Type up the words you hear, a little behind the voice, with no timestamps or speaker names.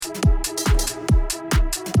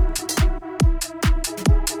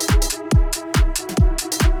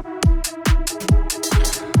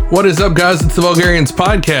What is up, guys? It's the Vulgarians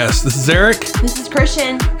Podcast. This is Eric. This is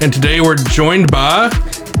Christian. And today we're joined by...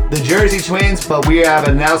 the Jersey Twins, but we have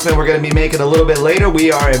an announcement we're going to be making a little bit later.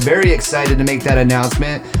 We are very excited to make that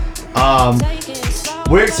announcement.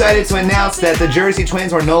 We're excited to announce that the Jersey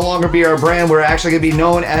Twins will no longer be our brand. We're actually going to be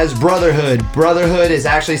known as Brotherhood. Brotherhood is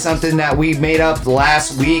actually something that we made up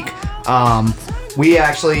last week. We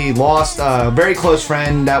actually lost a very close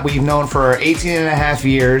friend that we've known for 18 and a half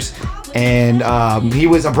years. And he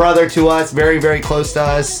was a brother to us, very, very close to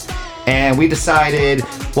us. And we decided,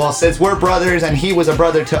 well, since we're brothers and he was a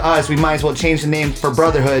brother to us, we might as well change the name for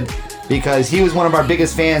Brotherhood because he was one of our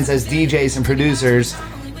biggest fans as DJs and producers.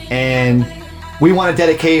 And we want to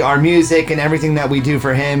dedicate our music and everything that we do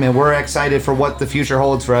for him. And we're excited for what the future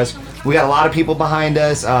holds for us. We got a lot of people behind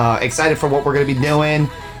us, excited for what we're going to be doing.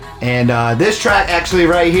 And this track actually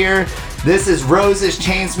right here, this is Rose's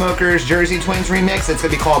Chainsmokers Jersey Twins remix. It's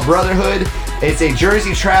going to be called Brotherhood. It's a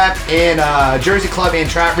Jersey trap and Jersey club and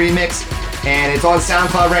trap remix. And it's on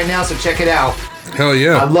SoundCloud right now, so check it out. Hell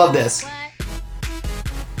yeah. I love this.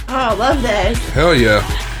 Oh, I love this. Hell yeah.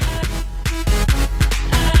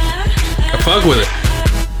 I fuck with it.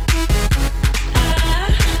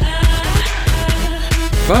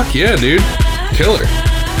 Fuck yeah, dude. Killer.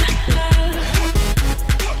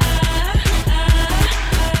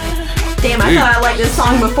 Damn, I thought I liked this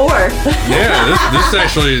song before. Yeah, this is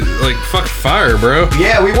actually like fuck fire, bro.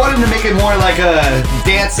 Yeah, we wanted to make it more like a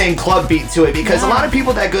dancing club beat to it because a lot of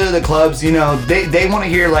people that go to the clubs, you know, they want to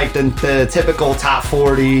hear like the typical top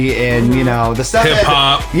 40 and, you know, the stuff Hip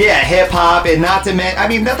hop. Yeah, hip hop, and not to mention, I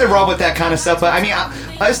mean, nothing wrong with that kind of stuff, but I mean,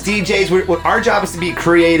 us DJs, our job is to be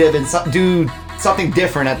creative and do something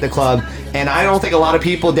different at the club, and I don't think a lot of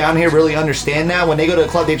people down here really understand that. When they go to the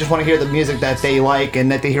club, they just want to hear the music that they like and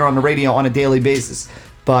that they hear on the radio on a daily basis.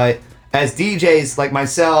 But as DJs like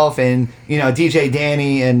myself and, you know, DJ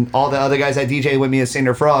Danny and all the other guys that DJ with me at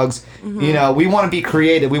Cinder Frogs, you know, we want to be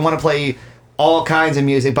creative. We want to play all kinds of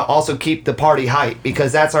music, but also keep the party hype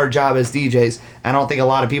because that's our job as DJs. I don't think a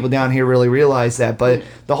lot of people down here really realize that, but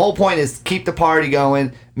the whole point is keep the party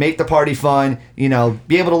going, make the party fun, you know,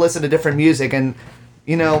 be able to listen to different music. And,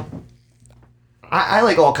 you know, I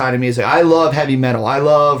like all kind of music. I love heavy metal.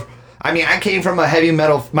 I came from a heavy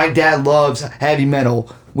metal. My dad loves heavy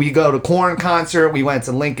metal. We go to Korn concert. We went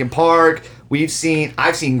to Linkin Park. I've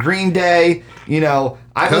seen Green Day. You know,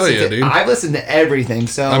 I've listened to everything.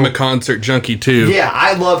 So I'm a concert junkie too. Yeah,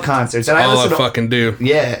 I love concerts, and I fucking do.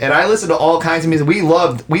 Yeah, and I listen to all kinds of music. We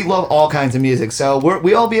love all kinds of music. So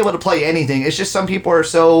we all be able to play anything. It's just some people are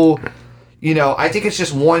so, you know, I think it's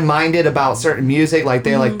just one-minded about certain music. Like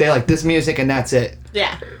they like this music, and that's it.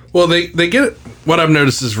 Yeah. Well, they get what I've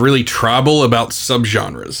noticed is really tribal about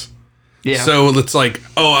subgenres. Yeah. So it's like,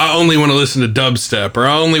 oh, I only want to listen to dubstep, or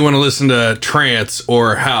I only want to listen to trance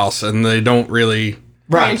or house, and they don't really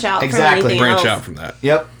branch out from that.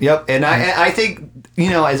 Yep. And I think, you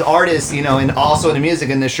know, as artists, you know, and also in the music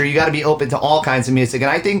industry, you got to be open to all kinds of music.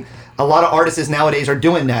 And I think a lot of artists nowadays are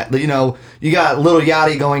doing that. You know, you got Lil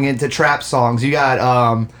Yachty going into trap songs. You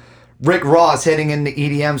got Rick Ross heading into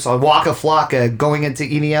EDM songs. Waka Flocka going into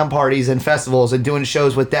EDM parties and festivals and doing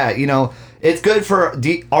shows with that. You know, it's good for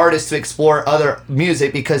the artists to explore other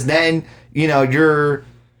music because then, you know, you're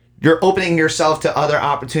opening yourself to other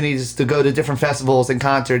opportunities to go to different festivals and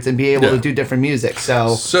concerts and be able to do different music.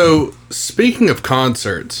 So speaking of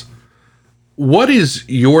concerts, what is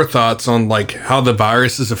your thoughts on like how the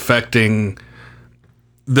virus is affecting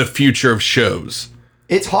the future of shows?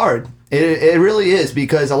 It's hard. It really is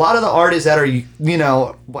because a lot of the artists that are, you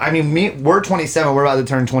know, I mean, we're 27, we're about to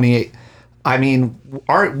turn 28. I mean,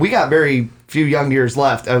 we got very few young years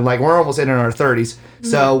left. Like we're almost in our 30s,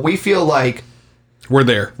 so we feel like we're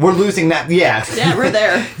there. We're losing that. Yeah, we're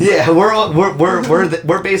there. Yeah,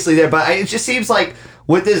 we're basically there. But it just seems like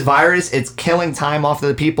with this virus, it's killing time off of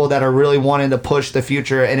the people that are really wanting to push the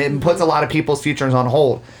future, and it puts a lot of people's futures on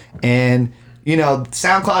hold. And you know,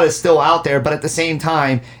 SoundCloud is still out there, but at the same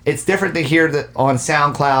time, it's different to hear that on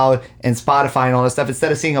SoundCloud and Spotify and all that stuff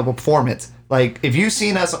instead of seeing a performance. Like if you've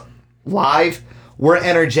seen us live, we're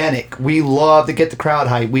energetic. We love to get the crowd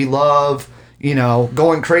hype. We love, you know,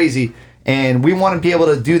 going crazy. And we want to be able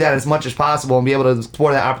to do that as much as possible and be able to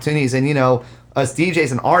explore the opportunities. And, you know, us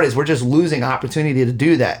DJs and artists, we're just losing opportunity to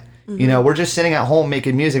do that. You know, we're just sitting at home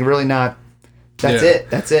making music, really not.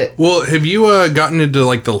 That's it. Well, have you gotten into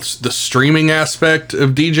like the streaming aspect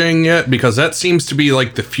of DJing yet? Because that seems to be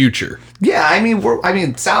like the future. Yeah, I mean,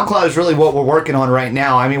 SoundCloud is really what we're working on right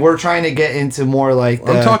now. I mean, we're trying to get into more like.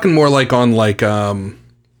 I'm talking more like on like I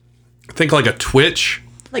think like a Twitch.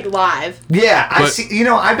 Like live. Yeah, I But- see. You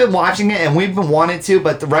know, I've been watching it, and we've been wanting to,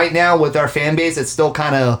 but right now with our fan base, it's still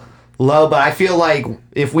kind of low. But I feel like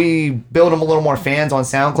if we build them a little more fans on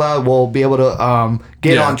SoundCloud, we'll be able to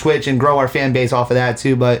get Yeah. on Twitch and grow our fan base off of that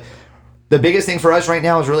too. But the biggest thing for us right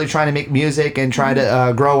now is really trying to make music and try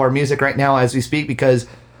to grow our music right now as we speak, because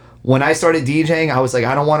when I started DJing, I was like,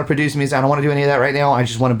 I don't want to produce music. I don't want to do any of that right now. I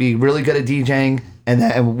just want to be really good at DJing, and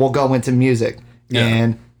then we'll go into music. Yeah.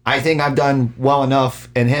 And I think I've done well enough,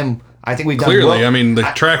 and him, I think we've done Clearly, well. I mean, the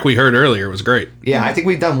track we heard earlier was great. Yeah, I think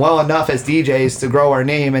we've done well enough as DJs to grow our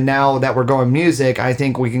name, and now that we're going music, I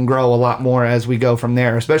think we can grow a lot more as we go from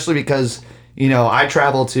there, especially because, you know, I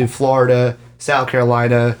travel to Florida, South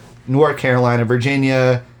Carolina, North Carolina,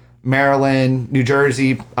 Virginia, Maryland, New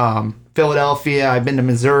Jersey, Philadelphia. I've been to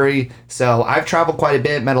Missouri. So I've traveled quite a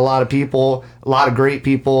bit, met a lot of people, a lot of great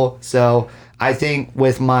people. So I think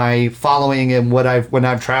with my following and when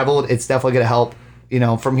I've traveled, it's definitely going to help, you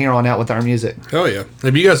know, from here on out with our music. Oh yeah.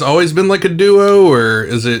 Have you guys always been like a duo, or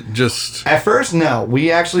is it just? At first, no.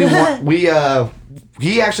 We actually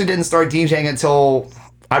he actually didn't start DJing until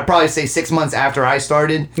I'd probably say 6 months after I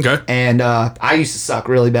started. Okay. And I used to suck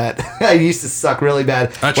really bad. I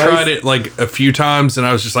Tried it like a few times, and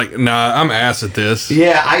I was just like, nah, I'm ass at this.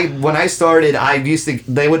 Yeah, when I started, I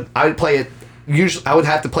would play it. Usually, I would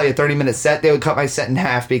have to play a 30-minute set. They would cut my set in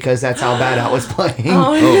half because that's how bad I was playing.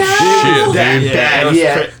 Oh, Oh shit, that dude. bad,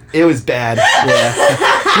 yeah. It was bad. Yeah.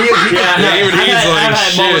 Even he's like, I've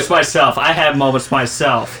had shit. moments myself. I have moments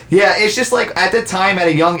myself. Yeah, it's just like at the time, at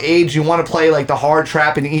a young age, you want to play like the hard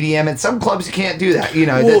trap and EDM, and some clubs you can't do that. You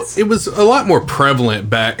know, Well, it was a lot more prevalent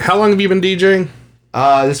back. How long have you been DJing?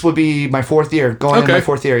 this would be my 4th year, going into my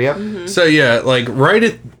 4th year. Yep. So yeah, like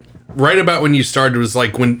right about when you started was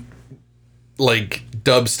like when like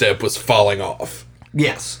dubstep was falling off.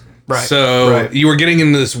 Yes. Right. So right. you were getting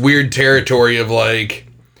into this weird territory of like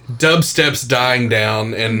dubstep's dying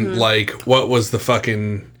down, and like what was the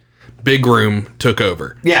fucking big room took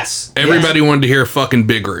over. Yes. Everybody wanted to hear fucking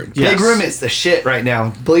big room. Big room is the shit right now.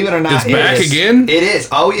 Believe it or not, It's it back is. again? It is.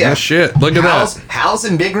 Oh yeah. Oh shit! Look at House, that. House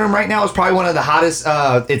and Big Room right now is probably one of the hottest.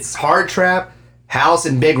 It's Hard Trap, House,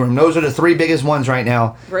 and Big Room. Those are the 3 biggest ones right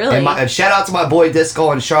now. Really? And shout out to my boy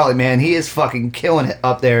Disco in Charlotte, man. He is fucking killing it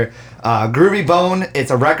up there. Groovy Bone, it's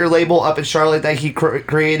a record label up in Charlotte that he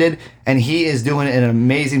created, and he is doing an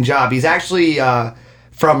amazing job. He's actually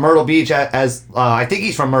from Myrtle Beach, I think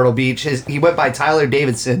he's from Myrtle Beach. He went by Tyler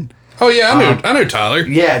Davidson. Oh yeah, I know Tyler.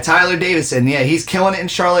 Yeah, Tyler Davidson. Yeah, he's killing it in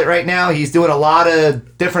Charlotte right now. He's doing a lot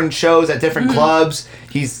of different shows at different clubs.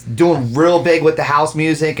 He's doing real big with the house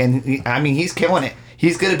music, and he's killing it.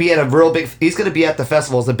 He's gonna be at he's gonna be at the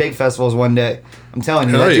festivals, the big festivals one day. I'm telling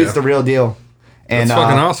you, Hell that yeah. dude's the real deal. And That's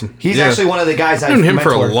fucking awesome. He's Yeah. actually one of the guys I've I've known him for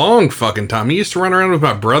a mentored. long fucking time. He used to run around with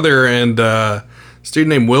my brother and a student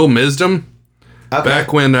named Will Misdom. Okay.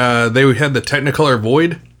 Back when they had the Technicolor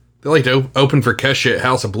Void. They like to open for Kesha at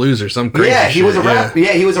House of Blues or some crazy Yeah, he shit. was a rap.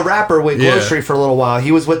 Yeah, he was a rapper with Glow Yeah. Street for a little while.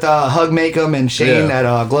 He was with Hug Make 'Em and Shane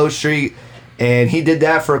Yeah. at Glow Street, and he did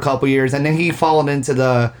that for a couple years, and then he followed into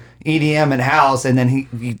the EDM and house, and then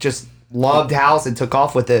he just loved house and took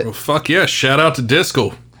off with it. Well, fuck yeah. Shout out to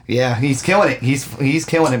Disco. Yeah, he's killing it. He's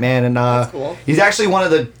killing it, man. And cool. he's actually one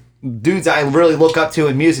of the dudes I really look up to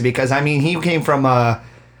in music, because I mean he came from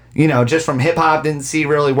just from hip hop, didn't see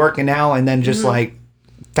really working out, and then just like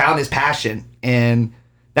found his passion. And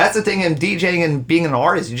that's the thing in DJing and being an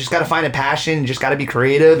artist. You just got to find a passion. You just got to be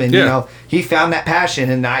creative. And, Yeah. he found that passion.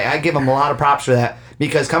 And I give him a lot of props for that.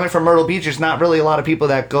 Because coming from Myrtle Beach, there's not really a lot of people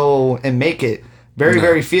that go and make it. Very,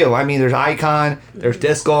 very few. I mean, there's Icon. There's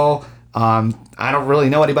Disco. I don't really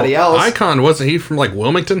know anybody else. Icon, wasn't he from like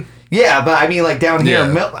Wilmington? Yeah, but I mean, like down here,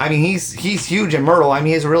 Yeah. he's huge in Myrtle. I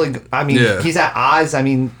mean, he's really, Yeah. he's at Oz. I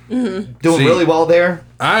mean, doing See, really well there.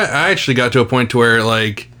 I actually got to a point to where,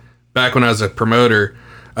 like, back when I was a promoter,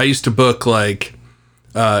 I used to book, like,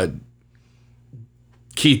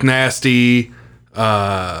 Keith Nasty,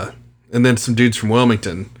 and then some dudes from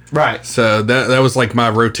Wilmington. Right. So that was, like, my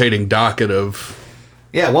rotating docket of...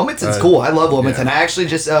 Yeah, Wilmington's cool. I love Wilmington. yeah. I actually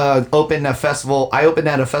just opened a festival. I opened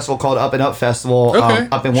at a festival called Up and Up Festival Okay,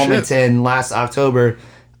 up in shit. Wilmington last October.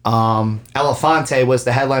 Elefante was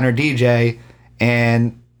the headliner DJ,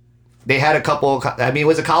 and they had a couple. I mean, it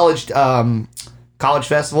was a college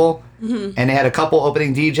festival, and they had a couple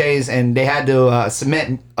opening DJs, and they had to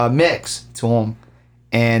submit a mix to them.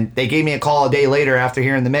 And they gave me a call a day later after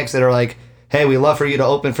hearing the mix. They're like, "Hey, we'd love for you to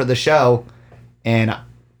open for the show," and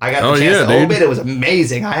I got Oh, the chance yeah, to dude. open. It was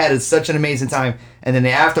amazing. I had such an amazing time. And then the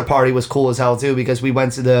after party was cool as hell too, because we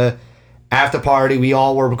went to the after party. We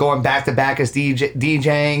all were going back to back as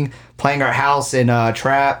DJing, playing our house in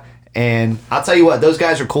trap, And I'll tell you what, those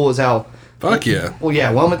guys are cool as hell. Fuck yeah. Well,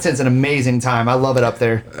 yeah, Wilmington's an amazing time. I love it up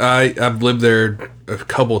there. I've lived there a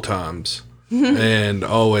couple times and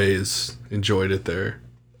always enjoyed it there.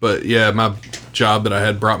 But yeah, my job that I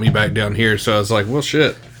had brought me back down here, so I was like, well,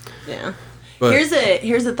 shit. Yeah. But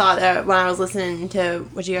Here's a thought that when I was listening to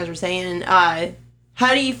what you guys were saying.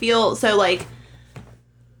 How do you feel? So, like,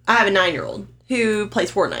 I have a 9-year-old who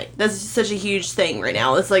plays Fortnite. That's such a huge thing right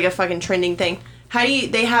now. It's like a fucking trending thing.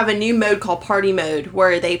 They have a new mode called Party Mode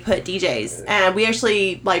where they put DJs, and we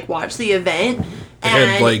actually like watched the event. They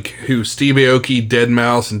had like Steve Aoki,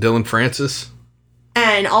 Deadmau5, and Dylan Francis.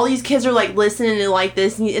 And all these kids are like listening to like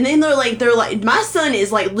this, and then they're like, my son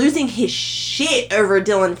is like losing his shit over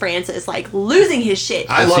Dylan Francis, like losing his shit.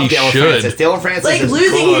 I love Dylan Francis. Dylan Francis like is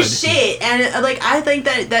losing good. his shit, and like I think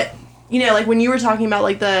that you know, like when you were talking about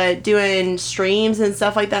like the doing streams and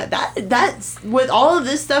stuff like that's with all of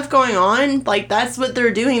this stuff going on, like that's what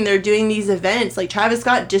they're doing. They're doing these events. Like Travis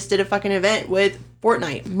Scott just did a fucking event with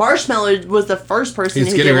Fortnite. Marshmello was the first person.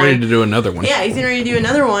 He's getting ready to do another one. Yeah, he's getting ready to do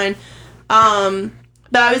another one.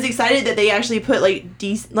 But I was excited that they actually put like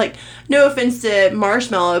decent, like no offense to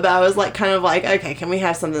Marshmello, but I was like kind of like, okay, can we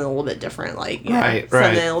have something a little bit different? Like, yeah,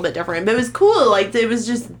 something a little bit different. But it was cool. Like it was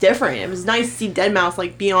just different. It was nice to see Deadmau5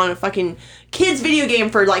 like be on a fucking kids video game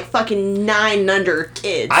for like fucking 9 and under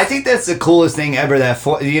kids. I think that's the coolest thing ever that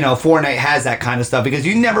Fortnite has that kind of stuff, because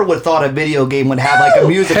you never would have thought a video game would have like a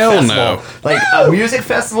music festival. No. Like a music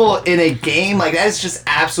festival in a game, like that is just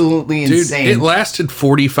absolutely insane. Dude, it lasted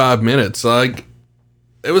 45 minutes. Like,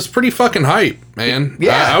 it was pretty fucking hype, man.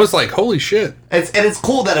 Yeah. I was like, holy shit. It's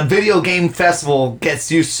cool that a video game festival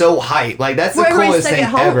gets you so hyped. Like, that's the Everybody's coolest stuck thing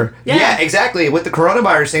at home. ever. Yeah. Yeah, exactly. With the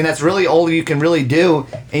coronavirus thing, that's really all you can really do.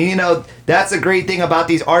 And, you know, that's a great thing about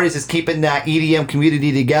these artists is keeping that EDM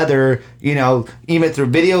community together, you know, even through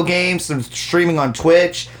video games, through streaming on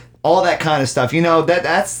Twitch, all that kind of stuff. You know,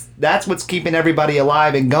 that's what's keeping everybody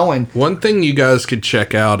alive and going. One thing you guys could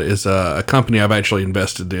check out is a company I've actually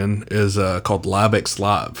invested in is called LiveX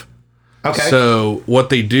Live. Okay. So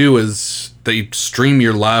what they do is they stream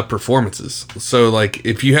your live performances. So like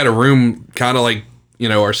if you had a room kind of like, you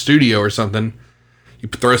know, our studio or something, you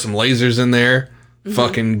throw some lasers in there,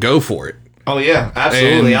 fucking go for it. Oh yeah,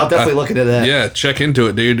 absolutely. And I'll definitely look into that. Yeah, check into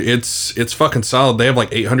it, dude. It's fucking solid. They have like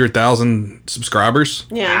 800,000 subscribers.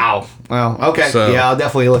 Yeah. Wow. Well, okay. So- yeah, I'll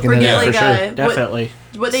definitely look into that for sure. Definitely.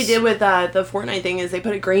 What they did with the Fortnite thing is they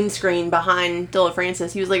put a green screen behind Dylan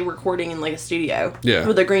Francis. He was like recording in like a studio. Yeah.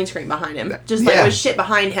 With a green screen behind him. Just like Yeah. with shit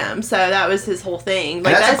behind him. So that was his whole thing.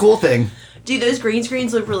 Like That's a cool thing. Dude, those green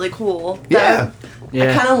screens look really cool. Yeah.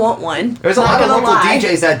 I kind of want one. There's a Not lot of gonna local lie.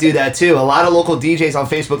 DJs that do that too. A lot of local DJs on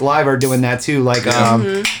Facebook Live are doing that too. Like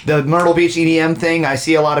the Myrtle Beach EDM thing, I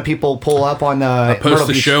see a lot of people pull up on I post Myrtle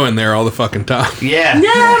the Beach. show in there all the fucking time. Yeah. No,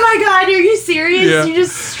 my God, are you serious? Yeah. You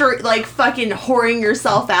just like fucking whoring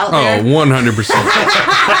yourself out Oh, there.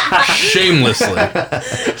 100%.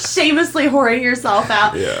 Shamelessly. Shamelessly whoring yourself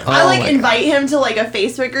out. Yeah. I Oh like my invite him to like a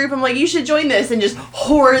Facebook group. I'm like, you should join this, and just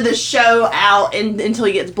whore the show out until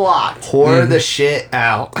he gets blocked. Pour the shit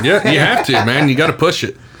out. Yeah, you have to, man. You got to push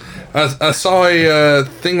it. I saw a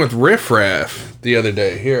thing with Riff Raff the other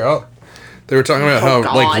day. They were talking about how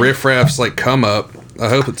God. like Riff Raff's like come up. I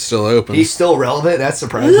hope it's still open. He's still relevant. That's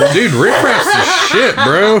surprising. Dude, Riff Raff's the shit,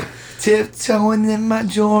 bro. Tiptoeing in my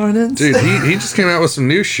Jordans. Dude, he just came out with some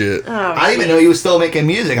new shit. Oh, I didn't even know he was still making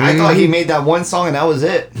music. I thought he made that one song and that was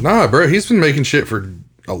it. Nah, bro, he's been making shit for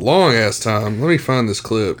a long ass time. Let me find this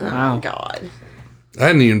clip. Oh my God. I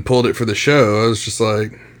hadn't even pulled it for the show. I was just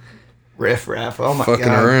like Riff Raff. Oh my fucking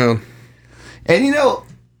god. around. And you know,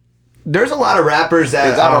 there's a lot of rappers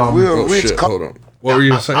that Oh shit, hold on. What were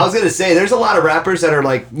you saying? I was gonna say there's a lot of rappers that are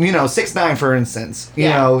like, you know, 6ix9ine for instance. You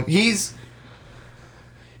know, he's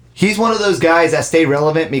one of those guys that stay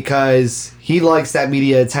relevant because he likes that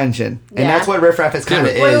media attention. And Yeah. that's what Riff Raff is kind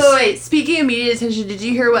of is. Wait. Speaking of media attention, did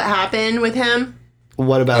you hear what happened with him?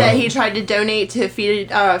 What about That him? he tried to donate to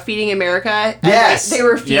Feeding America. And Yes. They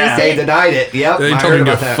refused Yeah. They it. denied it. Yep. They I told heard him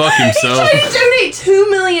to about that. fuck He himself. tried to donate $2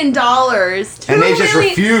 million. And they just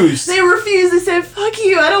refused. They refused. They said, "Fuck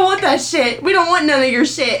you! I don't want that shit. We don't want none of your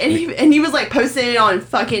shit." And he was like posting it on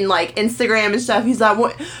fucking like Instagram and stuff. He's like,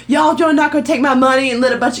 "What? Y'all not gonna take my money and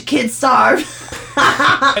let a bunch of kids starve?"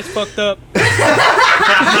 That's fucked up.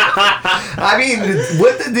 I mean,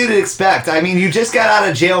 what did you expect? I mean, you just got out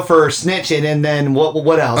of jail for snitching, and then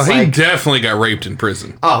what else? Oh, he definitely got raped in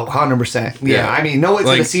prison. 100%. Yeah. Yeah. I mean, no one's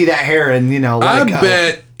Like, gonna see that hair and, you know, let I it go.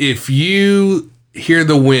 bet if you hear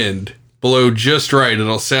the wind blow just right,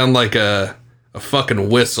 it'll sound like a a fucking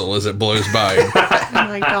whistle as it blows by him. Oh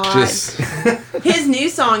my god. His new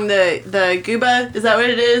song, the Gooba, is that what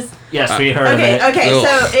it is? Yes, we heard of it. Okay, Ugh.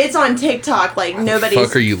 so it's on TikTok. Like nobody's.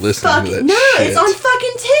 Fuck, are you listening to that? No, shit? it's on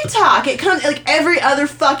fucking TikTok. It comes like every other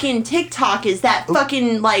fucking TikTok is that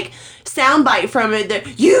fucking like soundbite from it.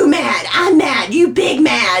 That you mad, I'm mad, you big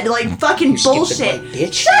mad, like fucking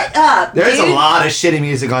bullshit. Shut up. There's dude. a lot of shitty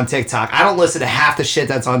music on TikTok. I don't listen to half the shit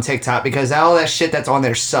that's on TikTok because all that shit that's on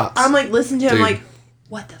there sucks. I'm like listening to it. I'm Dude. like,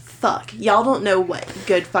 what the fuck? Y'all don't know what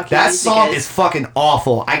good fucking That music song is. is fucking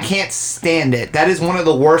awful. I can't stand it. That is one of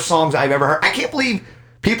the worst songs I've ever heard. I can't believe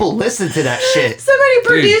people listen to that shit. Somebody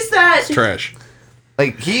produced that. It's trash.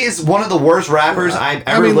 Like, he is one of the worst rappers I've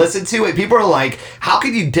ever listened to, and people are like, how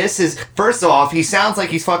could you diss his... First off, he sounds like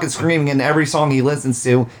he's fucking screaming in every song he listens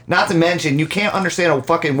to. Not to mention, you can't understand a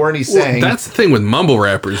fucking word he's saying. That's the thing with mumble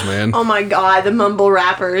rappers, man. Oh my god, the mumble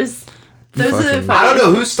rappers. Those are the Fucking- I don't funniest.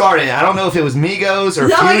 know who started it. I don't know if it was Migos or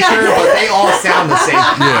Oh my Future, God. but they all sound the same.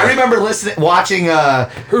 I remember watching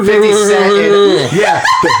 50 Cent.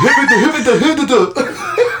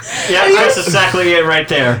 Yeah, that's exactly it right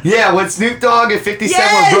there. Yeah, when Snoop Dogg and 50 Cent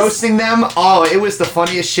Yes! were roasting them, oh, it was the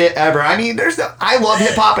funniest shit ever. I mean, I love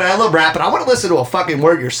hip hop and I love rap, but I want to listen to a fucking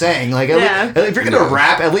word you're saying. Like, if you're gonna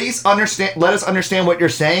rap, at least let us understand what you're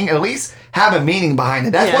saying. At least have a meaning behind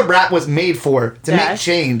it. That's what rap was made for, to make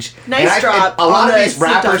change. Nice drop A lot on of the these Snoop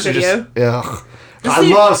Dogg rappers are video. just, ugh. I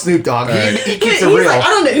love Snoop Dogg. He keeps He's it real. like, I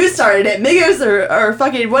don't know who started it, Migos or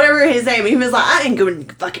fucking whatever his name. He was like, I ain't going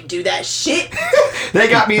to fucking do that shit. They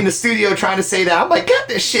got me in the studio trying to say that. I'm like, get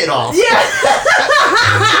this shit off. Yeah.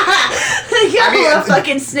 I love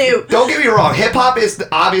fucking Snoop. Don't get me wrong. Hip hop is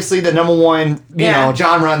obviously the number one, you know,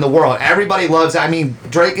 genre in the world. Everybody loves it. I mean,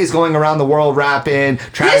 Drake is going around the world rapping.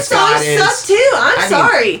 Travis His songs Scott is. suck too. I'm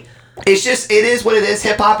sorry. It's just, it is what it is.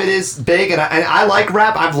 Hip hop, it is big, and I like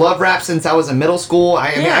rap. I've loved rap since I was in middle school.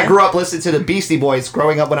 I mean, I grew up listening to the Beastie Boys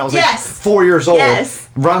growing up when I was like 4 years old. Yes.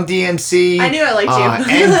 Run DMC. I knew I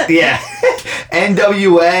liked you.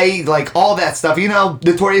 NWA, like all that stuff. You know,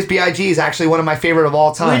 Notorious B.I.G. is actually one of my favorite of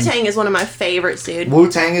all time. Wu-Tang is one of my favorites, dude.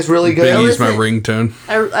 Wu-Tang is really good. Biggie's my ringtone.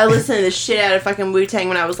 I listened to the shit out of fucking Wu-Tang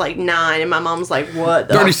when I was like 9, and my mom was like, what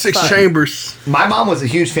the 36 fuck? Chambers. My mom was a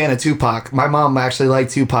huge fan of Tupac. My mom actually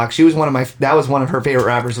liked Tupac. She was that was one of her favorite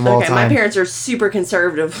rappers of all Okay, time. my parents are super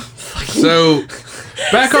conservative. So,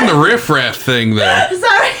 back on the riff raff thing, though. Sorry.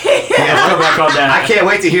 Yeah, let's go back on that. I can't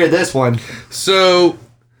wait to hear this one. So,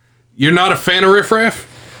 you're not a fan of riff raff?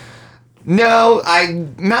 No,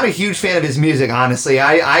 I'm not a huge fan of his music, honestly.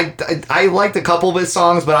 I liked a couple of his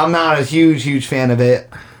songs, but I'm not a huge fan of it.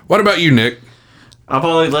 What about you, Nick? I've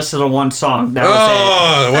only listened to one song. That was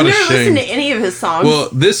Oh, what I've a never listened shame. to any of his songs. Well,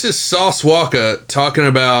 this is Sauce Walker talking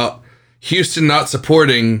about Houston not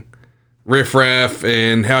supporting riff raff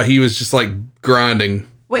and how he was just like grinding.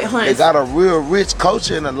 Wait, hold on. They got a real rich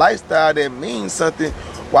culture and a lifestyle that means something.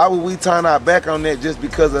 Why would we turn our back on that just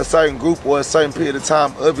because a certain group or a certain period of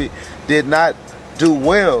time of it did not do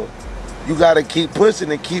well? You got to keep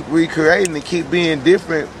pushing and keep recreating and keep being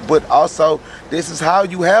different. But also, this is how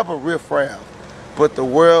you have a riff raff. But the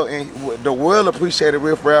world appreciated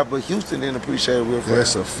riff raff, but Houston didn't appreciate riff raff.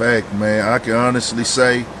 That's a fact, man. I can honestly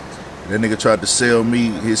say that nigga tried to sell me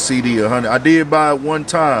his CD 100. I did buy it one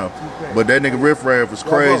time, but that nigga Riff Raff was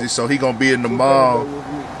crazy, so he gonna be in the mall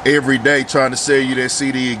every day trying to sell you that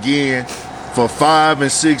CD again for 5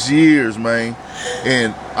 and 6 years, man.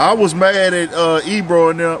 And I was mad at Ebro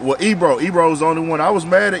and them. Well, Ebro was the only one. I was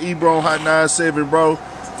mad at Ebro on Hot 97, bro,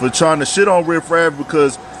 for trying to shit on Riff Raff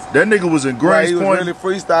because that nigga was in Greens He was Point. really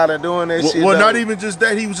freestyling, doing that shit. Well, though. not even just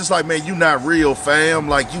that. He was just like, man, you not real, fam.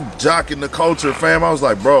 Like, you jocking the culture, fam. I was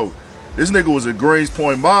like, bro, this nigga was a Greens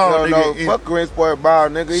Point Mall, nigga. No, fuck Greens Point Mall,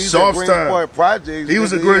 nigga. He's a Greens Point Project. He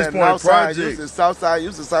was a Greens Point Project. Houston, Southside,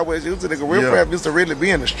 Houston, Southwest Houston. Nigga, Riff Raff used to really be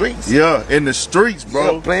in the streets. Yeah, in the streets,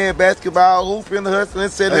 bro. Yeah, playing basketball, hooping, hustling,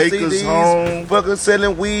 selling Acres CDs, home. fucking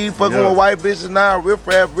selling weed, fucking with white bitches. Now Riff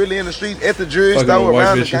Raff really in the streets at the jury Fucking store with white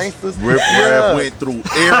around the bitches. gangsters. Riff Raff went through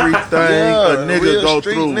everything a nigga real go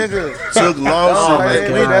street through. nigga. Took losses.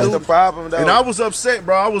 That's the problem, though. And I was upset,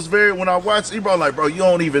 bro. I was when I watched Ebro, like, bro, you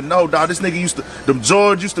don't even know, dog. This nigga them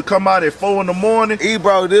George used to come out at 4 in the morning.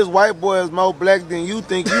 Ebro, this white boy is more black than you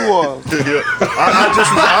think you are.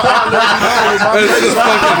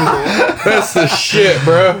 That's the shit,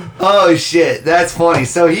 bro. Oh shit, that's funny.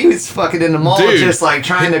 So he was fucking in the mall, Dude. just like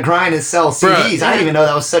trying to grind and sell CDs. Bruh. I didn't even know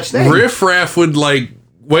that was such a thing. Riff Raff would like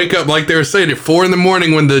wake up like they were saying at 4 in the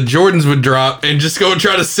morning when the Jordans would drop and just go and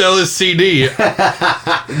try to sell his CD.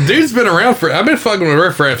 Dude's been around I've been fucking with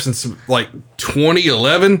Riff Raff since like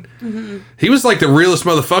 2011. He was like the realest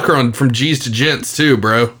motherfucker on from G's to Gents too,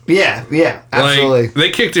 bro. Yeah, absolutely. Like, they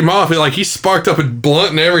kicked him off. He sparked up a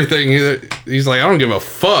blunt and everything. He's like, I don't give a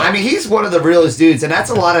fuck. I mean, he's one of the realest dudes, and that's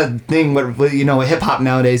a lot of thing with hip hop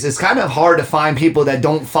nowadays. It's kind of hard to find people that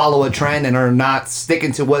don't follow a trend and are not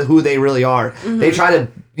sticking to who they really are. They try to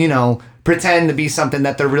pretend to be something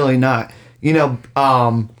that they're really not.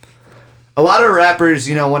 A lot of rappers,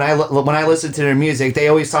 when I listen to their music, they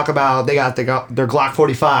always talk about they got their Glock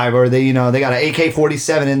 45 or they got an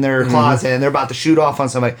AK-47 in their closet and they're about to shoot off on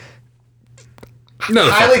somebody. No,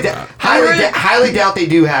 highly doubt they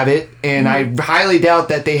do have it, and I highly doubt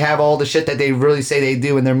that they have all the shit that they really say they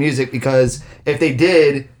do in their music, because if they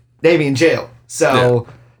did, they'd be in jail. So,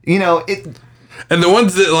 it. And the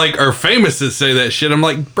ones that are famous that say that shit, I'm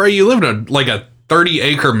like, bro, you live in a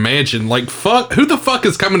 30-acre mansion. Fuck, who the fuck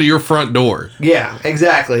is coming to your front door? Yeah,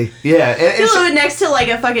 exactly. Yeah, you live next to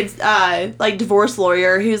a fucking divorce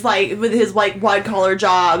lawyer who's with his white collar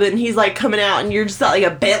job, and he's coming out, and you're just got a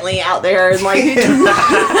Bentley out there, and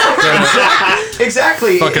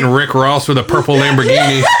exactly. Fucking Rick Ross with a purple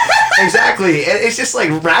Lamborghini. Exactly. It's just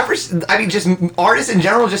rappers, just artists in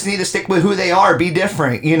general just need to stick with who they are, be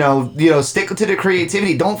different, stick to the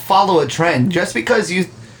creativity, don't follow a trend. Just because you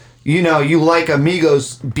like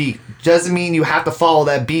Amigos beat doesn't mean you have to follow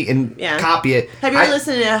that beat and copy it. Have you ever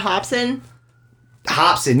listened to Hobson?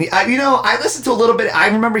 I listened to a little bit. I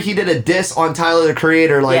remember he did a diss on Tyler the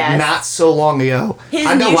Creator not so long ago.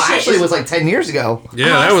 Actually it was 10 years ago.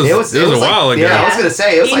 Yeah, it was a while ago. Yeah, I was gonna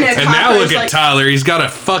say it was and now look at Tyler. He's got a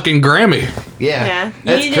fucking Grammy. Yeah,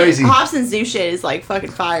 that's crazy. Hobson's new shit is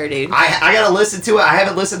fucking fire, dude. I gotta listen to it. I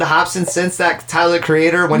haven't listened to Hobson since that Tyler the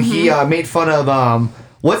Creator when he made fun of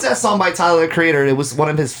what's that song by Tyler the Creator? It was one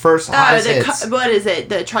of his first hottest hits. What is it?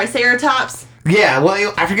 The Triceratops? Yeah,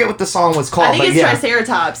 well, I forget what the song was called. I think it's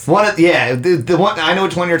Triceratops. The one, I know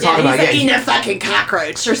which one you're talking about. He's eating a fucking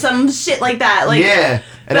cockroach or some shit like that.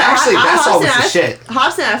 And actually, that song was the shit.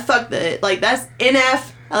 Hobson, I fucked it. That's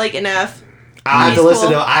NF. I like NF. I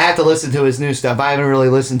have to listen to his new stuff. I haven't really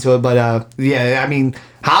listened to it, but I mean,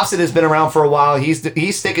 Hobson has been around for a while.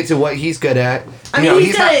 He's sticking to what he's good at.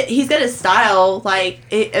 He's got a style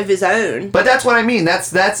of his own. But that's what I mean.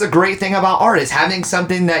 That's a great thing about artists, having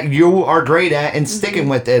something that you are great at and sticking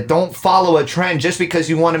with it. Don't follow a trend just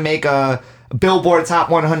because you want to make a Billboard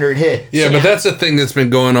Top 100 hit. Yeah, but that's a thing that's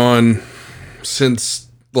been going on since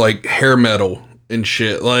hair metal and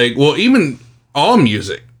shit. Even all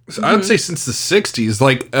music. I would say since the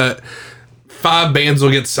 60s, 5 bands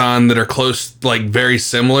will get signed that are close, very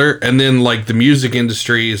similar, and then the music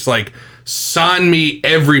industry is sign me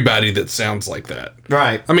everybody that sounds like that.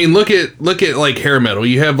 Right. I mean, look at hair metal.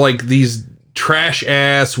 You have these trash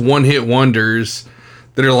ass one hit wonders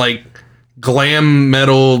that are glam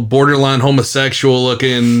metal, borderline homosexual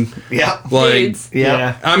looking. Yeah.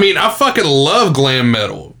 Yeah. I mean, I fucking love glam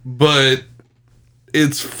metal, but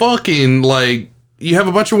it's fucking you have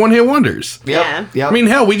a bunch of one-hit wonders. Yep. I mean,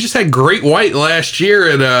 hell, we just had Great White last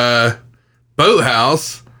year at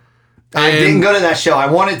Boathouse. I didn't go to that show. I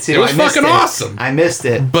wanted to. It was fucking awesome. I missed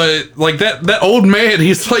it. But that old man,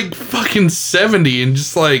 he's fucking 70 and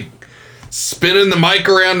just spinning the mic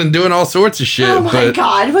around and doing all sorts of shit. Oh my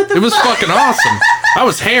god, what the fuck? It was fucking awesome. I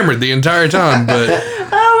was hammered the entire time, but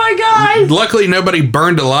oh my god. Luckily nobody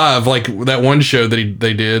burned alive that one show that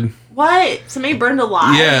they did. What? Somebody burned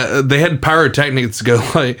alive? Yeah, they had pyrotechnics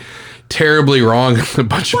go terribly wrong. A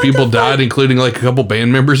bunch of people died, including a couple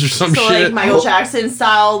band members or some shit. Michael Jackson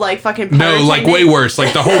style, fucking no, way worse. The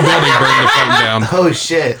whole building burned the fuck down. Oh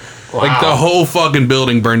shit. Wow. The whole fucking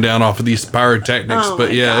building burned down off of these pyrotechnics. Oh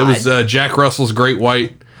but yeah, God. It was Jack Russell's Great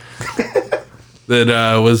White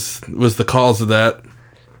that was the cause of that.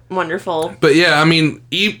 Wonderful. But yeah, I mean,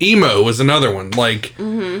 emo was another one.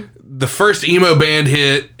 The first emo band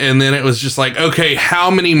hit, and then it was just okay, how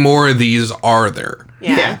many more of these are there?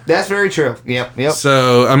 Yeah, that's very true. Yep.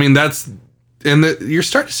 So, I mean, you're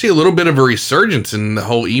starting to see a little bit of a resurgence in the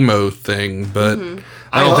whole emo thing, but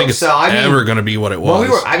I don't think it's ever going to be what it was.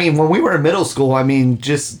 When we were in middle school,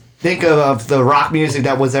 just think of the rock music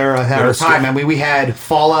that was there at our time. I mean, we had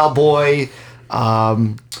Fall Out Boy,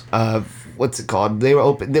 what's it called? They were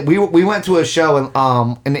open. We went to a show in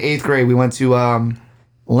the 8th grade. We went to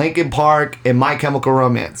Linkin Park and My Chemical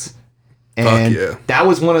Romance. And that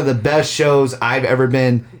was one of the best shows I've ever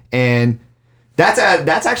been. And that's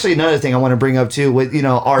actually another thing I want to bring up too with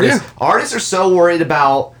artists. Yeah. Artists are so worried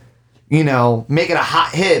about making a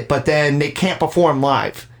hot hit, but then they can't perform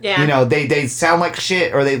live. Yeah. They sound like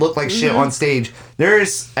shit or they look like shit on stage.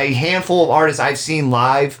 There's a handful of artists I've seen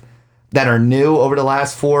live that are new over the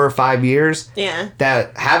last 4 or 5 years. Yeah.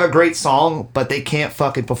 That have a great song, but they can't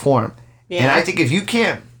fucking perform. Yeah. And I think if you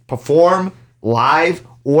can't perform live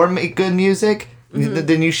or make good music,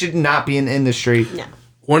 then you should not be in the industry. No.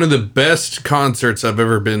 One of the best concerts I've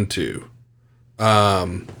ever been to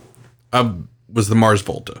was the Mars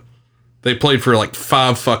Volta. They played for like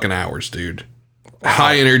 5 fucking hours, dude. Wow.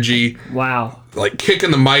 High energy. Wow. Like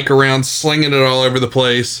kicking the mic around, slinging it all over the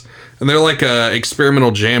place. And they're like a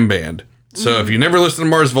experimental jam band. So if you never listen to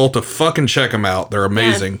Mars Volta, fucking check them out. They're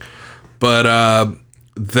amazing. Yeah. But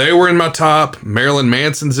they were in my top. Marilyn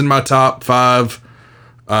Manson's in my top 5.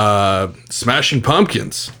 Smashing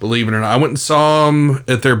Pumpkins, believe it or not. I went and saw them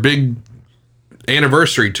at their big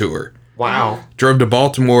anniversary tour. Wow. Drove to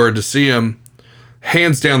Baltimore to see them.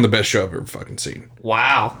 Hands down the best show I've ever fucking seen.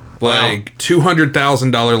 Wow. Like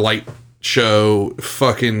 $200,000 light show.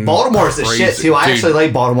 Fucking Baltimore's the shit too. I actually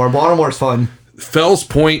like Baltimore. Baltimore's fun. Fells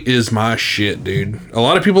Point is my shit, dude. A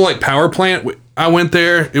lot of people like Power Plant. I went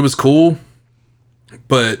there. It was cool.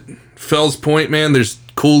 But Fells Point, man, there's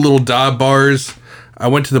cool little dive bars. I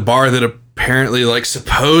went to the bar that apparently, like,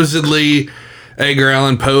 supposedly Edgar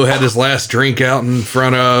Allan Poe had his last drink out in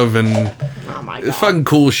front of, and oh my God. Fucking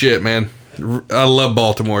cool shit, man. I love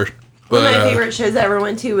Baltimore. But, one of my favorite shows I ever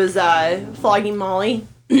went to was Flogging Molly.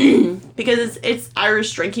 Because it's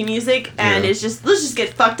Irish drinking music, and it's just, let's just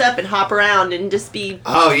get fucked up and hop around and just be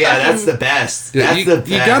that's the best. Yeah, that's the best.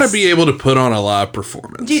 You gotta be able to put on a live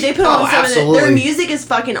performance. Dude, they put on some of their music is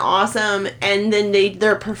fucking awesome, and then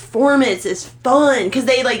their performance is fun because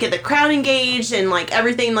they like get the crowd engaged and like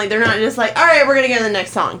everything. Like they're not just like, all right, we're gonna go to the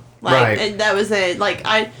next song. Like right. And that was it. Like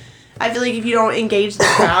I feel like if you don't engage the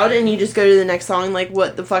crowd and you just go to the next song, like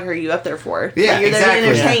what the fuck are you up there for? Yeah, like, you're exactly.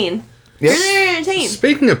 there to entertain. Yeah. You're there to entertain.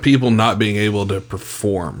 Speaking of people not being able to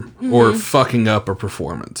perform or fucking up a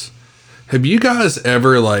performance, have you guys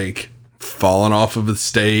ever like fallen off of the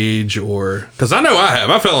stage or? Because I know I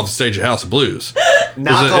have. I fell off the stage at House of Blues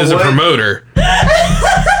as a promoter.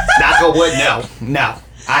 Knock on wood, no.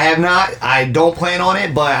 I have not. I don't plan on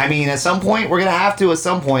it, but I mean, at some point, we're going to have to at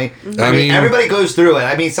some point. I mean, everybody goes through it.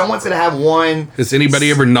 I mean, someone's going to have one. Has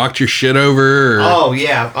anybody ever knocked your shit over? Or? Oh,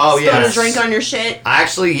 yeah. Oh, yeah. Spilled a drink on your shit?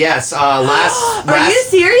 Actually, yes. Are you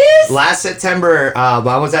serious? Last September,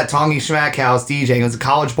 I was at Tongi Schmack House DJing. It was a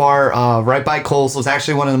college bar right by Coles. It was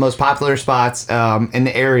actually one of the most popular spots in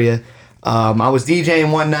the area. I was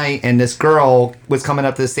DJing one night, and this girl was coming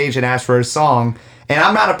up to the stage and asked for a song. And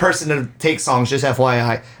I'm not a person to take songs, just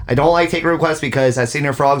FYI. I don't like taking requests because at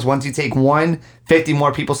Senior Frogs, once you take one, 50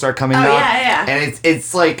 more people start coming up. Yeah. And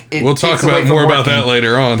it's like... We'll talk about more about that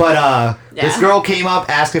later on. But this girl came up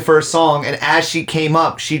asking for a song, and as she came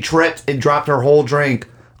up, she tripped and dropped her whole drink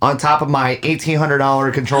on top of my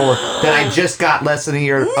 $1,800 controller that I just got less than a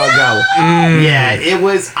year ago. Yeah,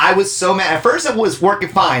 I was so mad. At first, it was working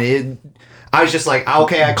fine. I was just like,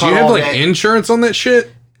 okay, I caught all that. Do you have like insurance on that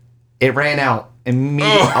shit? It ran out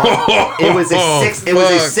immediately. It was a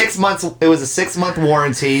 6-month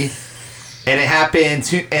warranty, and it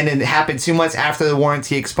happened 2 months after the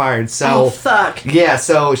warranty expired. So fuck. Yeah,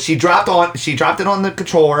 so she dropped it on the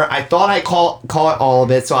controller. I thought I caught all of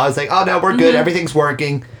it, so I was like, oh no, we're good, everything's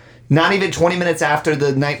working. Not even 20 minutes after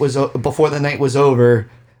before the night was over,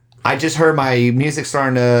 I just heard my music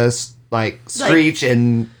starting to like screech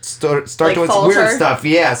and start doing some weird stuff.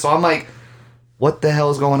 Yeah, so I'm like, what the hell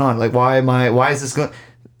is going on? Like, why is this going?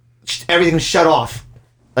 Everything shut off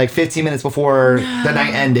like 15 minutes before the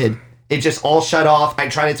night ended. It just all shut off. I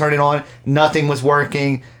tried to turn it on. Nothing was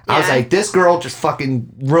working. Yeah. I was like, this girl just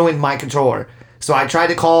fucking ruined my controller. So I tried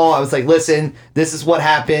to call. I was like, listen, this is what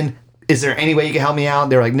happened. Is there any way you can help me out?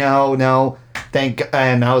 They're like, no.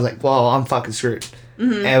 And I was like, well, I'm fucking screwed.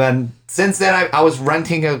 And then since then, I was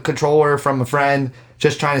renting a controller from a friend,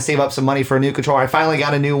 just trying to save up some money for a new controller. I finally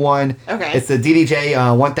got a new one. Okay. It's the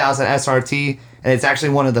DDJ 1000 SRT, and it's actually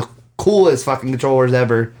one of the coolest fucking controllers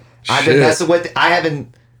ever. Shit. I've been messing with it. I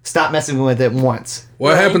haven't stopped messing with it once.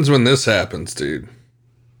 What happens when this happens, dude?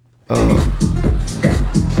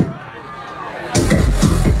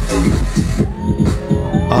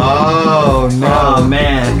 Oh no. Oh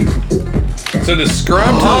man. So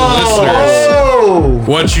describe to the listeners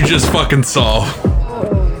what you just fucking saw.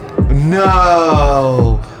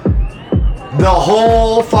 No. The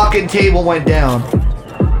whole fucking table went down.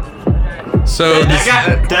 So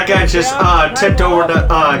that guy just tipped over the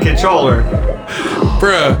controller.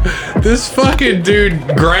 Bruh, this fucking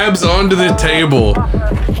dude grabs onto the table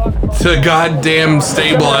to goddamn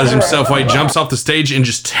stabilize himself while he jumps off the stage and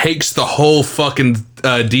just takes the whole fucking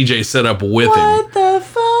DJ setup with him. What the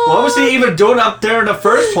fuck? What was he even doing up there in the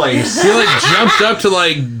first place? He like jumped up to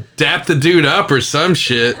like dap the dude up or some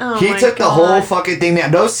shit. Oh He my took the God. whole fucking thing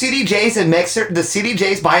down. Those CDJs and mixer, the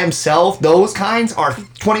CDJs by himself, those kinds are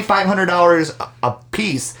 $2,500 a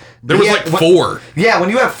piece. There was like 4. Yeah,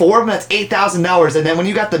 when you have 4 of them, that's $8,000, and then when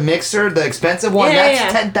you got the mixer, the expensive one,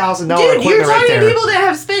 that's $10,000 Dude, equipment you're talking right there. to people that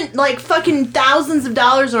have spent like fucking thousands of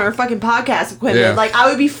dollars on our fucking podcast equipment. Yeah. Like, I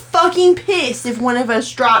would be fucking pissed if one of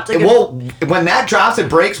us dropped. Like, Well, when that drops, it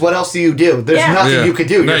breaks. What else do you do? There's Yeah. nothing Yeah. you could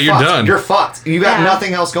do. No, you're fucked. done. You're fucked. You got Yeah.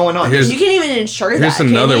 nothing else going on. Here's- you can't even insure that. Here's can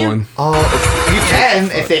another you? one. Oh, you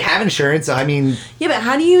can if they have insurance. I mean, Yeah, but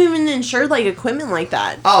how do you even insure like equipment like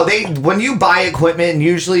that? when you buy equipment,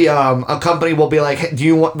 usually a company will be like, hey, do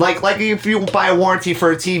you want like if you buy a warranty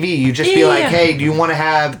for a TV, you just be Yeah. like, hey, do you want to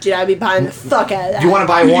have? Dude, I'd be buying the fuck out of that. Do you want to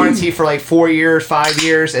buy a warranty for like 4 years, 5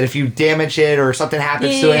 years, and if you damage it or something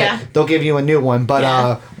happens to Yeah. it, they'll give you a new one. But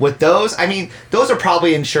Yeah. with those, I mean, those are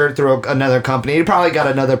probably insured through another company. You probably got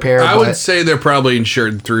another pair. I but, would say they're probably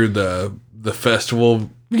insured through the festival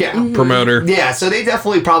yeah. promoter. Yeah, so they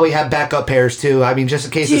definitely probably have backup pairs too. I mean, just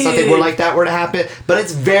in case if something Dude. like that were to happen. But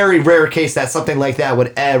it's very rare case that something like that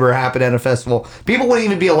would ever happen at a festival. People wouldn't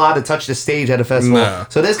even be allowed to touch the stage at a festival. No.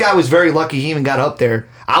 So this guy was very lucky he even got up there.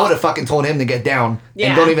 I would have fucking told him to get down Yeah.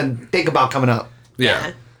 and don't even think about coming up.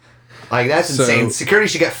 Yeah. Like that's So- insane. Security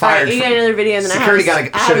should get All right, fired. you got another video, and then Security I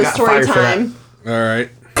have should've a got story fired for that. time. All right.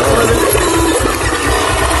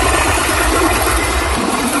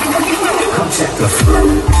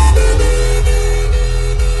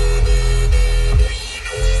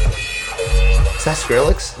 Is that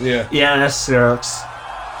Skrillex? Yeah. Yeah, that sucks.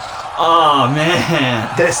 Oh,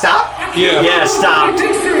 man. Did it stop? Yeah. Yeah, stop.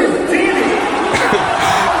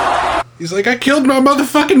 He's like, I killed my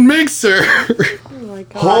motherfucking mixer. Oh my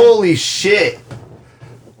god. Holy shit.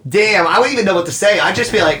 Damn, I wouldn't even know what to say. I'd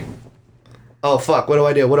just be like, oh fuck, what do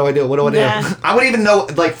I do? What do I do? What do I do? Yeah. I wouldn't even know,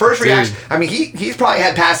 like, first Dude. reaction. I mean, he's probably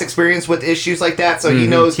had past experience with issues like that, so he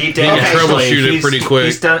knows. He did can okay, troubleshoot it He's- pretty quick.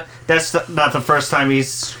 He's done. That's not the first time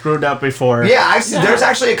he's screwed up before. Yeah, I've seen, there's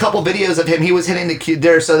actually a couple videos of him. He was hitting the Q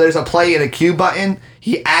there, so there's a play and a Q button.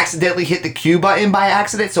 He accidentally hit the Q button by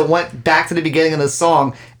accident, so went back to the beginning of the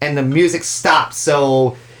song, and the music stopped.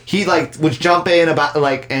 So he like was jumping about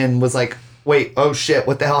like and was like, "Wait, oh shit,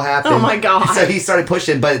 what the hell happened?" Oh my God. So he started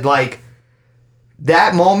pushing, but like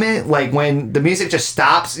that moment, like when the music just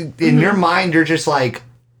stops in your mind, you're just like,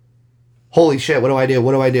 "Holy shit, what do I do?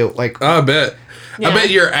 What do I do?" Like. I bet. I Yeah. bet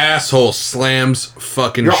your asshole slams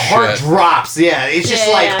fucking Your heart shut. drops. Yeah, it's just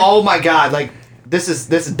Yeah, like, yeah. oh my god, like this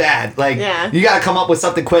is bad. Like Yeah. you gotta come up with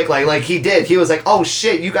something quick. Like he did. He was like, oh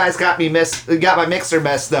shit, you guys got my mixer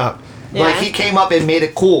messed up. Yeah. Like he came up and made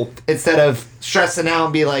it cool instead of stressing out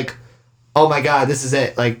and be like, oh my god, this is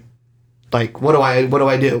it. Like what do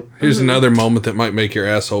I do? Here's another moment that might make your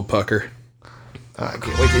asshole pucker. I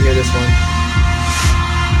can't wait to hear this one.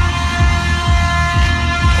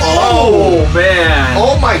 Oh, Oh, man.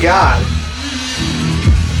 oh my god.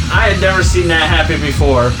 I had never seen that happen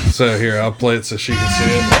before. So here, I'll play it so she can see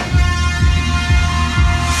it.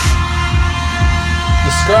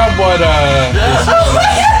 Describe what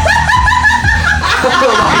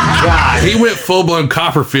God. he went full blown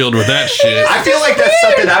Copperfield with that shit. I feel like that's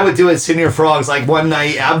something I would do at Senior Frogs. Like one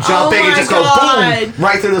night, I'm jumping Oh and my just God. go boom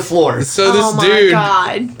right through the floor. So this Oh my dude,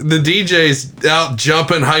 god. the DJ's out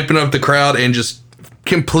jumping, hyping up the crowd, and just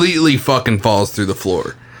completely fucking falls through the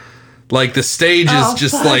floor. Like the stage is Oh,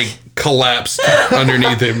 just fuck. like collapsed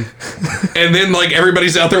underneath him. And then like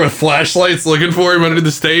everybody's out there with flashlights looking for him under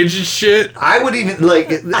the stage and shit. I would even like.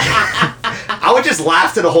 I would just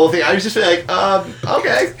laugh to the whole thing. I would just be like,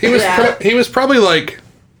 okay. He was Yeah. he was probably like,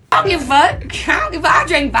 I don't give a fuck. I don't give a fuck. I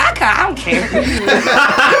drink vodka. I don't care.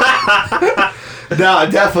 No,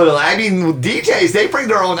 definitely. I mean, DJs, they bring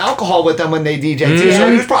their own alcohol with them when they DJ too.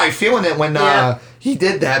 So he was probably feeling it when Yeah. he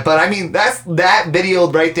did that. But I mean, that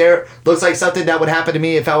video right there looks like something that would happen to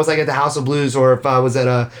me if I was like at the House of Blues or if I was at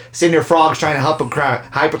a Senior Frogs trying to hype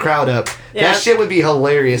a crowd up. Yeah. That shit would be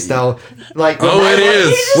hilarious though. Like, with oh, my it luck- is.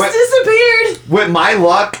 He just What- disappeared. With my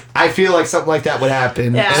luck, I feel like something like that would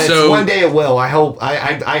happen. Yeah. And it's So- one day it will. I hope.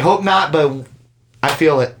 I hope not, but I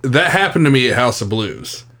feel it. That happened to me at House of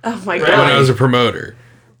Blues Oh my when I god. was a promoter.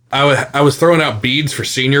 I was throwing out beads for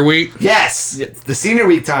senior week. Yes, the Senior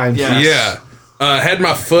Week time. Yeah. Yeah. Had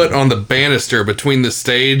my foot on the banister between the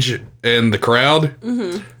stage and the crowd,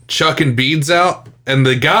 chucking beads out. And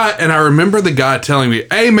I remember the guy telling me,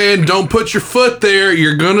 hey man, don't put your foot there.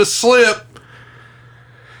 You're going to slip.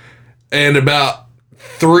 And about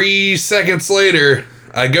 3 seconds later,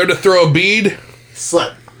 I go to throw a bead.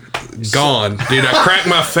 Slip. gone, dude. I cracked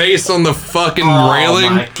my face on the fucking railing.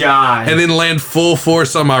 Oh my god! And then land full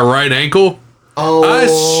force on my right ankle. Oh, I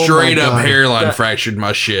straight up hairline fractured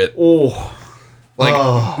my shit. Oh.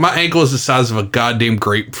 Like, my ankle is the size of a goddamn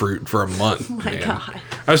grapefruit for a month. Oh my god.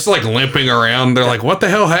 I was like limping around. They're like, what the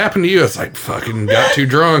hell happened to you? It's like, fucking got too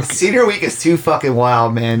drunk. Senior week is too fucking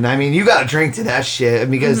wild, man. I mean, you gotta drink to that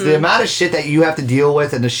shit because the amount of shit that you have to deal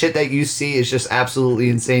with and the shit that you see is just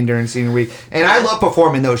absolutely insane during senior week. And I love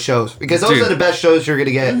performing those shows because those are the best shows you're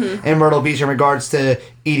gonna get in Myrtle Beach in regards to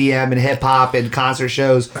EDM and hip hop and concert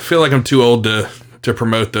shows. I feel like I'm too old to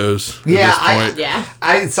promote those. Yeah,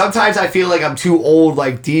 I sometimes I feel like I'm too old,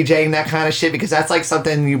 like DJing that kind of shit, because that's like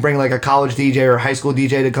something you bring like a college DJ or a high school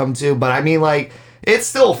DJ to come to. But I mean, like, it's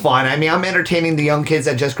still fun. I mean, I'm entertaining the young kids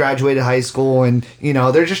that just graduated high school, and you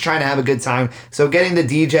know they're just trying to have a good time. So getting the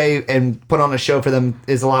DJ and put on a show for them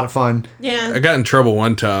is a lot of fun. Yeah, I got in trouble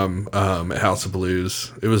one time at House of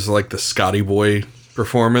Blues. It was like the Scotty Boy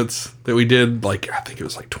performance that we did. Like, I think it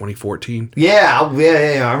was like 2014. Yeah,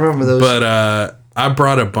 I remember those. But I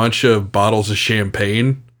brought a bunch of bottles of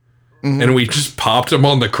champagne, and we just popped them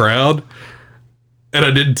on the crowd. And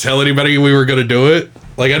I didn't tell anybody we were going to do it.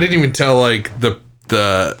 Like, I didn't even tell like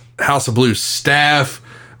the House of Blues staff.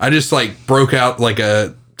 I just like broke out like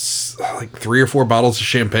 3 or 4 bottles of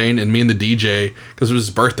champagne, and me and the DJ, because it was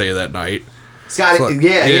his birthday that night. Scotty, so,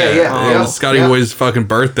 yeah. It was Scotty Boy's fucking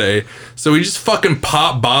birthday. So we just fucking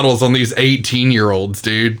pop bottles on these 18-year-olds,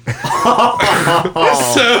 dude. So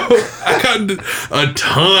I got a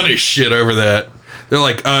ton of shit over that. They're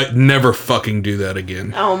like, never fucking do that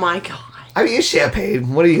again. Oh my god. I mean, it's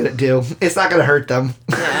champagne. What are you gonna do? It's not gonna hurt them.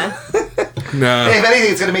 Yeah. No. Hey, if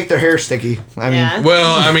anything, it's gonna make their hair sticky. I mean,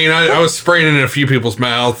 well, I mean, I was spraying it in a few people's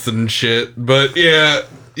mouths and shit, but yeah.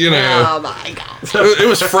 You know, oh my god, it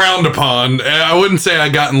was frowned upon. I wouldn't say I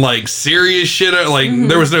got in like serious shit. Like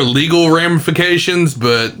there was no legal ramifications,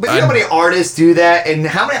 but you know how many artists do that, and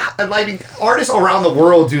how many artists around the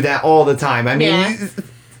world do that all the time. I mean,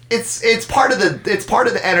 it's part of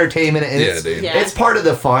the entertainment, and it's part of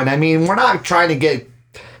the fun. I mean, we're not trying to get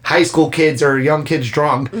high school kids or young kids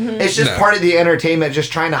drunk. It's just part of the entertainment,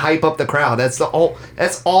 just trying to hype up the crowd. That's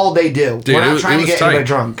all they do. Dude, we're not trying to get anybody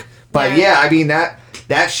drunk. But I mean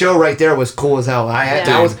that show right there was cool as hell.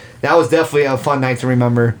 That was definitely a fun night to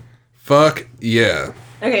remember. Fuck yeah.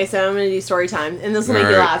 Okay, so I'm gonna do story time, and this will make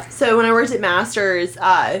you laugh. So when I worked at Masters,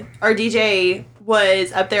 our DJ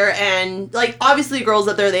was up there, and like obviously girls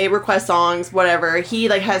up there, they request songs, whatever. He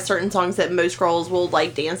like has certain songs that most girls will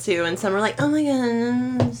like dance to, and some are like, oh my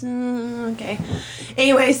god, okay.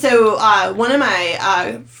 Anyway, so one of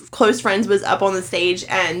my close friends was up on the stage,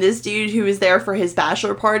 and this dude who was there for his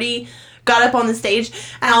bachelor party got up on the stage,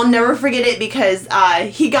 and I'll never forget it because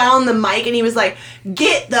he got on the mic and he was like,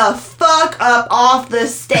 get the fuck up off the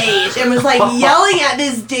stage, and was like yelling at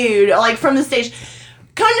this dude like from the stage.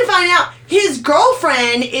 Come to find out, his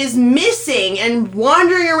girlfriend is missing and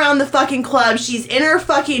wandering around the fucking club. She's in her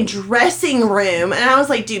fucking dressing room, and I was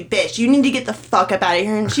like, dude, bitch, you need to get the fuck up out of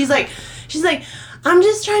here. And she's like, I'm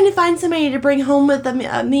just trying to find somebody to bring home with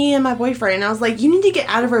me and my boyfriend. And I was like, you need to get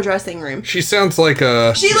out of her dressing room. She sounds like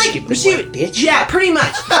a... bitch. Yeah, pretty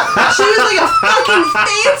much. She was like a fucking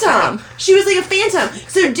phantom. She was like a phantom.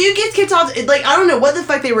 So Duke gets kicked off. Like, I don't know what the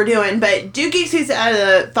fuck they were doing, but Duke gets kicked out of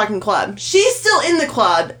the fucking club. She's still in the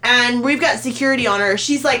club, and we've got security on her.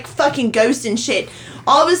 She's like fucking ghosting shit.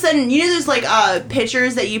 All of a sudden, you know those like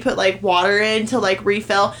pitchers that you put like water in to like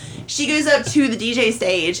refill? She goes up to the DJ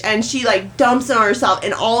stage and she dumps it on herself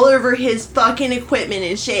and all over his fucking equipment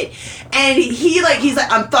and shit. And he's like,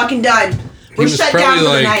 I'm fucking done. We're shut down for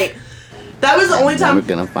the night. That was the only time. We're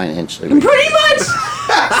gonna financially. Pretty much.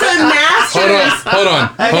 So Masters. Hold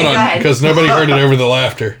on, because nobody heard it over the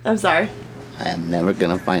laughter. I'm sorry. I am never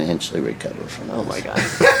gonna financially recover from this. Oh my god.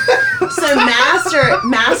 So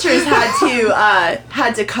Masters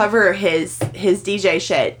had to cover his DJ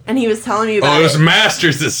shit, and he was telling me about it. Oh, it was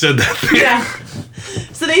Masters that said that. Yeah.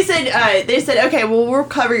 So they said, okay, well, we'll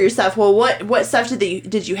cover your stuff. Well, what stuff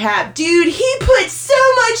did you have? Dude, he put so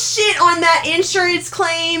much shit on that insurance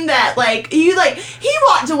claim that, he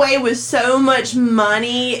walked away with so much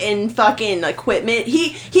money and fucking equipment.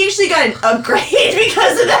 He actually got an upgrade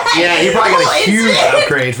because of that. Yeah, he probably got a huge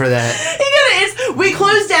upgrade for that. We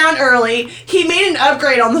closed down early. He made an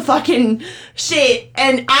upgrade on the fucking shit,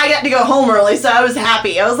 and I got to go home early, so I was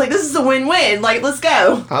happy. I was like, this is a win-win. Like, let's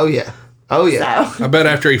go. Oh, yeah. So. I bet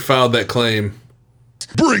after he filed that claim,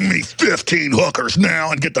 bring me 15 hookers now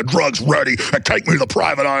and get the drugs ready and take me to the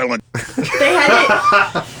private island. They had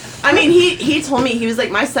it. I mean, he told me, he was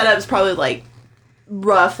like, my setup's probably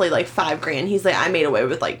roughly like $5,000. He's like, I made away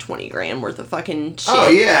with like $20,000 worth of fucking shit. Oh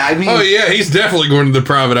yeah, I mean. Oh yeah, he's definitely going to the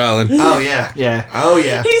private island. Oh yeah, Yeah. oh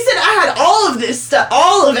yeah. He said I had all of this stuff,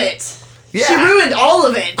 all of it. Yeah. She ruined all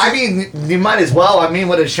of it. I mean, you might as well. I mean,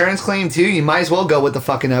 with insurance claim too, you might as well go with the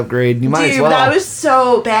fucking upgrade. You might as well. That was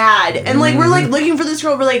so bad. And like we're like looking for this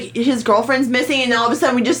girl. We're like his girlfriend's missing, and all of a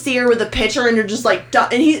sudden we just see her with a picture, and they're just like,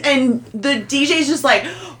 and the DJ's just like,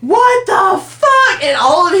 what the fuck? And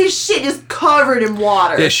all of his shit is covered in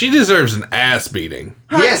water. Yeah, she deserves an ass beating.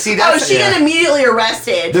 Yeah, see, that's... she got immediately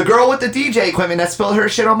arrested. The girl with the DJ equipment that spilled her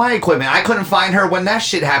shit on my equipment. I couldn't find her when that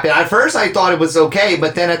shit happened. At first, I thought it was okay,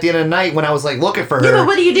 but then at the end of the night, when I was, like, looking for her... Yeah, but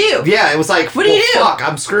what do you do? Yeah, it was like, what do you do? Fuck,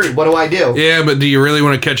 I'm screwed. What do I do? Yeah, but do you really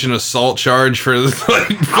want to catch an assault charge for this?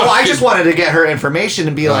 Like, oh, I just wanted to get her information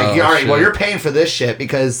and be like, all right, shit. well, you're paying for this shit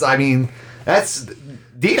because, I mean, that's...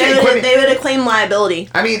 DJ equipment... They would have claimed liability.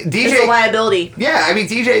 I mean, DJ... It's a liability. Yeah, I mean,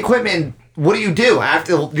 DJ equipment... What do you do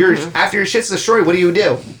after your shit's destroyed? What do? You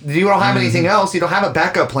don't have anything else. You don't have a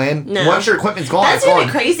backup plan. No. Once your equipment's gone, that's it's even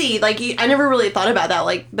gone. crazy. Like I never really thought about that.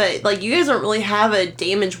 Like, but like you guys don't really have a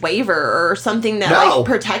damage waiver or something that like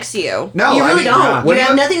protects you. No, you really don't. You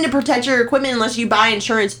have nothing to protect your equipment unless you buy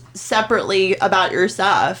insurance separately about your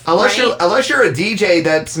stuff. Unless you're a DJ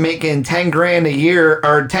that's making $10,000 a year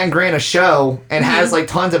or $10,000 a show and has like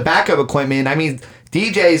tons of backup equipment. I mean.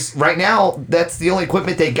 DJs right now, that's the only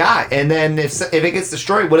equipment they got, and then if it gets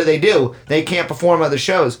destroyed, what do? They can't perform other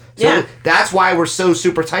shows. So that's why we're so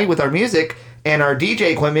super tight with our music and our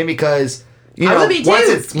DJ equipment because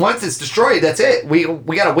once it's destroyed, that's it. We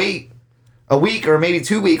gotta wait a week or maybe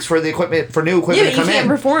 2 weeks for the equipment new equipment to come in. Yeah, you can't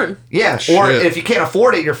perform. Yeah, or if you can't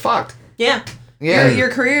afford it, you're fucked. Yeah, yeah. Your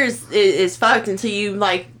career is fucked until you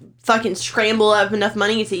like fucking scramble up enough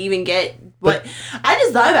money to even get. What I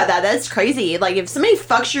just thought about that. That's crazy. Like if somebody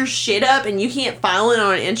fucks your shit up and you can't file it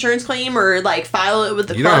on an insurance claim or like file it with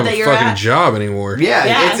the club that you're at. You don't have a fucking job anymore.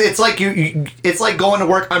 Yeah. It's like it's like going to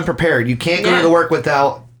work unprepared. You can't go to work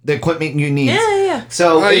without the equipment you need. Yeah.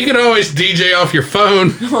 So you can always DJ off your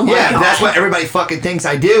phone. Oh my God. That's what everybody fucking thinks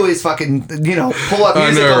I do is fucking pull up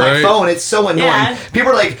music on my phone. It's so annoying. Yeah. People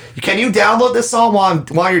are like, "Can you download this song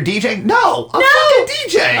while you're DJing?" No, I'm fucking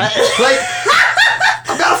DJing. Like.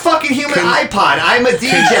 I've got a fucking human iPod. I'm a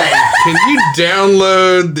DJ. Can you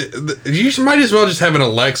download... you might as well just have an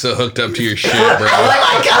Alexa hooked up to your shit, bro.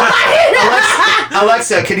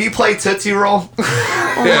 Alexa, can you play Tootsie Roll?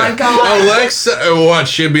 Oh my God. Alexa, what?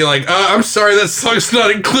 She'd be like, I'm sorry, that song's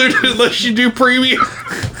not included unless you do premium.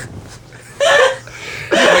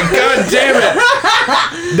 Like, God damn it.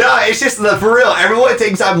 No, it's just for real. Everyone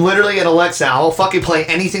thinks I'm literally an Alexa. I'll fucking play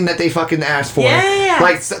anything that they fucking ask for. Yeah.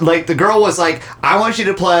 Like the girl was like, I want you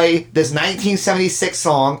to play this 1976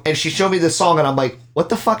 song, and she showed me the song, and I'm like, what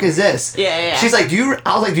the fuck is this? Yeah. She's like,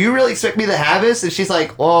 I was like, do you really expect me to have this? And she's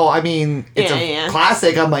like, well, I mean, it's a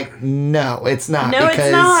classic. I'm like, no, it's not. No, because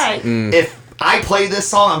it's not. If I play this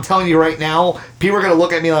song, I'm telling you right now, people are going to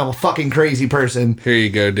look at me like I'm a fucking crazy person. Here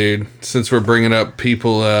you go, dude. Since we're bringing up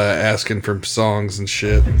people asking for songs and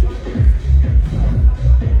shit.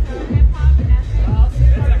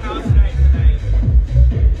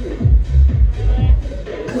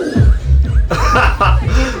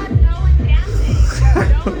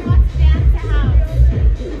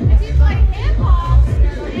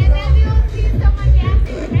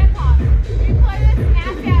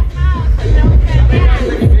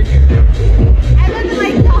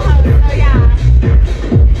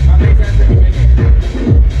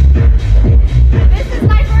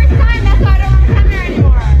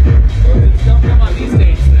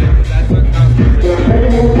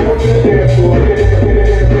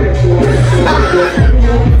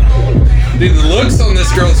 Dude, the looks on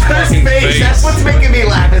this girl's fucking face. That's what's making me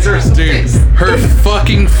laugh. Is her face. Her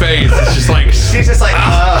fucking face is just like... She's just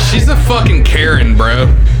like... she's a fucking Karen, bro.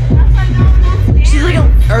 She's like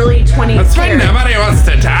an early 20s. That's why nobody wants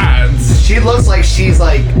to dance. She looks like she's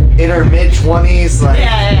like in her mid-20s. Like,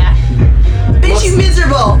 yeah. Bitch, you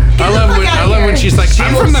miserable. I love when she's like,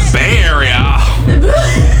 I'm from the Bay Area.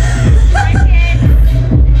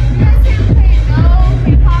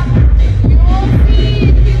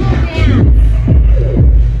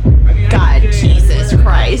 God, Jesus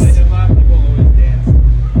Christ.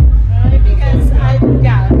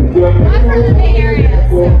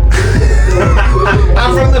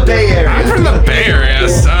 I'm from the Bay Area. I'm from the Bay Area,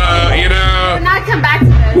 so, you know. Not come back to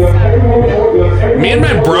this. Me and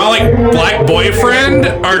my brolic black boyfriend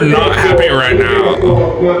are not happy right now.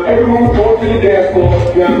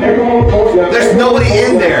 There's nobody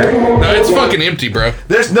in there. No, it's fucking empty, bro.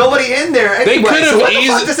 There's nobody in there anyway, They could have so what the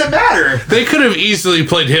fuck does it matter? They could have easily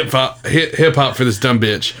played hip hop for this dumb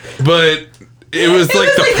bitch, but It was like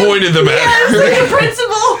the point of the matter. Yeah, it was like a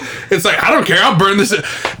principle. It's like, I don't care, I'll burn this.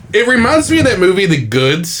 It reminds me of that movie, The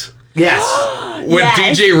Goods. Yes. When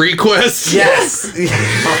DJ requests. Yes. and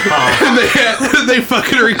they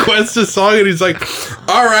fucking request a song, and he's like,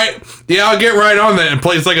 all right, yeah, I'll get right on that. And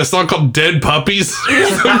plays like a song called Dead Puppies or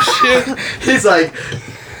some shit. He's like,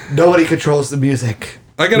 nobody controls the music.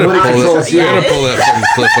 I gotta pull that fucking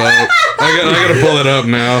clip up. I gotta pull it up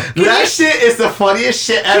now. That shit is the funniest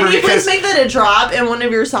shit ever. Can you please make that a drop in one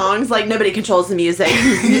of your songs? Like, nobody controls the music.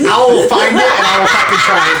 I will find it and I will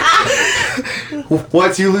fucking try it.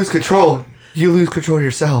 Once you lose control, you lose control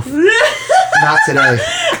yourself. Not today.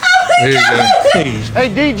 There you go. Hey,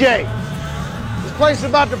 DJ. This place is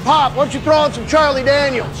about to pop. Why don't you throw on some Charlie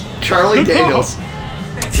Daniels? Charlie Daniels.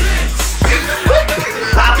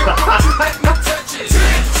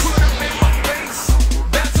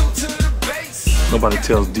 Nobody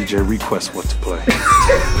tells DJ Request what to play.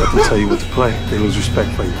 Let them tell you what to play. They lose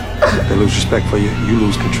respect for you. They lose respect for you. You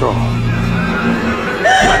lose control.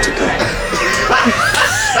 Not today.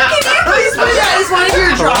 Can you please put that as one of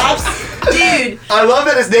your drops? Dude. I love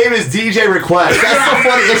that his name is DJ Request. That's the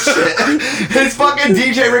funniest shit. His fucking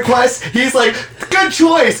DJ Request, he's like, good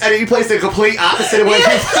choice. And he plays the complete opposite of what he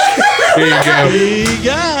Here you go. Hey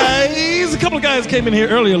guys, a couple of guys came in here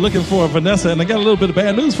earlier looking for Vanessa, and I got a little bit of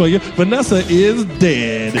bad news for you. Vanessa is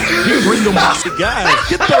dead. You bring them guys,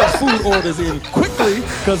 get those food orders in quickly,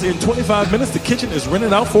 because in 25 minutes the kitchen is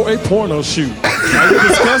rented out for a porno shoot. Are you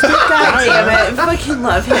disgusted? God damn it. I fucking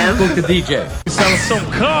love him. Book the DJ. Selling some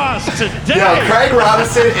cars today. Yeah, Craig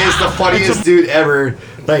Robinson is the funniest dude ever.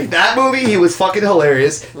 Like, that movie, he was fucking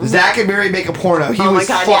hilarious. Zach and Mary Make a Porno. He was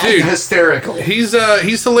fucking hysterical. He's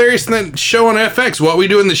hilarious in that show on FX, What We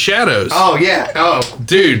Do in the Shadows. Oh, yeah. Oh.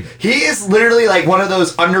 Dude. He is literally like one of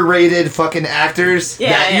those underrated fucking actors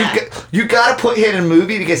you gotta put him in a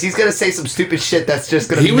movie because he's gonna say some stupid shit that's just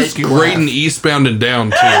gonna make you laugh. He was great in Eastbound and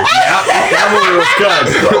Down, too. That movie was good.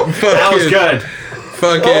 That was good.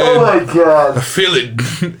 Fucking, oh my god. I feel it.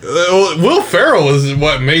 Will Ferrell is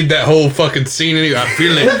what made that whole fucking scene anyway. I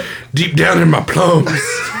feel it deep down in my plums.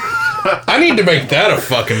 I need to make that a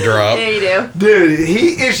fucking drop. Yeah, you do. Dude,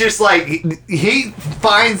 he is just like, he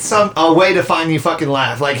finds a way to find you fucking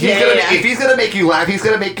laugh. Like, if he's gonna make you laugh, he's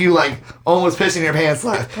gonna make you like almost pissing your pants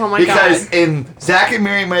laugh. Oh my because god. in Zach and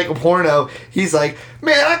Mary Make a Porno, he's like,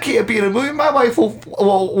 man, I can't be in a movie. My wife will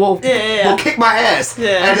kick my ass.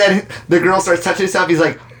 Yeah. And then the girl starts touching herself. He's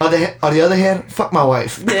like, on the other hand, fuck my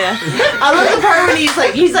wife. Yeah. I love the part when he's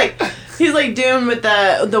like doing with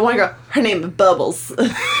the one girl. Her name is Bubbles.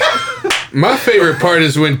 My favorite part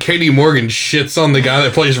is when Katie Morgan shits on the guy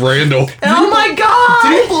that plays Randall. Oh my god! Do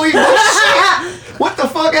you believe this shit? What the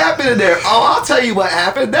fuck happened in there? Oh, I'll tell you what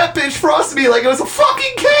happened. That bitch frosted me like it was a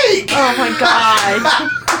fucking cake. Oh my god.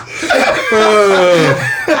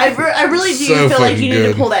 I really do feel like you need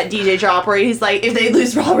to pull that DJ drop where he's like, if they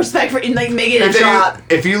lose all respect for you, like make it a drop.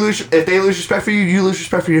 If they lose respect for you, you lose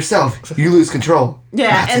respect for yourself. You lose control.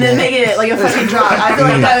 Yeah, and then make it like a fucking drop. I feel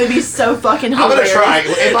like that would be so fucking hilarious. I'm gonna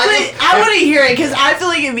try. I want to hear it because I feel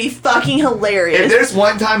like it'd be fucking hilarious. If there's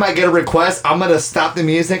one time I get a request, I'm gonna stop the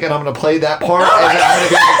music and I'm gonna play that part. And then I'm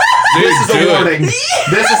gonna go, this is a warning.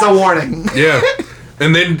 This is a warning. Yeah.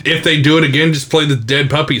 And then if they do it again, just play the Dead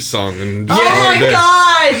Puppies song. And oh my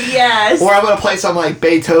god, yes. Or I'm gonna play some like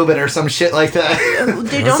Beethoven or some shit like that.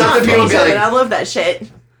 Dude, don't knock Beethoven. I love that shit.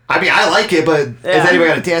 I mean, I like it, but is anybody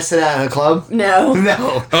gonna dance to that in a club? No.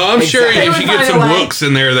 No. Oh, I'm sure if you get some hooks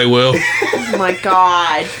in there, they will. Oh my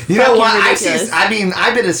god. You know what?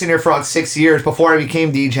 I've been a singer for like 6 years before I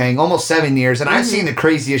became DJing, almost 7 years, and I've seen the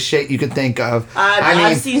craziest shit you could think of.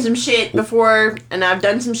 I've seen some shit before, and I've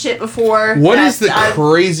done some shit before. What is the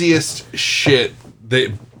craziest shit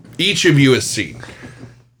that each of you has seen?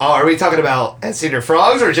 Oh, are we talking about at Cedar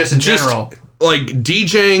Frogs or just in general? Like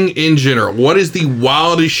DJing in general. What is the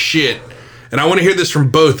wildest shit? And I want to hear this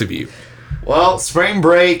from both of you. Well, spring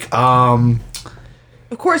break. Of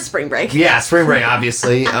course, spring break. Yeah, spring break,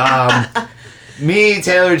 obviously. Me,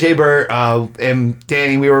 Taylor, Jay Burt, and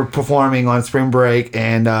Danny, we were performing on spring break,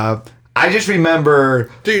 and I just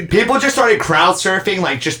remember, dude, people just started crowd surfing,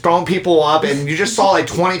 like just throwing people up, and you just saw like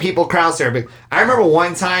 20 people crowd surfing. I remember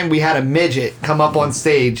one time we had a midget come up on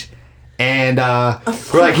stage. And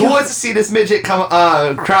we're like, who wants to see this midget come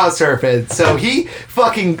crowd surfing? So he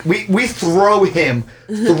fucking we throw him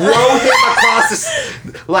across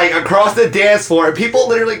the dance floor. And people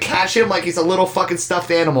literally catch him like he's a little fucking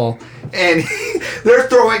stuffed animal. And they're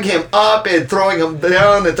throwing him up and throwing him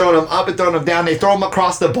down and throwing him up and throwing him down. They throw him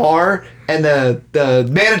across the bar, and the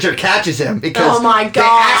manager catches him because oh my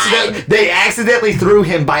god, they accidentally threw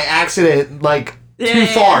him by accident, like too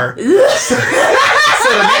far. So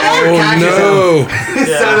the manager catches him.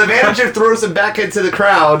 So the manager throws him back into the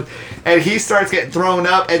crowd, and he starts getting thrown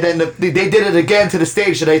up. And then they did it again to the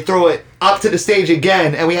stage, so they throw it up to the stage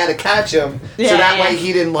again, and we had to catch him so that way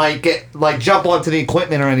he didn't jump onto the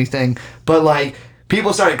equipment or anything. But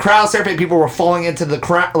people started crowd surfing. People were falling into the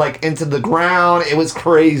into the ground. It was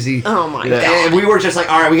crazy. Oh my god! And we were just like,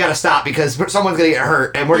 all right, we got to stop because someone's gonna get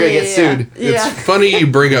hurt and we're gonna get sued. It's funny you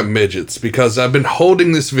bring up midgets because I've been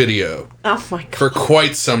holding this video for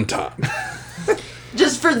quite some time.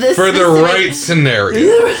 Just for this. For the right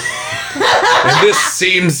scenario. And this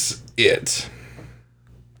seems it.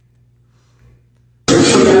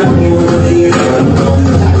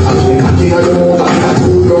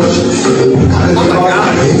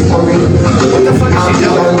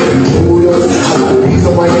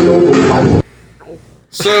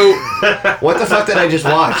 So, what the fuck did I just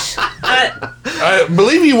watch? I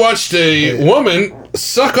believe you watched a woman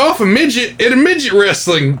suck off a midget in a midget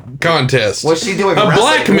wrestling contest. What's she doing? A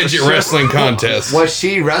black midget wrestling contest. Was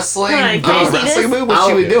she wrestling? Can I see wrestling this? move? What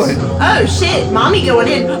she was doing? Oh shit! Mommy going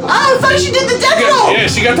in. Oh, I thought she did the death roll. Yeah,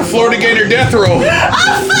 she got the Florida Gator death roll.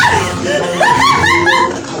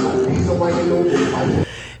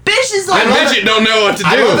 Bitch is like. The midget don't know what to do.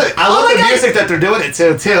 I love the music that they're doing it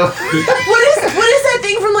to too. What is that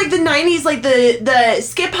thing from the 90s, the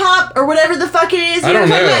skip hop or whatever the fuck it is? I don't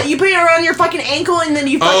know. You put it around your fucking ankle and then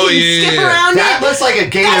you fucking skip around that it. looks like a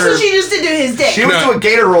gator. That's what she just did to his dick. She was doing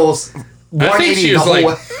gator rolls. I think she was like,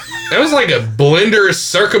 it was like a blender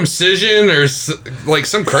circumcision or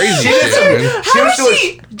some crazy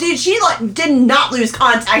shit. Dude, she did not lose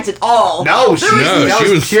contact at all. No, she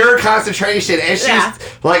was pure concentration, and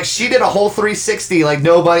she did a whole 360 with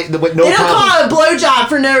no They don't problem. call it a blowjob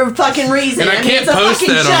for no fucking reason. And I can't it's a post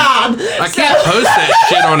fucking that job. I can't post that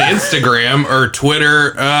shit on Instagram or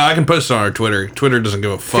Twitter. I can post it on our Twitter. Twitter doesn't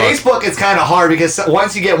give a fuck. Facebook is kind of hard because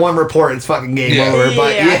once you get one report, it's fucking game over.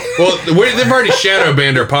 But well, they've already shadow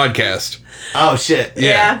banned our podcast. Oh shit!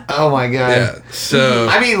 Yeah. Oh my god. Yeah. So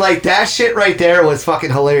I mean, that shit right there was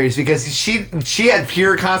fucking hilarious because she had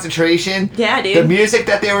pure concentration. Yeah, dude. The music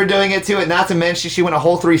that they were doing it to, and not to mention she went a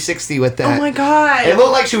whole 360 with that. Oh my god! It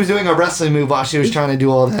looked like she was doing a wrestling move while she was trying to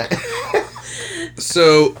do all that.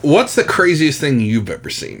 So, what's the craziest thing you've ever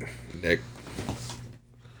seen, Nick?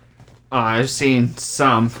 I've seen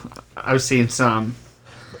some. I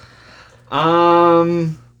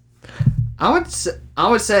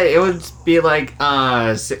would say it would be like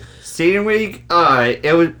Senior Week.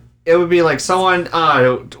 It would be like someone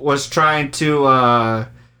was trying to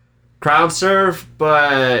crowd surf,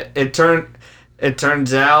 but it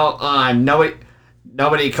turns out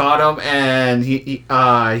nobody caught him, and he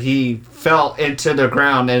fell into the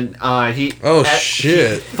ground, and he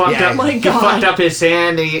fucked up. My he God. fucked up his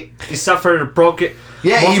hand. He suffered a broken.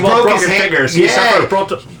 Yeah, he multiple broke his broken hand. fingers. Yeah. He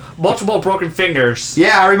suffered multiple broken fingers.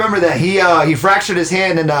 Yeah, I remember that. He fractured his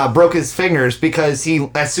hand and broke his fingers because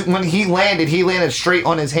when he landed straight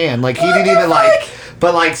on his hand. Like he didn't even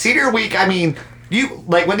But Senior Week, I mean.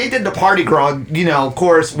 When they did the party girl, of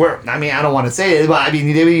course, I don't want to say it, but they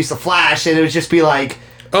used to flash, and it would just be like,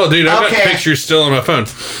 oh, dude, I got pictures still on my phone.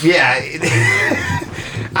 Yeah.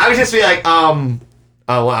 I would just be like, oh,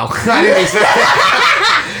 wow. I didn't expect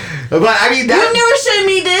that. But, you never showed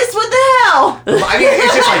me this. What the hell?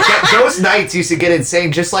 It's just like, those nights used to get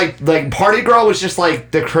insane. Just like Party Girl was just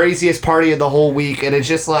like the craziest party of the whole week, and it's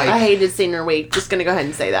just like. I hated Senior Week. Just gonna go ahead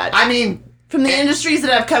and say that. From the industries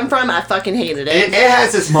that I've come from, I fucking hated it. It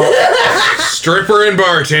has this moment. Stripper and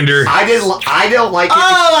bartender. I don't like it.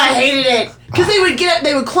 Oh, I hated it. Because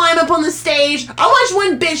they would climb up on the stage. I watched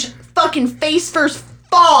one bitch fucking face first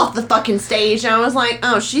fall off the fucking stage, and I was like,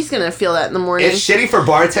 oh, she's gonna feel that in the morning. It's shitty for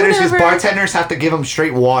bartenders because bartenders have to give them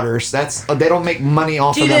straight waters. They don't make money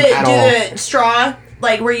off of them at all. Do the straw.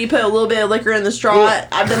 Where you put a little bit of liquor in the straw.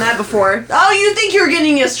 I've done that before. Oh, you think you're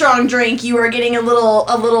getting a strong drink? You are getting a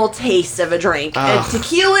little taste of a drink.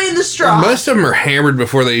 Tequila in the straw. Most of them are hammered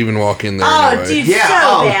before they even walk in there. Oh, anyway. dude, yeah.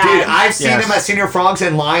 so bad. Dude, I've seen them at Senior Frogs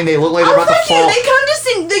in line. They look like they're about to fall. They go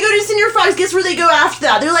to Senior Frogs. Guess where they go after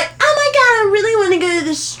that? They're like, oh my god, I really want to go to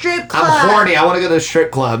the strip club. I'm horny. I want to go to the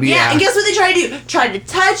strip club. Yeah. And guess what they try to do? Try to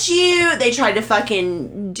touch you. They try to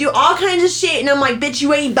fucking do all kinds of shit. And I'm like, bitch,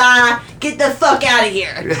 you ain't bi. Get the fuck out of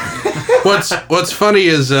here. What's funny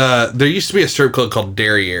is there used to be a strip club called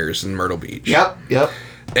Derriere's in Myrtle Beach. Yep.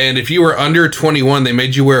 And if you were under 21, they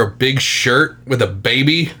made you wear a big shirt with a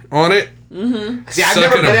baby on it. Mm-hmm. See, I've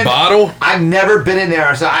never been in a bottle. I've never been in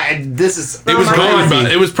there, so this is. It was gone.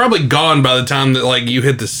 It was probably gone by the time that you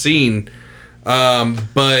hit the scene,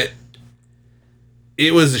 but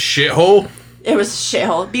it was a shithole. It was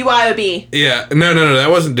shithole. BYOB. Yeah, no, that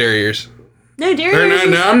wasn't Derriers. No,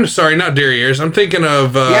 Derriers. No, I'm sorry, not Derriers. I'm thinking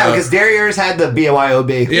of. Yeah, because Derriers had the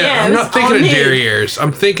BYOB. Yeah, I'm not thinking of Derriers.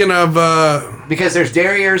 I'm thinking of. Because there's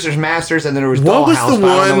Derriers, there's Masters, and then there was what was Dollhouse,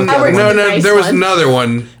 the one? No, there was another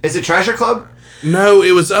one. Is it Treasure Club? No,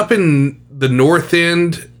 it was up in the north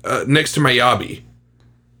end, next to Mayabi.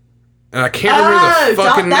 And I can't remember the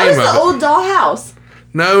fucking name of it. That was the old Dollhouse.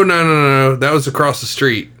 No. That was across the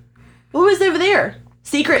street. What was over there?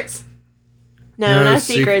 Secrets. No, not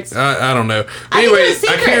Secrets. I don't know. Anyway,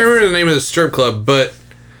 I can't remember the name of the strip club, but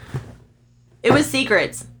it was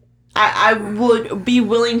Secrets. I would be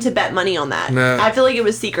willing to bet money on that. Nah. I feel like it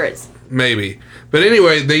was Secrets. Maybe. But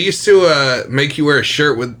anyway, they used to make you wear a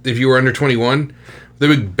shirt with if you were under 21. The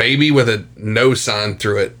big baby with a no sign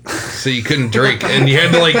through it, so you couldn't drink, and you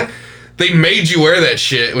had to they made you wear that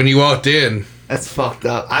shit when you walked in. That's fucked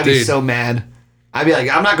up. I'd be so mad. I'd be like,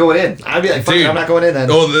 I'm not going in. I'd be like, fuck it, I'm not going in then.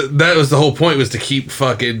 Oh, that was the whole point, was to keep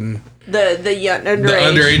fucking the young underage. The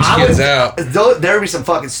underage kids out. There would be some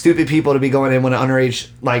fucking stupid people to be going in when an underage,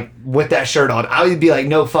 with that shirt on. I would be like,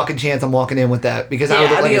 no fucking chance I'm walking in with that, because I would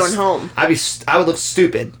look like going home. I would look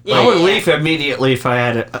stupid. Yeah, I would leave immediately if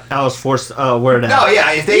I was forced to wear that. No,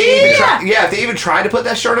 yeah, if they even tried to put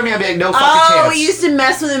that shirt on me, I'd be like, no fucking chance. We used to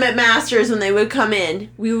mess with them at Masters when they would come in.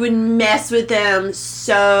 We would mess with them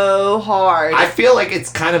so hard. I feel like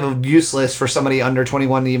it's kind of useless for somebody under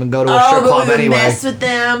 21 to even go to a strip club we would anyway. Mess with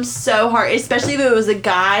them so hard, especially if it was a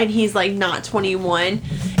guy and he's not 21,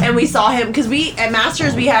 and we saw him because at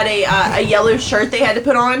Masters we had a yellow shirt they had to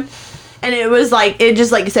put on, and it was it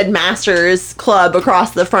just said Masters Club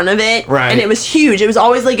across the front of it, right? And it was huge. It was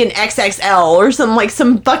always an XXL or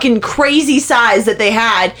some fucking crazy size that they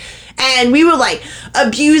had. And we would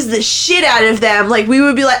abuse the shit out of them. We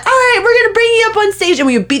would be like, all right, we're gonna bring you up on stage, and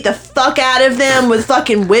we would beat the fuck out of them with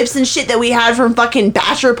fucking whips and shit that we had from fucking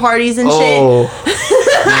bachelor parties and shit.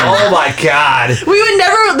 Oh my god.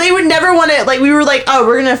 They would never want to, we were like, oh,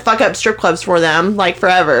 we're gonna fuck up strip clubs for them,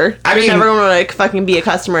 forever. I mean, never gonna fucking be a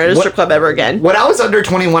customer at a strip club ever again. When I was under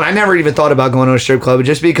 21, I never even thought about going to a strip club,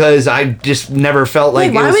 just because I just never felt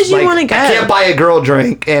like why would you want to go? I can't buy a girl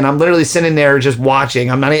drink, and I'm literally sitting there just watching.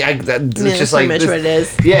 I'm not. It's just pretty much what it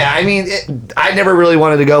is. Yeah, I mean, I never really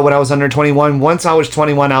wanted to go when I was under 21. Once I was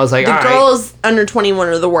 21, I was like, the girls under 21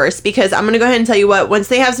 are the worst, because I'm gonna go ahead and tell you what. Once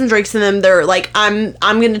they have some drinks in them, they're like, I'm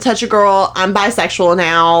gonna touch a girl. I'm bisexual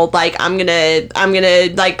now. I'm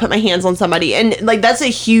gonna put my hands on somebody, and that's a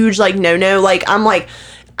huge no. I'm like, if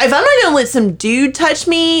I'm not gonna let some dude touch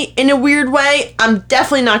me in a weird way, I'm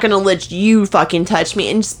definitely not gonna let you fucking touch me,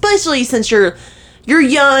 and especially since you're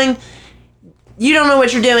young. You don't know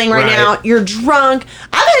what you're doing right now. You're drunk.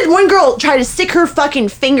 I've had one girl try to stick her fucking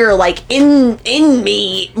finger in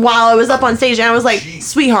me while I was up on stage, and I was like,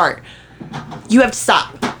 sweetheart, you have to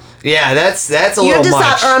stop. Yeah, that's a little much. You have to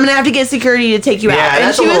stop, or I'm gonna have to get security to take you out. And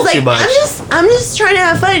that's she a little was too much. I'm just trying to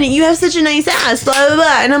have fun. You have such a nice ass, blah blah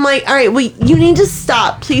blah. And I'm like, all right, well, you need to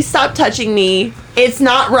stop. Please stop touching me. It's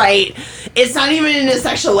not right. It's not even in a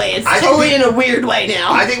sexual way. It's totally in a weird way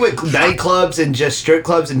now. I think with nightclubs and just strip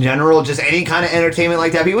clubs in general, just any kind of entertainment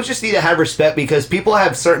like that, people just need to have respect, because people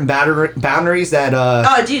have certain boundaries that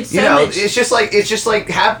oh, dude, so much. It's just like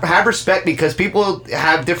have respect, because people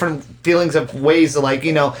have different feelings of ways to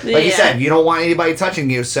you said, you don't want anybody touching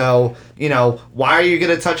you, so why are you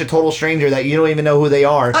gonna touch a total stranger that you don't even know who they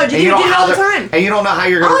are? Oh, dude, you do it all the time. And you don't know how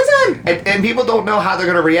you're gonna all the time. And people don't know how they're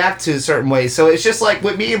gonna react to certain ways. So it's just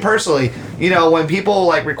with me and personally, when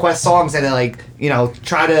people request songs and they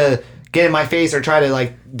try to get in my face or try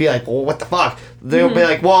to be like, well, what the fuck? They'll be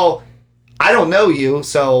like, well, I don't know you,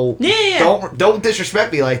 so don't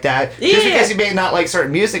disrespect me like that. Just because you may not like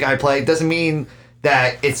certain music I play doesn't mean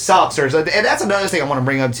that it sucks. And that's another thing I want to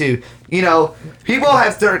bring up too. People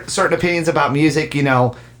have certain opinions about music.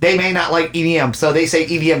 They may not like EDM, so they say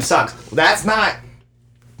EDM sucks. That's not.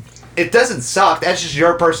 It doesn't suck. That's just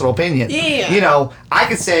your personal opinion. Yeah. I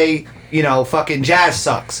could say, fucking jazz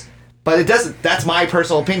sucks, but it doesn't. That's my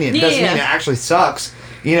personal opinion. It doesn't mean it actually sucks.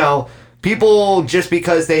 People, just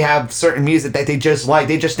because they have certain music that they just like,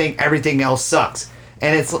 they just think everything else sucks.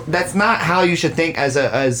 And that's not how you should think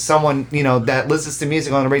as someone, that listens to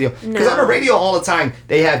music on the radio. Because on the radio all the time,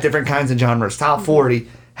 they have different kinds of genres. Top 40,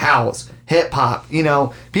 house, hip hop.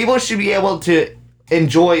 People should be able to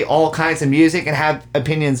enjoy all kinds of music and have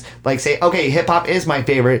opinions. Say, okay, hip hop is my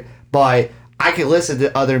favorite, but I could listen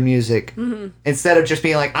to other music instead of just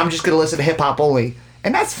being like, I'm just gonna listen to hip hop only.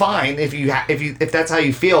 And that's fine if that's how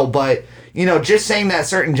you feel. But just saying that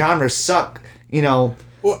certain genres suck,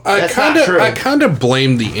 Well, I kind of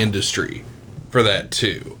blame the industry for that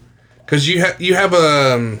too, because you have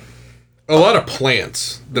a a lot of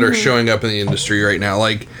plants that are showing up in the industry right now.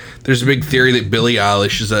 Like, there's a big theory that Billie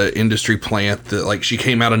Eilish is an industry plant, that, like, she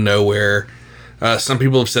came out of nowhere. Some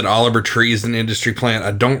people have said Oliver Tree is an industry plant.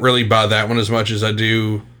 I don't really buy that one as much as I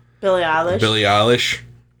do Billie Eilish.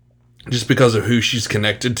 Just because of who she's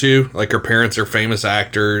connected to. Like, her parents are famous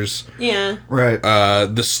actors. Yeah. Right.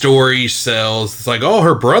 The story sells. It's like, oh,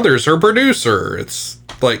 her brother's her producer. It's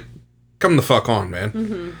like, come the fuck on, man.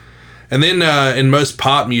 Mm-hmm. And then in most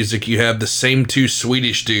pop music, you have the same two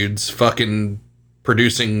Swedish dudes fucking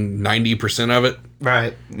producing 90% of it.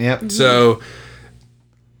 Right. Yep. Mm-hmm. So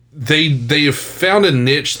they have found a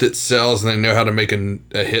niche that sells, and they know how to make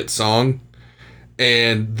a hit song.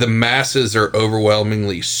 And the masses are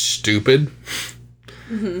overwhelmingly stupid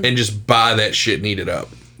and just buy that shit and eat it up.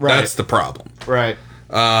 Right. That's the problem. Right.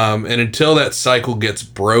 And until that cycle gets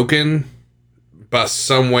broken by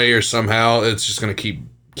some way or somehow, it's just going to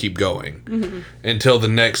keep going until the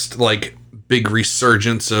next like big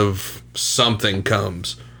resurgence of something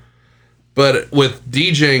comes. But with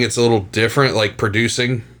DJing, it's a little different, like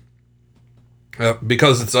producing,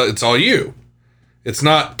 because it's all you. It's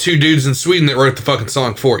not two dudes in Sweden that wrote the fucking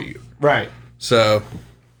song for you. Right. So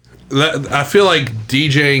I feel like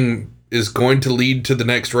DJing is going to lead to the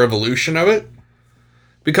next revolution of it,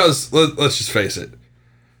 because let's just face it,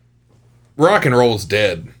 rock and roll is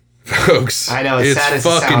dead, folks. I know, it's sad as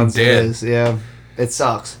fucking it sounds, dead. it is. Yeah, it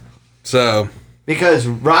sucks. So because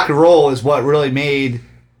rock and roll is what really made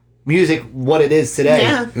music what it is today.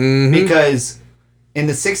 Yeah. Mm-hmm. Because in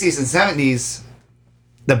the 60s and 70s,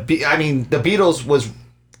 the Beatles was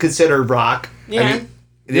considered rock. Yeah. I mean,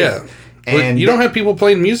 yeah. And you don't have people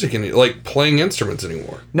playing music playing instruments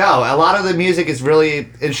anymore. No, a lot of the music is really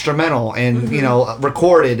instrumental and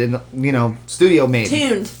recorded and studio made,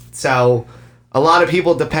 tuned. So a lot of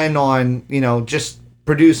people depend on just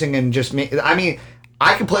producing and just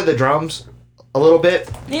I can play the drums a little bit.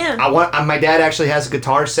 Yeah. My dad actually has a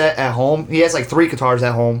guitar set at home. He has like 3 guitars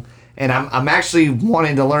at home, and I'm actually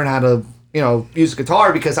wanting to learn how to use a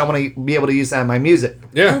guitar because I want to be able to use that in my music.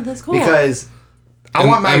 Yeah, oh, that's cool. Because I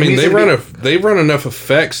want my music. They run enough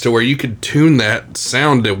effects to where you could tune that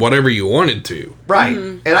sound to whatever you wanted to. Right,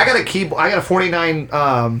 and I got a keyboard. I got a 49.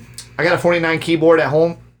 I got a 49 keyboard at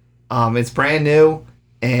home. It's brand new,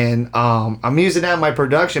 and I'm using that in my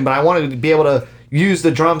production. But I wanted to be able to use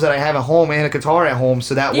the drums that I have at home and a guitar at home,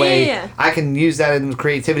 so that way I can use that in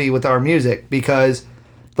creativity with our music. Because,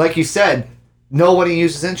 like you said, nobody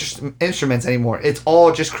uses instruments anymore. It's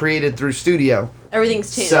all just created through studio.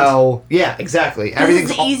 Everything's tuned. So yeah, exactly.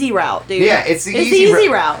 Everything's the easy route, dude. Yeah, it's the easy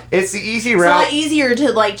route. It's the easy route. It's a lot easier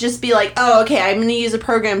to just be like, oh, okay, I'm gonna use a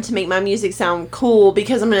program to make my music sound cool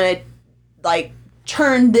because I'm gonna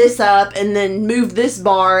turn this up and then move this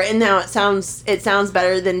bar, and now it sounds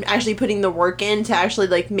better than actually putting the work in to actually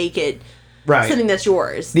make it something that's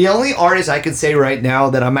yours. The only artist I could say right now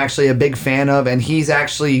that I'm actually a big fan of, and he's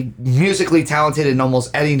actually musically talented in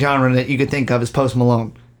almost any genre that you could think of, is Post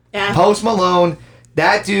Malone. Yeah. Post Malone,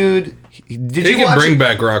 that dude. He can bring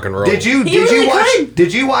back rock and roll. Did you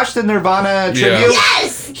watch the Nirvana tribute? Yeah.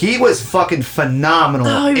 Yes. He was fucking phenomenal.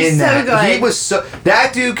 Oh, he was so good. He was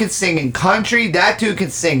that dude could sing in country. That dude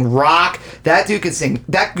could sing rock. That dude could sing.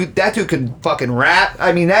 That dude could fucking rap.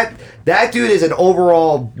 I mean that dude is an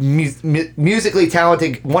overall musically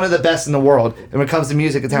talented, one of the best in the world when it comes to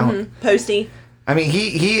music and talent. Mm-hmm. Posty. I mean,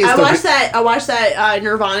 he is. I watched that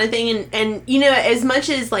Nirvana thing, and as much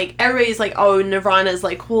as everybody's oh, Nirvana's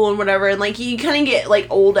cool and whatever, and you kind of get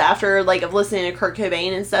old after of listening to Kurt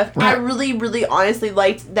Cobain and stuff. Right. I really, really, honestly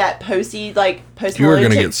liked that Posty Post. You are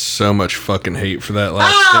gonna get so much fucking hate for that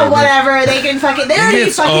last. Oh, whatever. They can fucking. They already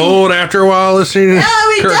gets fucking old after a while listening to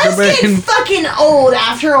Kurt Cobain. Get fucking old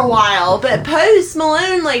after a while. But Post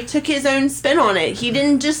Malone took his own spin on it. He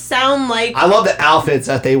didn't just sound like. I love the outfits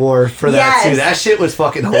that they wore for that too. That shit was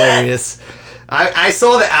fucking hilarious. I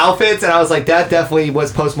saw the outfits and I was like, that definitely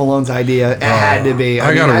was Post Malone's idea. It had to be.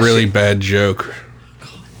 I got a really bad joke.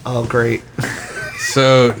 Oh, great.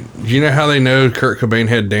 So, do you know how they know Kurt Cobain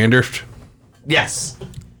had dandruff? Yes.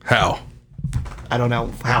 How? I don't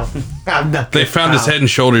know how. They found his head and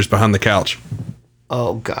shoulders behind the couch.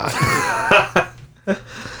 Oh, God.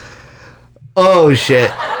 Oh,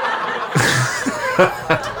 shit.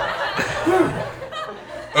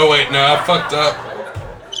 Oh, wait, no, I fucked up.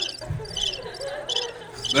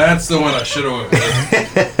 That's the one I should have went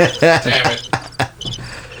with. Damn it.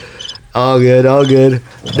 All good.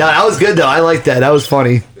 No, that was good, though. I like that. That was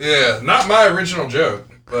funny. Yeah, not my original joke,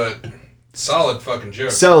 but solid fucking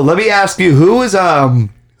joke. So, let me ask you,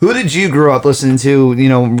 who did you grow up listening to,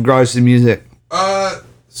 in regards to music?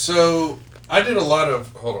 So, I did a lot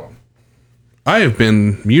of, hold on. I have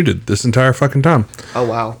been muted this entire fucking time. Oh,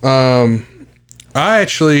 wow. I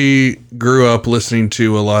actually grew up listening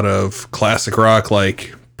to a lot of classic rock,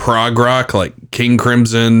 like prog rock, like King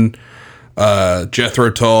Crimson,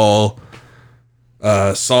 Jethro Tull,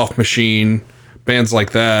 Soft Machine, bands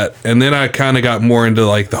like that. And then I kind of got more into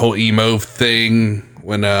like the whole emo thing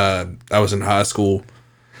when I was in high school,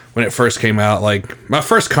 when it first came out. Like my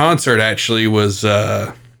first concert actually was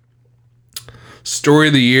Story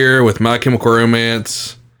of the Year with My Chemical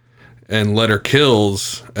Romance and Letter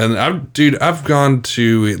Kills. And I've gone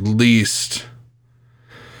to at least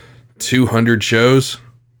 200 shows.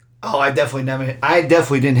 Oh, I definitely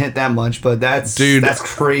didn't hit that much, but that's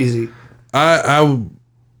crazy. I went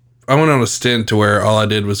on a stint to where all I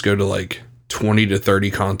did was go to like 20 to 30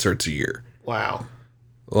 concerts a year. Wow.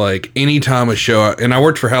 Like anytime a show, and I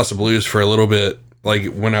worked for House of Blues for a little bit,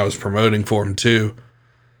 like when I was promoting for them too.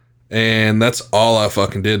 And that's all I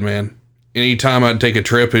fucking did, man. Anytime I'd take a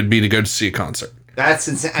trip, it'd be to go to see a concert. That's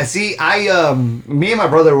insane. Me and my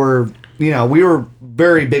brother were, we were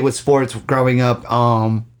very big with sports growing up.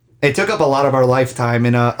 It took up a lot of our lifetime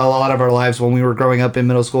and a lot of our lives when we were growing up in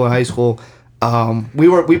middle school and high school.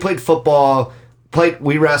 We played football,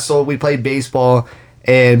 we wrestled, we played baseball,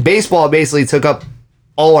 and baseball basically took up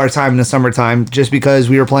all our time in the summertime just because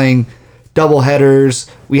we were playing double headers.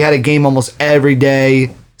 We had a game almost every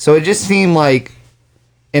day. So it just seemed like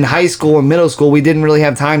in high school and middle school, we didn't really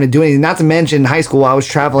have time to do anything. Not to mention in high school, I was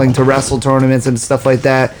traveling to wrestle tournaments and stuff like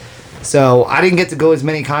that. So I didn't get to go as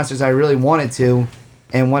many concerts as I really wanted to.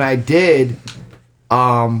 And when I did,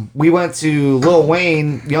 we went to Lil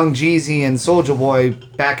Wayne, Young Jeezy, and Soulja Boy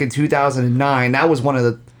back in 2009. That was one of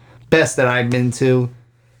the best that I've been to.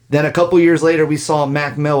 Then a couple years later, we saw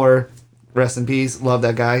Mac Miller. Rest in peace. Love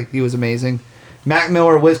that guy. He was amazing. Mac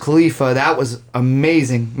Miller with Khalifa. That was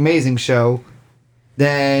amazing. Amazing show.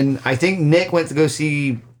 Then I think Nick went to go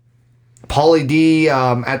see Pauly D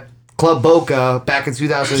at Club Boca back in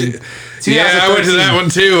 2000. Yeah, I went to that one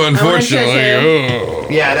too,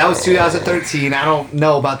 unfortunately. Yeah, that was 2013. I don't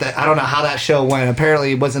know about that. I don't know how that show went.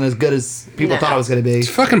 Apparently, it wasn't as good as people thought it was going to be. It's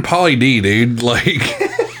fucking Pauly D, dude.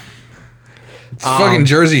 Like... It's fucking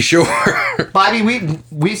Jersey Shore. But I mean,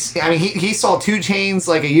 he saw 2 Chainz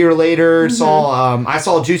like a year later. Mm-hmm. I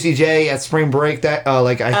saw Juicy J at Spring Break. That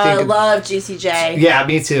I love Juicy J. Yeah,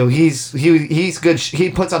 me too. He's good. He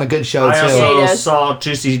puts on a good show too. I also saw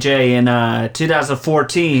Juicy J in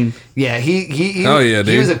 2014. Yeah, he oh yeah,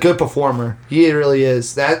 dude. He was a good performer. He really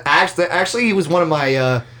is. That actually he was one of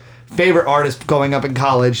my favorite artists going up in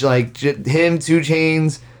college. Like him, 2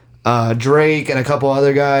 Chainz. Drake and a couple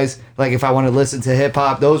other guys. Like if I want to listen to hip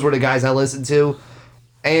hop, those were the guys I listened to.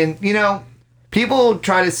 And people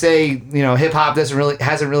try to say hip hop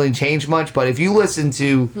hasn't really changed much, but if you listen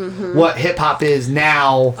to what hip hop is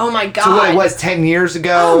now, oh my god, to what it was 10 years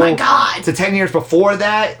ago, oh my god, to 10 years before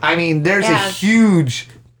that, I mean, there's a huge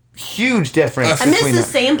difference. I miss the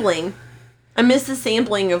sampling. I miss the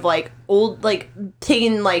sampling of like old, like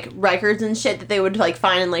taking like records and shit that they would like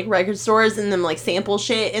find in like record stores and then like sample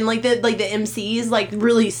shit, and like the MCs like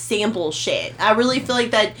really sample shit. I really feel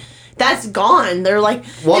like that's gone. They're like,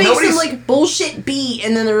 they make some like bullshit beat,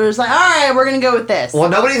 and then they're just like, all right, we're gonna go with this. Well,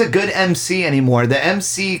 nobody's a good MC anymore. The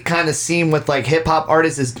MC kind of scene with like hip hop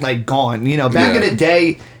artists is like gone. Back in the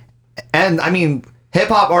day, and I mean, hip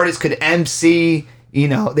hop artists could MC.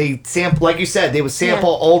 They sample, like you said, they would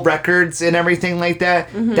sample old records and everything like that.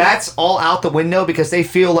 Mm-hmm. That's all out the window because they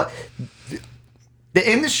feel like the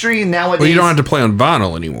industry nowadays. Well, you don't have to play on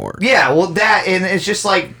vinyl anymore. Yeah, well, and it's just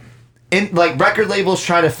like, record labels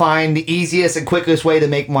try to find the easiest and quickest way to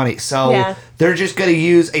make money. So they're just going to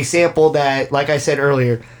use a sample that, like I said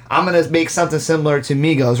earlier, I'm going to make something similar to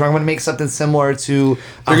Migos, or I'm going to make something similar to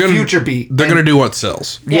Future Beat. They're going to do what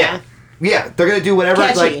sells. Yeah. Yeah, they're gonna do whatever.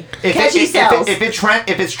 Catchy. Like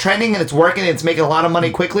if it's trending and it's working and it's making a lot of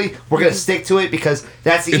money quickly, we're gonna stick to it because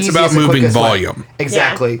that's the easiest. It's about moving volume.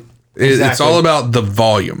 Exactly. Yeah. It's all about the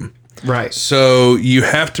volume. Right. So you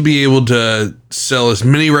have to be able to sell as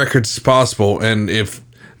many records as possible, and if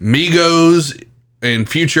Migos and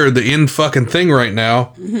Future are the in fucking thing right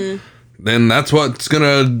now, then that's what's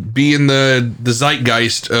gonna be in the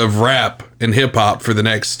zeitgeist of rap and hip hop for the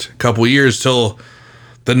next couple years till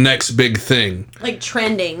the next big thing. Like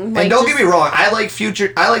trending. And don't get me wrong, I like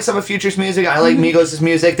Future. I like some of Future's music. I like Migos'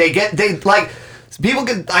 music. People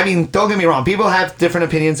could, don't get me wrong, people have different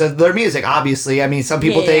opinions of their music, obviously. I mean, some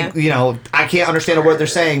people think, I can't understand a word they're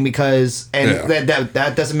saying because,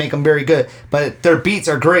 that doesn't make them very good. But their beats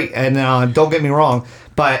are great, and don't get me wrong.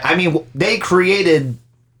 But, I mean, they created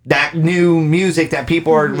that new music that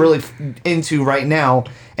people are really into right now,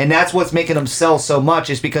 and that's what's making them sell so much.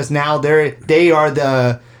 Is because now they are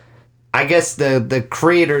the, I guess the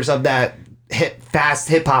creators of that fast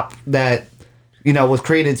hip hop that was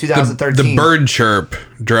created in 2013. The bird chirp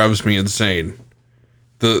drives me insane.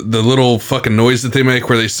 The little fucking noise that they make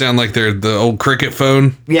where they sound like they're the old cricket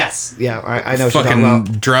phone. Yes, yeah, I know. What you're fucking talking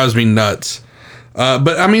about. drives me nuts.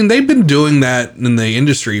 But I mean, they've been doing that in the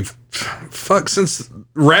industry, since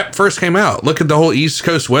rap first came out. Look at the whole East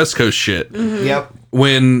Coast West Coast shit. Mm-hmm. Yep.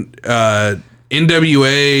 When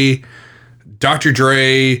NWA, Dr.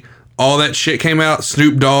 Dre, all that shit came out,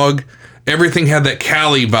 Snoop Dogg, everything had that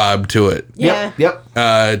Cali vibe to it. Yeah.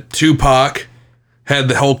 Yep. Tupac had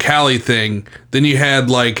the whole Cali thing. Then you had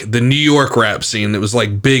like the New York rap scene that was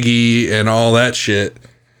like Biggie and all that shit.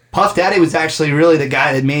 Puff Daddy was actually really the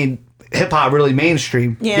guy that made hip hop really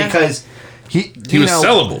mainstream. Yeah. Because he was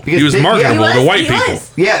sellable. He was marketable to white people.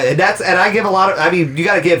 Yeah, and I give a lot of. I mean, you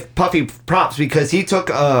got to give Puffy props because he took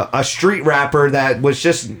a street rapper that was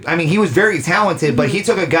just. I mean, he was very talented, but he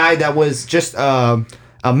took a guy that was just a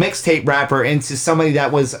mixtape rapper into somebody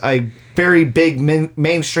that was a very big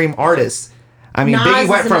mainstream artist. I mean, Nas Biggie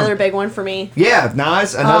went is from another big one for me. Yeah,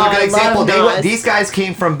 Nas, another good example. Nas. These guys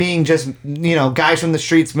came from being just guys from the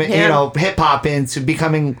streets, hip hop, into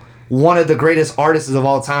becoming one of the greatest artists of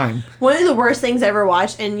all time. One of the worst things I ever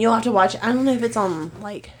watched, and you'll have to watch it. I don't know if it's on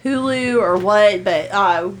like Hulu or what, but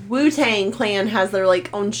Wu-Tang Clan has their like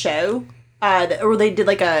own show, or they did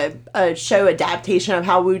like a show adaptation of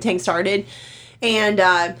how Wu-Tang started. And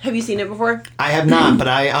have you seen it before? I have not, but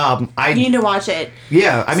I you need to watch it.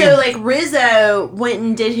 Yeah, I mean, so like Rizzo went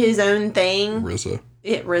and did his own thing.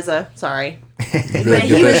 RZA, sorry. You gotta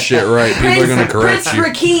get that shit right. People are gonna correct Prince you.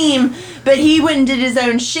 Rakeem, but he went and did his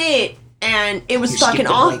own shit, and it was fucking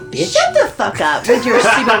awesome. Shut the fuck up with your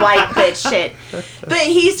stupid white bitch shit. But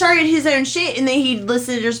he started his own shit, and then he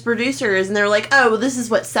listened to his producers, and they're like, "Oh, well, this is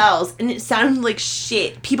what sells," and it sounded like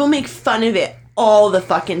shit. People make fun of it all the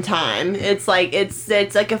fucking time. It's like it's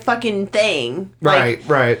like a fucking thing.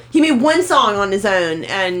 Right. He made one song on his own,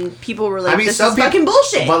 and people were like, "This is people, fucking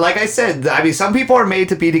bullshit." But like I said, some people are made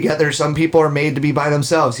to be together. Some people are made to be by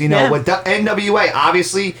themselves. With the NWA,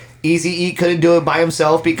 obviously, Eazy-E couldn't do it by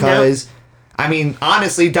himself because, I mean,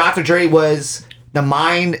 honestly, Dr. Dre was the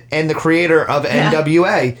mind and the creator of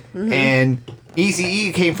NWA, and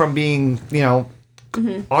Eazy-E came from being,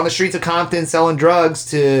 on the streets of Compton selling drugs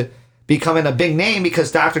to becoming a big name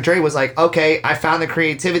because Dr. Dre was like, okay, I found the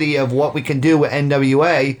creativity of what we can do with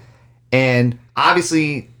NWA, and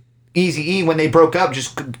obviously Eazy-E, when they broke up,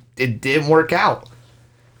 it didn't work out.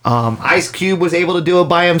 Ice Cube was able to do it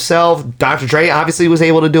by himself. Dr. Dre obviously was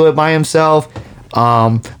able to do it by himself.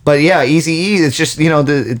 But yeah, Eazy-E, it's just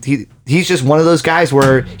he's just one of those guys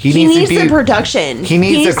where he needs the production. He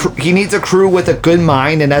needs a crew with a good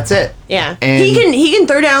mind, and that's it. Yeah, and he can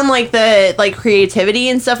throw down like the creativity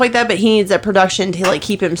and stuff like that, but he needs a production to like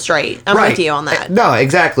keep him straight. I'm with you on that. No,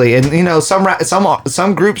 exactly, and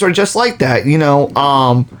some groups are just like that.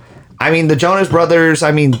 I mean, the Jonas Brothers,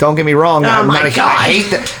 don't get me wrong.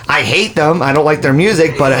 I hate them. I don't like their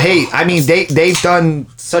music, but hey, they've done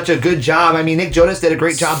such a good job. I mean, Nick Jonas did a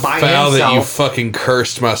great job by himself. Foul that you fucking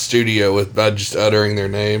cursed my studio by just uttering their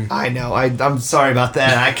name. I know. I'm sorry about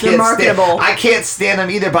that. I can't. They're marketable. I can't stand them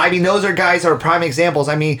either. But those are guys are prime examples.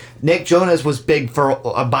 Nick Jonas was big for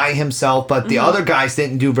by himself, but the other guys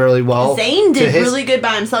didn't do very well. Zayn did really good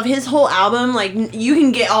by himself. His whole album, like, you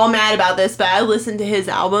can get all mad about this, but I listened to his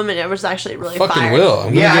album and it was actually really fucking fire. will.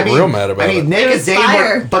 I'm gonna get real mad about it. Nick and Zayn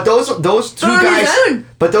were, but those two guys.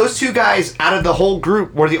 But those two guys out of the whole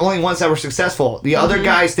group were the only ones that were successful. The other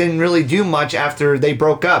guys didn't really do much after they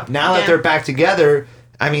broke up. Now that they're back together,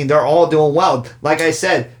 they're all doing well. Like I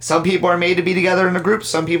said, some people are made to be together in a group.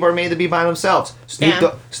 Some people are made to be by themselves.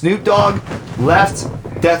 Snoop Dogg left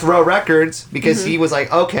Death Row Records because he was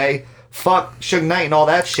like, okay, fuck Suge Knight and all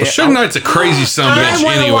that shit. Well, Suge Knight's a crazy son of a bitch I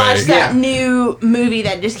want to anyway. watch that new movie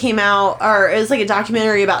that just came out, or it was like a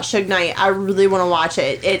documentary about Suge Knight. I really want to watch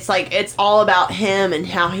it. It's like, it's all about him and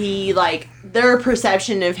how he, like, their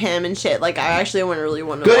perception of him and shit. Like, I actually really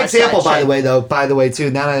want to watch that. Good example, by the way,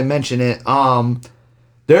 too, now that I mention it.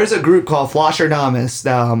 There's a group called Flosherdamus.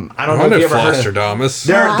 I don't know if you ever heard of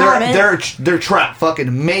them. They're trap, fucking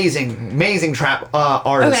amazing trap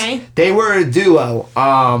artists. Okay. They were a duo.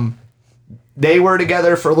 They were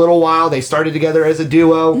together for a little while. They started together as a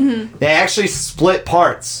duo. Mm-hmm. They actually split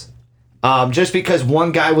parts, just because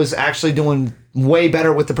one guy was actually doing way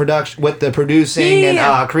better with the producing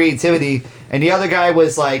and creativity, and the other guy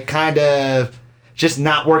was like kind of just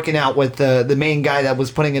not working out with the main guy that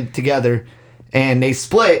was putting it together. And they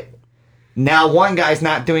split, Now one guy's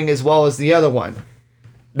not doing as well as the other one.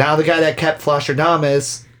 Now the guy that kept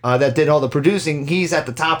Flosstradamus, that did all the producing, he's at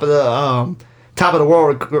the top of the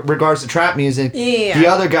world regards to trap music. Yeah. The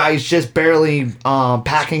other guy is just barely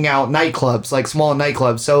packing out nightclubs, like small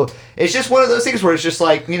nightclubs. So it's just one of those things where it's just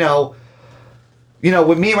like, with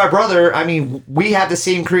me and my brother, I mean, we have the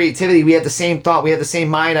same creativity, we have the same thought, we have the same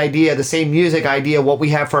mind idea, the same music idea, what we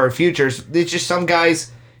have for our futures. It's just some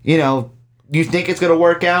guys, you think it's going to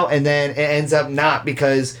work out, and then it ends up not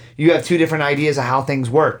because you have two different ideas of how things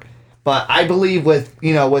work. But I believe with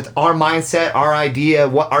our mindset, our idea,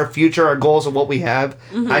 what our future, our goals, and what we have,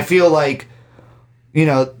 I feel like,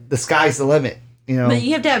 the sky's the limit. But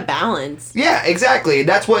you have to have balance. Yeah, exactly.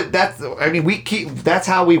 That's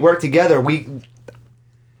how we work together. With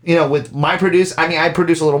my I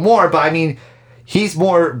produce a little more, but he's a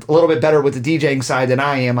little bit better with the DJing side than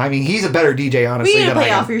I am. He's a better DJ, honestly. We need to play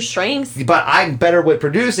off your strengths. But I'm better with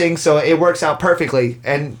producing, so it works out perfectly.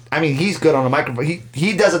 And he's good on a microphone.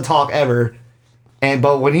 He doesn't talk ever,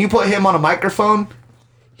 but when you put him on a microphone,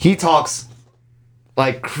 he talks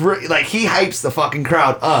like he hypes the fucking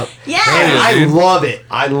crowd up. Yeah, and I love it.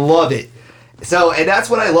 I love it. So, and that's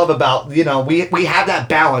what I love about we have that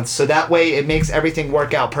balance, so that way it makes everything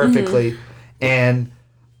work out perfectly, and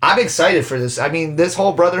I'm excited for this. This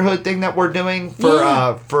whole Brotherhood thing that we're doing for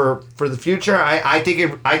the future, I think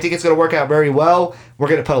it's going to work out very well. We're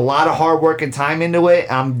going to put a lot of hard work and time into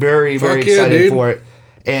it. I'm very excited for it.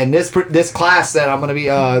 And this class that I'm going to be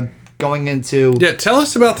going into. Yeah, tell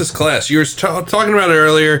us about this class. You were talking about it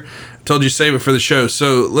earlier. I told you to save it for the show.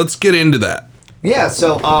 So let's get into that. Yeah.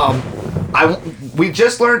 So we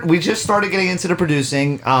just started getting into the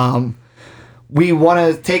producing. We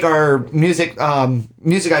want to take our music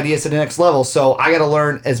ideas to the next level. So I got to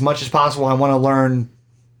learn as much as possible. I want to learn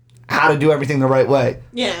how to do everything the right way.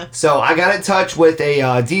 Yeah. So I got in touch with a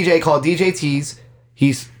DJ called DJ Tees.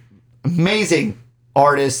 He's amazing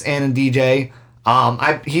artist and a DJ.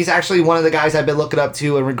 He's actually one of the guys I've been looking up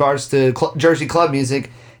to in regards to Jersey club music.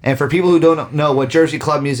 And for people who don't know what Jersey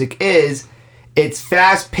club music is, it's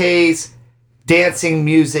fast-paced dancing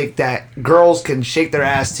music that girls can shake their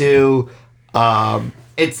ass to.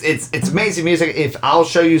 It's amazing music. If I'll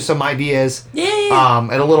show you some ideas, in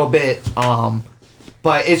a little bit.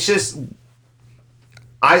 But it's just,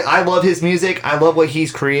 I love his music. I love what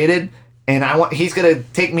he's created, and he's gonna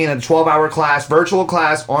take me in a 12-hour class, virtual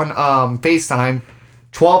class on FaceTime,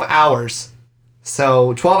 12 hours.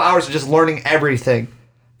 So 12 hours of just learning everything.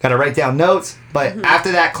 Gotta write down notes, but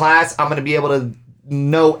after that class, I'm gonna be able to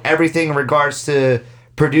know everything in regards to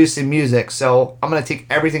producing music. So I'm gonna take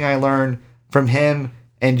everything I learned from him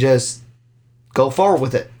and just go forward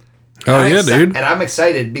with it. Oh, yeah, dude. And I'm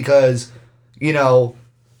excited because, the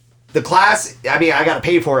class, I got to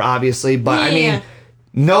pay for it, obviously, but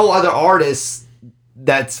no other artist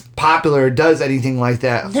that's popular does anything like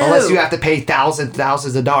that. No. Unless you have to pay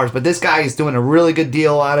thousands of dollars. But this guy is doing a really good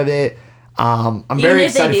deal out of it. I'm very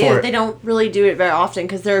excited for it. They don't really do it very often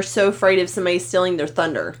because they're so afraid of somebody stealing their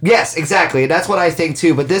thunder. Yes, exactly. That's what I think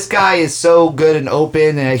too. But this guy is so good and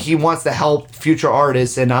open, and he wants to help future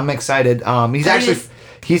artists, and I'm excited.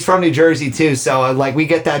 He's from New Jersey too, so we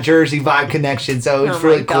get that Jersey vibe connection. So it's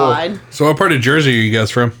really cool. So what part of Jersey are you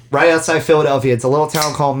guys from? Right outside Philadelphia. It's a little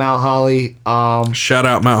town called Mount Holly. Shout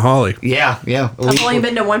out Mount Holly. Yeah. I've only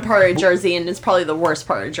been to one part of Jersey, and it's probably the worst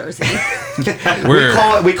part of Jersey.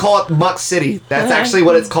 we call it Muck City. That's actually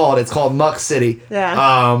what it's called. It's called Muck City.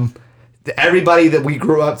 Yeah. Everybody that we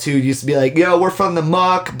grew up to used to be like, "Yo, we're from the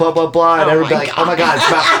Muck," blah blah blah, and everybody like, "Oh my god,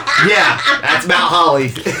 that's Mount Holly."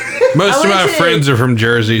 Most of my friends are from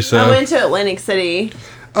Jersey, so I went to Atlantic City.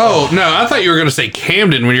 Oh, no, I thought you were going to say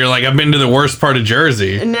Camden when you're like, I've been to the worst part of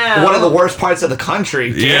Jersey. No. One of the worst parts of the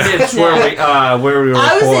country. Camden's where we were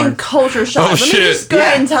I was born. in culture shock. Let me just go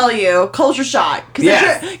ahead and tell you, culture shock. Because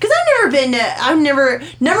I've never been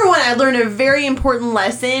to, number one, I learned a very important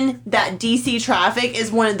lesson that DC traffic is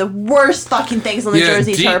one of the worst fucking things on the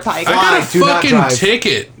Jersey Turnpike. I got a fucking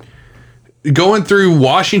ticket going through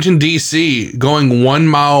Washington, D.C., going 1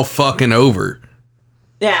 mile fucking over.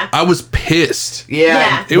 Yeah. I was pissed.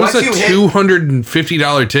 Yeah. It was a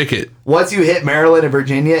 $250 ticket. Once you hit Maryland and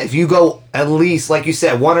Virginia, if you go at least, like you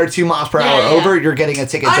said, 1 or 2 miles per hour over, you're getting a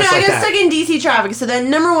ticket just like that. I got stuck in DC traffic. So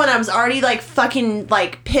then, number one, I was already fucking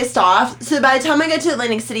pissed off. So by the time I got to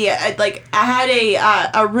Atlantic City, I had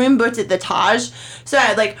a room booked at the Taj. So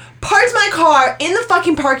I parked my car in the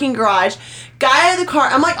fucking parking garage. Got out of the car.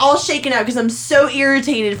 I'm all shaken out because I'm so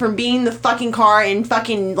irritated from being in the fucking car in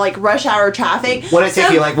fucking rush hour traffic. What did it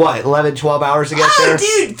take you 11, 12 hours to get there? Oh,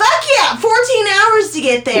 dude, fuck yeah, 14 hours to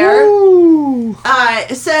get there. Ooh.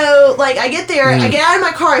 So, like, I get there, I get out of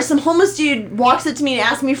my car, some homeless dude walks up to me and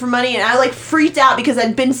asks me for money, and I, like, freaked out because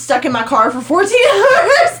I'd been stuck in my car for 14 hours.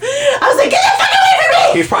 I was like, get the fuck away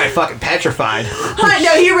from me! He's probably fucking petrified.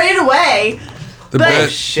 No, he ran away. The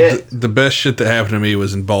best shit that happened to me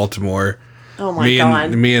was in Baltimore. Oh my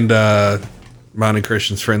God. Me and mine and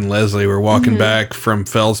Christian's friend Leslie were walking back from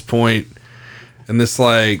Fells Point, and this,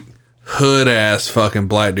 like, hood-ass fucking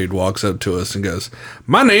black dude walks up to us and goes,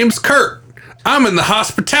 "My name's Kurt. I'm in the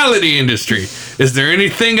hospitality industry. Is there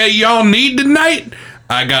anything that y'all need tonight?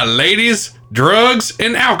 I got ladies, drugs,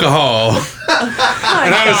 and alcohol."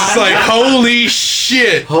 And I was just like, holy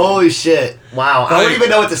shit. Holy shit. Wow. I don't even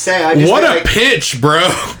know what to say. What a pitch, bro.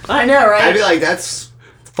 I know, right? I'd be like, that's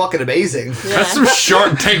fucking amazing. Yeah. That's some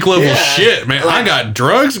Shark Tank level shit, man. I got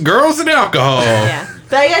drugs, girls, and alcohol. Yeah.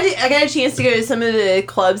 But I got a chance to go to some of the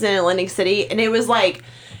clubs in Atlantic City, and it was like,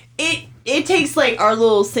 it takes, like, our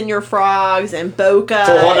little Senior Frogs and Boca. It's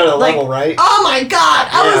a whole other like, level, right? Oh my God.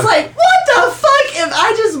 I was like, what the fuck if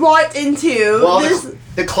I just walked into this...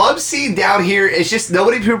 The club scene down here, it's just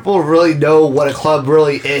nobody people really know what a club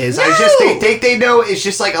really is. No. They think they know. It's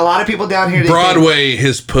just like a lot of people down here. Broadway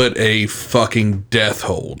has put a fucking death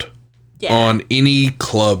hold on any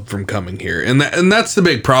club from coming here, and that's the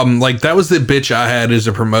big problem. Like, that was the bitch I had as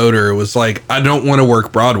a promoter. It was like, I don't want to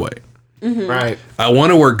work Broadway. Right. I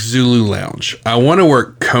want to work Zulu Lounge. I want to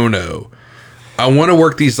work Kono. I want to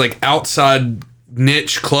work these, like, outside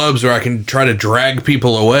niche clubs where I can try to drag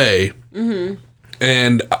people away.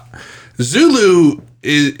 And Zulu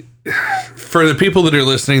is, for the people that are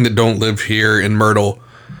listening that don't live here in Myrtle,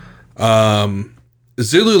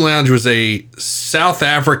 Zulu Lounge was a South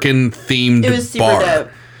African themed It was super bar.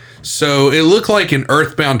 dope. So it looked like an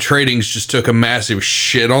Earthbound Tradings just took a massive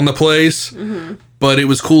shit on the place, but it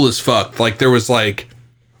was cool as fuck. Like, there was, like,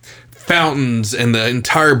 fountains and the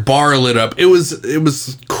entire bar lit up. It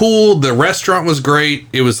was cool. The restaurant was great.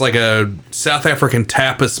 It was like a South African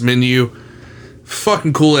tapas menu.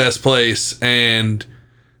 Fucking cool ass place, and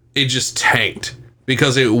it just tanked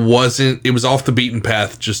because it was off the beaten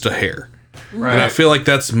path just a hair. Right. And I feel like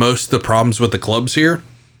that's most of the problems with the clubs here.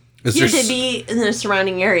 You have to be in the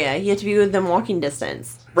surrounding area. You have to be within walking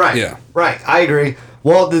distance. Right. Yeah. Right. I agree.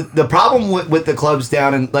 Well, the problem with the clubs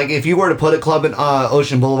down in, like, if you were to put a club in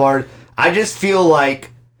Ocean Boulevard, I just feel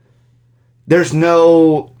like there's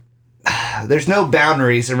no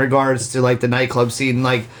boundaries in regards to, like, the nightclub scene.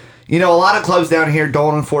 Like, you know, a lot of clubs down here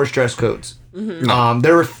don't enforce dress codes.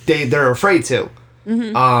 They're afraid to.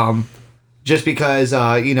 Just because,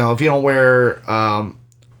 you know, if you don't wear,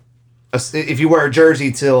 if you wear a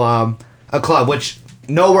jersey to a club, which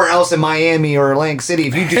nowhere else in Miami or Atlantic City,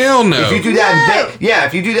 if you do, hell no. if you do that,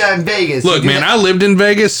 if you do that in Vegas, Look, man, I lived in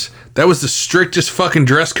Vegas. That was the strictest fucking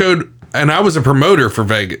dress code, and I was a promoter for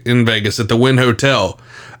Vegas at the Wynn Hotel.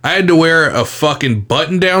 I had to wear a fucking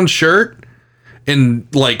button-down shirt and,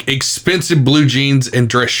 like, expensive blue jeans and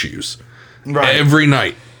dress shoes every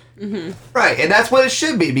night. Right, and that's what it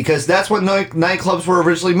should be, because that's what nightclubs were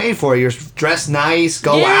originally made for. You're dressed nice,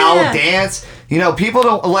 go out, dance. You know, people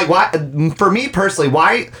don't, like, why, for me personally,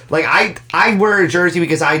 why, like, I wear a jersey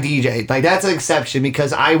because I DJ. Like, that's an exception,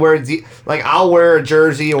 because I wear, like, I'll wear a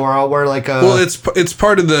jersey, or I'll wear, like, a... Well, it's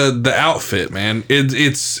part of the outfit, man.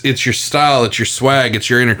 It's your style, it's your swag, it's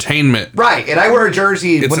your entertainment. Right, and I wear a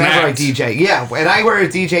jersey It's whenever I an act. DJ. Yeah, and I wear a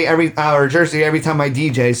DJ or a jersey every time I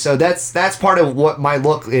DJ. So that's part of what my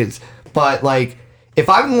look is. But, like, if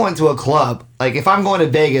I'm going to a club, like, if I'm going to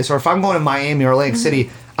Vegas, or if I'm going to Miami or Atlantic City,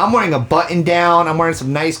 I'm wearing a button down. I'm wearing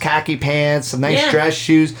some nice khaki pants, some nice dress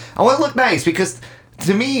shoes. I want to look nice, because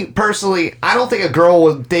to me personally, I don't think a girl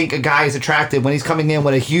would think a guy is attractive when he's coming in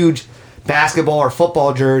with a huge basketball or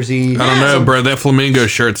football jersey. I don't know, bro. That flamingo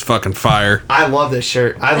shirt's fucking fire. I love this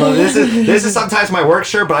shirt. I love this. This is sometimes my work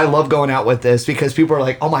shirt, but I love going out with this because people are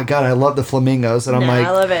like, "Oh my god, I love the flamingos," and I'm like,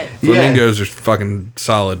 I love it. Flamingos are fucking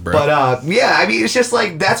solid, bro. But yeah, I mean, it's just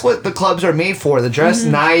like that's what the clubs are made for. The dress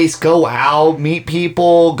nice, go out, meet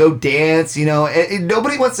people, go dance. You know,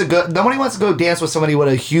 nobody wants to go. Nobody wants to go dance with somebody with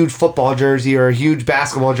a huge football jersey or a huge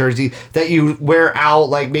basketball jersey that you wear out,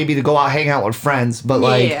 like maybe to go out hang out with friends. But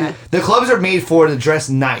like the clubs are made for to dress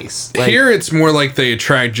nice. Like, here, it's more like they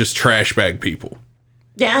attract just trash bag people.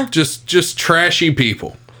 Yeah. Just trashy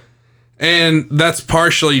people. And that's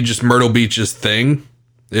partially just Myrtle Beach's thing,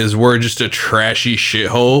 is we're just a trashy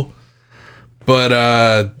shithole.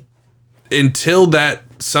 But until that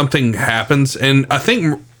something happens, and I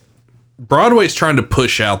think Broadway's trying to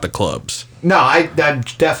push out the clubs. No, I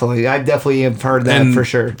definitely have heard that and for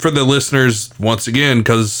sure. For the listeners, once again,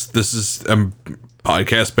 because this is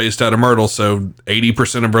podcast based out of Myrtle, so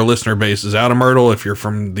 80% of our listener base is out of Myrtle. If you're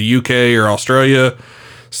from the UK or Australia,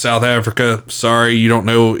 South Africa, sorry, you don't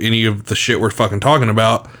know any of the shit we're fucking talking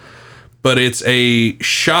about. But it's a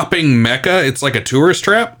shopping mecca. It's like a tourist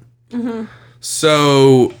trap. Mm-hmm.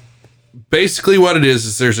 So basically what it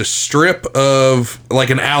is there's a strip of,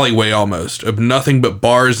 like an alleyway almost, of nothing but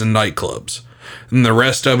bars and nightclubs. And the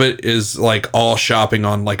rest of it is like all shopping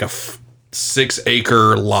on like a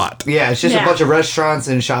 6-acre lot. Yeah, it's just a bunch of restaurants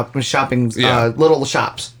and shopping little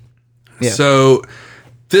shops. Yeah. So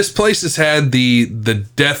this place has had the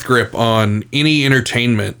death grip on any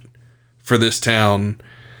entertainment for this town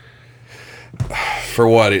for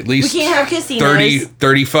what, at least we can't have casinos.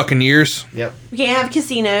 30 fucking years. Yep. We can't have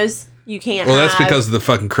casinos. You can't. Well, that's because of the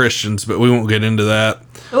fucking Christians, but we won't get into that.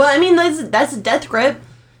 Well, I mean, that's a death grip.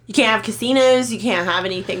 You can't have casinos. You can't have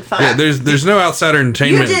anything fun. Yeah, there's no outside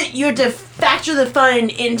entertainment. You have to factor the fun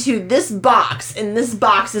into this box, and this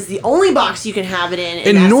box is the only box you can have it in.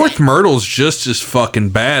 And North Myrtle's just as fucking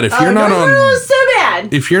bad. If you're not North Myrtle is so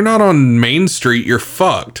bad. If you're not on Main Street, you're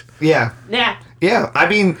fucked. Yeah. Yeah. Yeah. I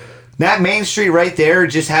mean, that Main Street right there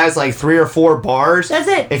just has like 3 or 4 bars. That's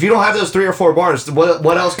it. If you don't have those 3 or 4 bars,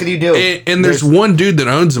 what else can you do? And there's one dude that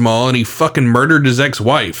owns them all, and he fucking murdered his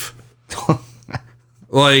ex-wife.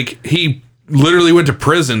 Like, he literally went to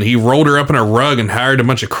prison. He rolled her up in a rug and hired a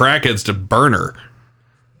bunch of crackheads to burn her.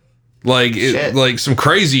 Like, like some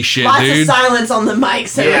crazy shit, Lots dude. of silence on the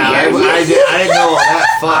mics. I didn't know all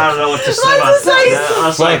that. Fuck. I don't know what to say about that. I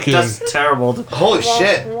was like, that's terrible. Holy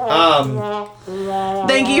shit.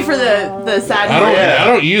 Thank you for the sad. I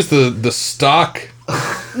don't use the stock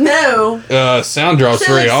sound drops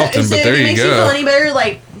very often, but there you go. Makes you feel any better?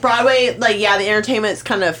 Like Broadway, like the entertainment's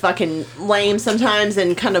kind of fucking lame sometimes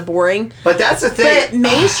and kind of boring. But that's the thing. But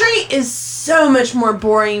Main Street is so much more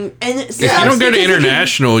boring. And if you don't go to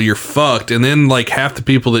International, you're fucked. And then like half the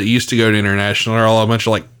people that used to go to International are all a bunch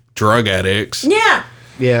of like drug addicts. Yeah.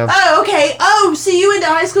 Yeah. Oh, okay. Oh, so you went to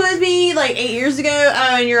high school with me like 8 years ago?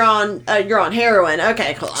 Oh, and you're on heroin.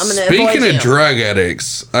 Okay, cool. I'm gonna avoid you. Speaking of drug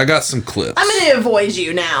addicts, I got some clips. I'm gonna avoid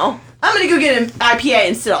you now. I'm gonna go get an IPA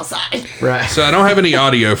and sit outside. Right. So I don't have any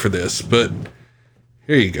audio for this, but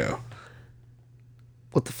here you go.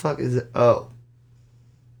 What the fuck is it? Oh.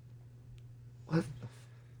 What?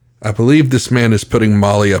 I believe this man is putting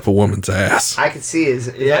Molly up a woman's ass. I can see. Is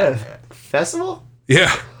that a festival?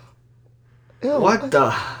 Yeah. Ew, what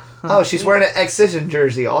the? Oh, she's wearing an Excision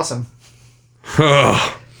jersey. Awesome.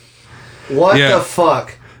 What the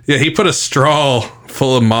fuck? Yeah, he put a straw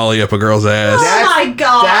full of Molly up a girl's ass. Oh my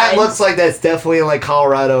god. That looks like that's definitely in like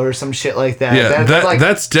Colorado or some shit like that. Yeah,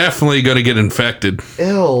 that's definitely going to get infected.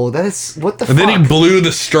 Ew, that is, what the fuck? And then he blew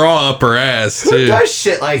the straw up her ass, too. Who does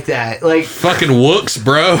shit like that? Like fucking wooks,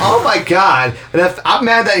 bro. Oh my god. And I'm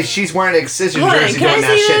mad that she's wearing an Excision jersey doing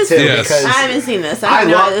that shit too. Yes. Because I haven't seen this.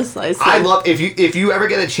 I love if you ever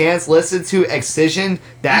get a chance, listen to Excision.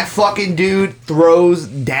 That fucking dude throws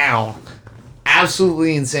down.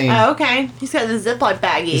 Absolutely insane. Oh, okay. He's got the Ziploc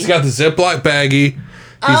baggie. He's got the Ziploc baggie.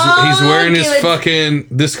 He's wearing his fucking...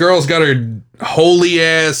 This girl's got her holy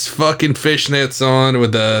ass fucking fishnets on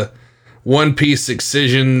with a one-piece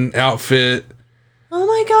Excision outfit. Oh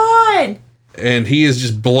my god. And he is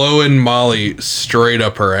just blowing Molly straight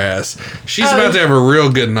up her ass. She's about to have a real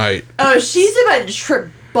good night. Oh, she's about to trip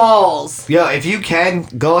balls. Yo, if you can,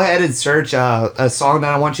 go ahead and search a song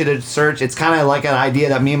that I want you to search. It's kind of like an idea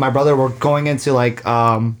that me and my brother were going into, like,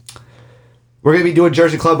 we're going to be doing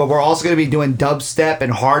Jersey Club, but we're also going to be doing dubstep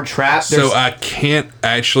and hard trap. So I can't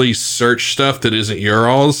actually search stuff that isn't your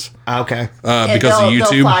all's. Okay. Because of YouTube.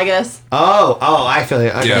 They'll flag us. Oh, I feel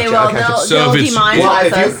it. Okay. Yeah. They will. Okay. They'll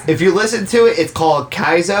demonetize us. If you listen to it, it's called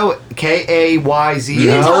Kaizo, Kayzo. You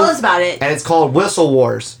can tell us about it. And it's called Whistle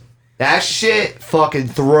Wars. That shit fucking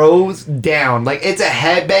throws down. Like, it's a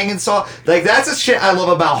headbanging song. Like, that's the shit I love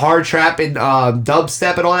about hard trap and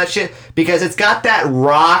dubstep and all that shit. Because it's got that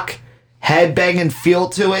rock headbanging feel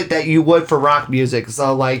to it that you would for rock music.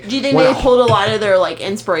 So, like... Do you think they pulled a lot of their, like,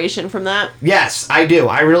 inspiration from that? Yes, I do.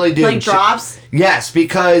 I really do. Like drops? Yes,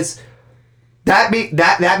 because...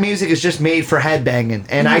 That music is just made for headbanging,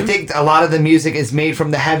 and I think a lot of the music is made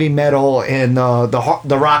from the heavy metal and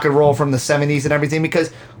the rock and roll from the 70s and everything.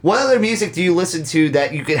 Because what other music do you listen to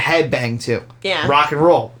that you could headbang to? Yeah, rock and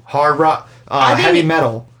roll, hard rock, heavy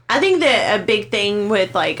metal. I think that a big thing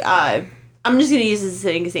with like I'm just gonna use this as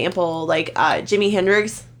an example, like Jimi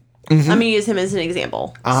Hendrix. I'm gonna use him as an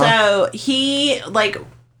example. So he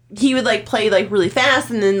would like play like really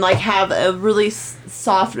fast and then like have a really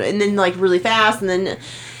soft and then like really fast and then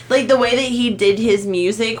like the way that he did his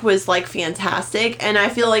music was like fantastic, and I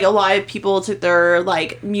feel like a lot of people took their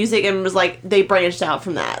like music and was like they branched out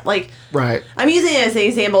from that. Like, right. I'm using it as an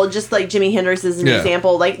example, just like Jimi Hendrix is an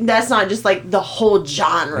example. Like that's not just like the whole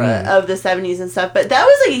genre of the 70s and stuff, but that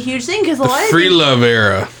was like a huge thing because a lot of free love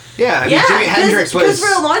era. Yeah, I mean, Jimi Hendrix was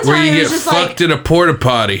for a long time where you it get was just fucked like, in a porta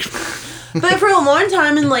potty. But for a long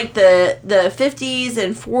time in like the 50s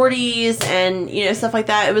and 40s and stuff like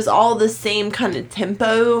that, it was all the same kind of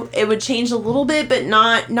tempo. It would change a little bit, but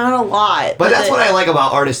not a lot. But that's what I like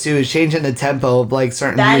about artists too, is changing the tempo of like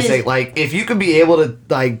certain music. Like if you could be able to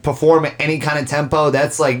like perform at any kind of tempo,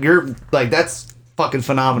 that's like that's fucking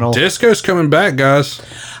phenomenal. Disco's coming back, guys.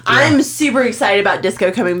 I'm super excited about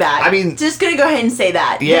disco coming back. I mean, just gonna go ahead and say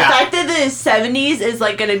that. Yeah. The fact that the 70s is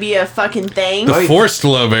like gonna be a fucking thing. The forced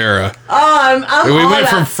love era. I'm we all went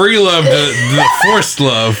from about- free love to the forced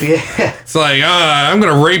love. Yeah. It's like, I'm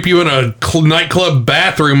gonna rape you in a nightclub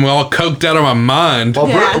bathroom all coked out of my mind.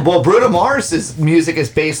 Well, Bruno Mars's music is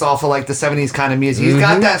based off of like the 70s kind of music. He's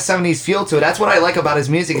got that 70s feel to it. That's what I like about his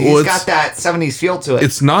music. He's got that 70s feel to it.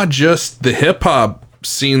 It's not just the hip hop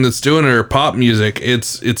scene that's doing it or pop music.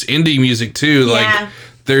 It's indie music too. Like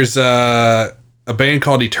there's a band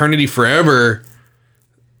called Eternity Forever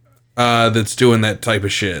that's doing that type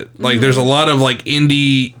of shit. Like there's a lot of like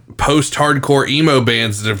indie post-hardcore emo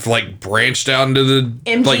bands that have like branched out into the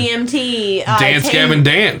MGMT, Dance Gavin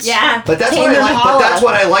Dance. Yeah, but that's what I like. But that's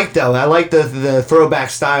what I like though. I like the throwback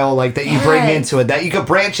style like that you bring into it. That you could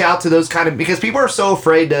branch out to those kind of, because people are so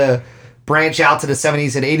afraid to branch out to the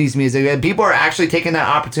 70s and 80s music, and people are actually taking that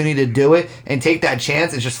opportunity to do it and take that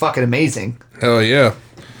chance. It's just fucking amazing. Hell yeah.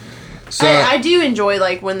 So I do enjoy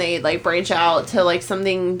like when they like branch out to like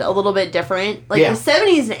something a little bit different. Like the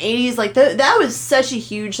 70s and 80s, like that was such a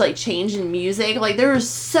huge like change in music. Like there was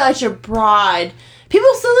such a broad.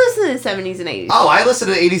 People still listen to the 70s and 80s. Oh, I listen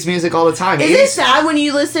to 80s music all the time. Is it sad when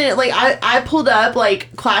you listen to, like, I pulled up,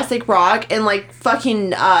 like, classic rock and, like,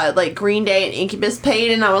 fucking, like, Green Day and Incubus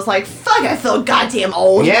played, and I was like, fuck, I feel goddamn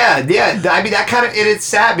old. Yeah. I mean, that kind of, it's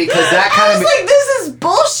sad because that kind I was like, this is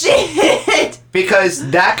bullshit.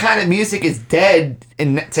 Because that kind of music is dead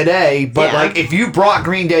today, but, like, if you brought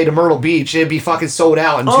Green Day to Myrtle Beach, it'd be fucking sold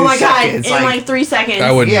out in 2 seconds. Oh my god, in, like 3 seconds.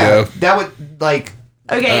 I wouldn't go. That would, like...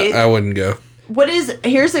 Okay. I wouldn't go.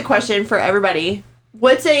 Here's a question for everybody.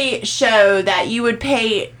 What's a show that you would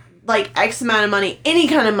pay like X amount of money, any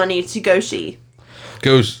kind of money to go see?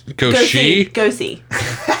 Go see? Go see.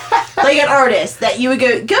 Like an artist that you would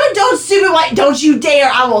go, don't stupid white, don't you dare,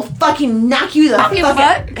 I will fucking knock you the fuck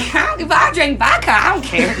out. If I drink vodka, I don't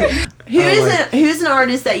care. Who's an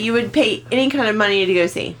artist that you would pay any kind of money to go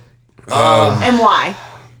see? And why?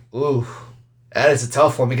 Ooh. That is a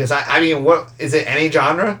tough one because I mean, what is it? Any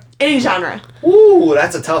genre? Any genre. Ooh,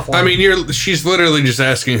 that's a tough one. I mean, she's literally just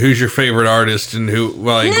asking who's your favorite artist and who.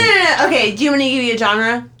 Like, No. Okay, do you want me to give you a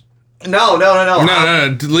genre? No.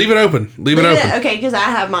 No. Leave it open. Leave it open. Okay, because I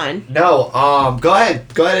have mine. No. Go ahead.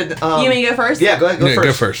 You want me to go first? Yeah, go ahead.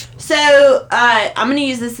 Go first. So I'm gonna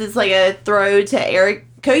use this as like a throw to Eric.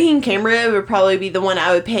 Coheed Cambria would probably be the one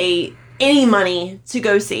I would pay any money to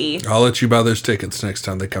go see. I'll let you buy those tickets next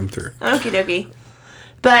time they come through. Okie dokie.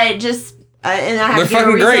 But just and I have They're to give a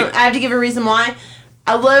fucking reason. great. I have to give a reason why.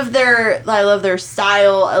 I love their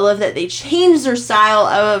style. I love that they changed their style.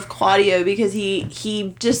 I love Claudio because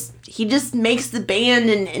he just makes the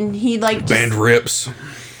band and he like band rips.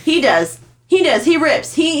 He does. He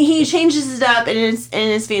rips. He changes it up and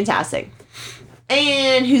it's fantastic.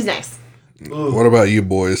 And who's next? Ooh. What about you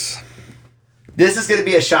boys? This is gonna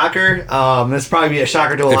be a shocker. This probably be a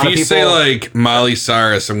shocker to a lot of people. If you say like Miley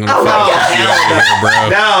Cyrus, I'm gonna no, bro.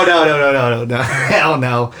 no, hell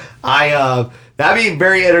no. That'd be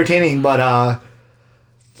very entertaining, but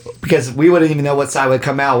because we wouldn't even know what side would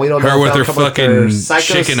come out. We don't know. Her if with her they'll come fucking with their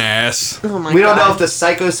chicken ass. Oh my we God. don't know if the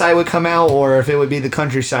psycho side would come out or if it would be the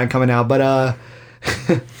country side coming out. But I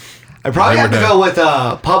probably have to go with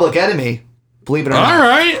Public Enemy. Believe it or not. All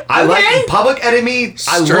right. I like Public Enemy.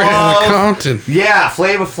 Straight outta Compton. Yeah,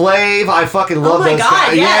 Flavor Flav. I fucking love my those God,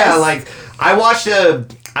 guys. yes. Yeah, like I watched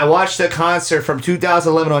a concert from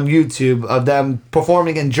 2011 on YouTube of them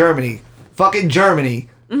performing in Germany. Fucking Germany.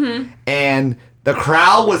 Mm-hmm. And the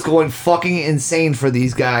crowd was going fucking insane for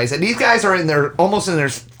these guys. And these guys are almost in their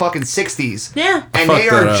fucking 60s. Yeah. And they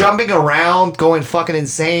are jumping around, going fucking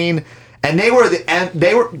insane. And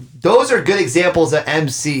those are good examples of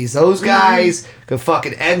MCs. Those guys could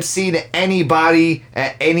fucking MC to anybody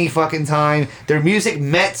at any fucking time. Their music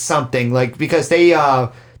meant something, like, because they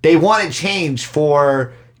wanted change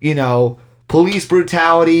for, police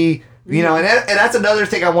brutality, and that's another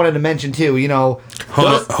thing I wanted to mention too,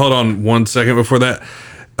 Hold on 1 second before that.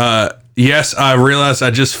 Yes, I realized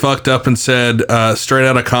I just fucked up and said Straight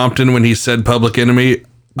Outta Compton when he said Public Enemy.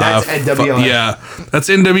 That's NWA. Yeah, that's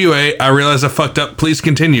NWA. I realized I fucked up. Please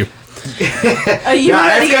continue. You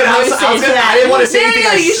ready to get roasted for that? I didn't want to say anything.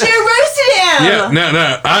 No, you should have roasted him. Yeah,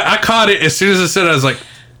 no. I caught it as soon as I said it. I was like,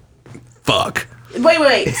 fuck.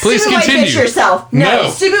 Wait. Please stupid continue. White bitch yourself. No,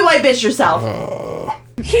 stupid white bitch yourself.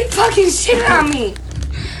 He fucking shit on me.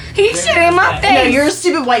 He shit in my face. No, you're a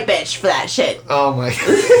stupid white bitch for that shit. Oh my.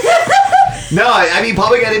 No, I mean,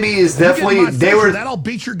 Public Enemy is definitely they were. That'll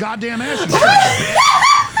beat your goddamn ass. You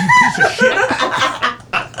piece of shit.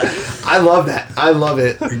 I love that. I love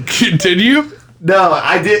it. Continue? No,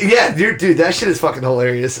 I did. Yeah, dude, that shit is fucking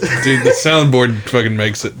hilarious. Dude, the soundboard fucking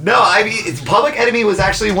makes it. No, I mean, Public Enemy was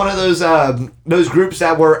actually one of those groups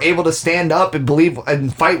that were able to stand up and believe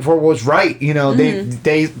and fight for what was right. You know,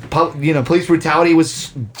 they police brutality was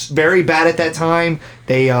very bad at that time.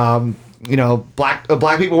 They,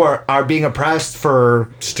 black people are being oppressed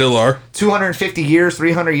for still are 250 years,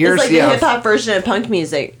 300 years. It's like the hip hop version of punk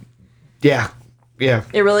music. Yeah.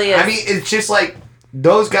 It really is. I mean, it's just like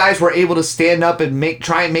those guys were able to stand up and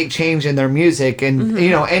try and make change in their music, and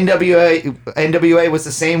NWA was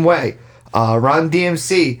the same way. Run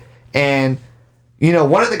DMC, and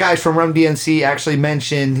one of the guys from Run DMC actually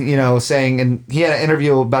mentioned, saying, and he had an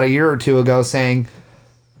interview about a year or two ago saying,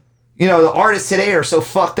 the artists today are so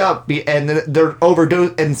fucked up, and they're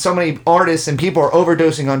overdose, and so many artists and people are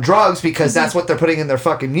overdosing on drugs because that's what they're putting in their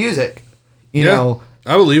fucking music. You know,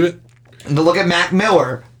 I believe it. Look at Mac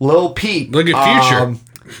Miller, Lil Peep. Look at Future.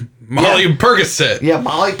 Molly Percocet. Yeah,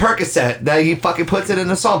 Molly Percocet. That he fucking puts it in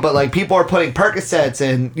the song. But like people are putting Percocets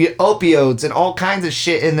and opioids and all kinds of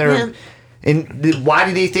shit in their. Yeah. And why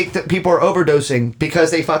do they think that people are overdosing?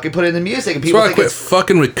 Because they fucking put it in the music. And people That's why I quit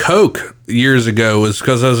fucking with coke years ago, was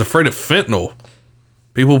because I was afraid of fentanyl.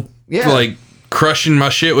 People like crushing my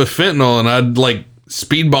shit with fentanyl, and I'd like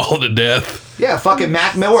speedball to death. Yeah, fucking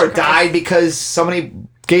Mac Miller died because somebody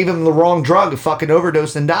gave him the wrong drug, fucking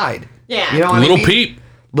overdosed and died. Yeah.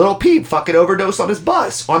 Little Peep fucking overdosed on his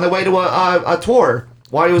bus on the way to a tour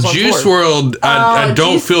while he was on Juice tour. WRLD, I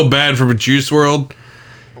don't feel bad for Juice WRLD,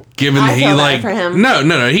 given I he feel like bad for him.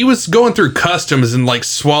 No, he was going through customs and like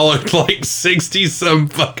swallowed like 60 some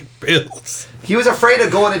fucking pills. He was afraid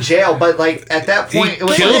of going to jail, but like at that point, it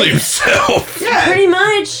was killed himself. Yeah, pretty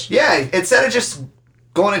much. Yeah, instead of just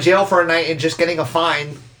going to jail for a night and just getting a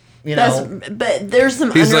fine. But there's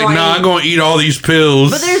some. He's like, nah, I'm gonna eat all these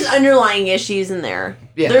pills. But there's underlying issues in there.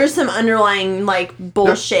 Yeah. There's some underlying like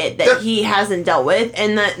bullshit that he hasn't dealt with,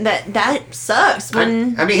 and that sucks.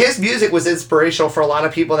 When I mean, his music was inspirational for a lot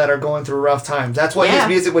of people that are going through rough times. That's what his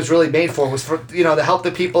music was really made for. Was for to help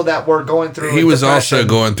the people that were going through. He was also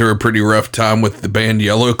going through a pretty rough time with the band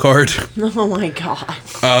Yellow Card. Oh my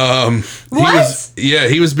god. What?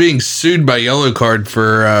 He was being sued by Yellow Card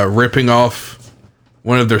for ripping off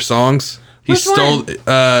one of their songs. He stole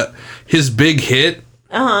his big hit.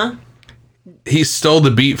 He stole the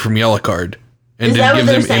beat from Yellow Card and didn't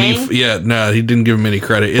give them any. Yeah, no, he didn't give him any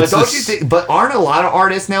credit. But don't you think? But aren't a lot of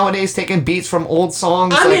artists nowadays taking beats from old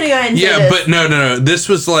songs? I'm gonna go ahead and say this. But no. This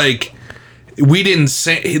was like we didn't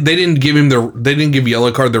say they didn't give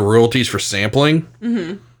Yellow Card the royalties for sampling.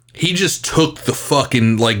 Mm-hmm. He just took the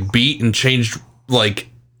fucking like beat and changed like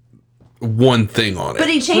one thing on it. But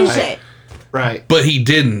he changed it. Right. But he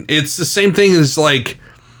didn't. It's the same thing as like.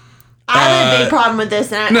 I have a big problem with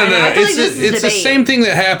this. And No. I feel like this is it's the same thing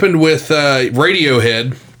that happened with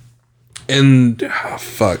Radiohead. And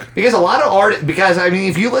fuck. Because a lot of art. Because I mean,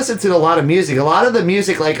 if you listen to a lot of music, a lot of the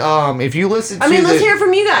music, like if you listen. to let's hear it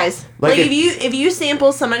from you guys. Like if you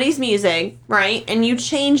sample somebody's music, right, and you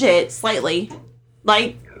change it slightly,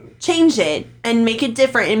 like change it and make it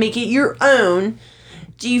different and make it your own.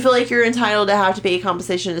 Do you feel like you're entitled to have to pay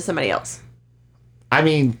compensation to somebody else? I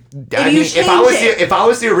mean, if I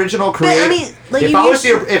was the original creator, if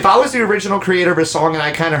I was the original creator of a song and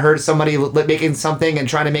I kind of heard somebody making something and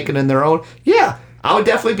trying to make it in their own, yeah, I would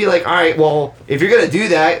definitely be like, all right, well, if you're gonna do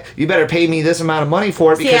that, you better pay me this amount of money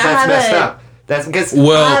for it because that's messed up. That's because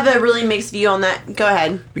I have a really mixed view on that. Go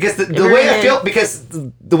ahead. Because the way I feel, because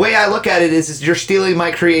the way I look at it is you're stealing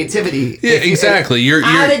my creativity. Yeah, exactly. I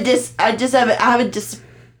have a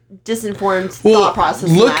disinformed thought process.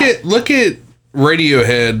 Look at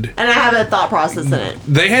Radiohead, and I have a thought process in it.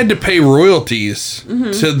 They had to pay royalties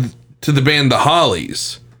to the band The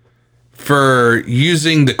Hollies for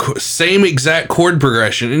using the same exact chord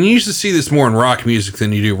progression. And you used to see this more in rock music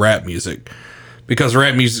than you do rap music, because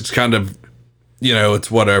rap music's kind of, it's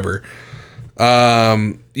whatever.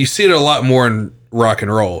 You see it a lot more in rock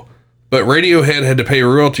and roll, but Radiohead had to pay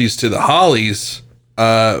royalties to The Hollies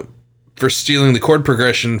for stealing the chord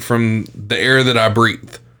progression from The Air That I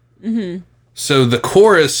Breathe. Mm-hmm. So the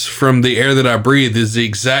chorus from The Air That I Breathe is the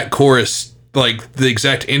exact chorus, like the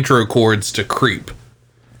exact intro chords to Creep.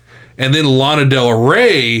 And then Lana Del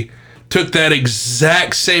Rey took that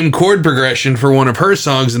exact same chord progression for one of her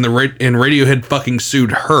songs, and Radiohead fucking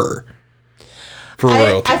sued her for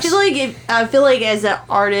royalties. I feel like as an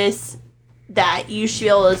artist that you should be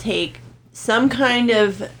able to take some kind.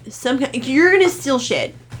 You're gonna steal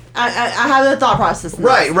shit. I have a thought process.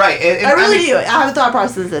 Right. And I really do. I have a thought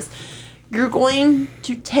process. This. You're going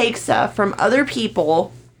to take stuff from other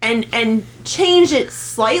people and change it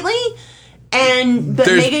slightly, but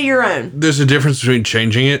make it your own. There's a difference between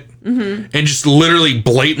changing it and just literally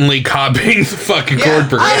blatantly copying the fucking chord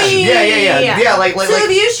progression. Yeah. Like, so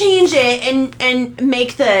if you change it and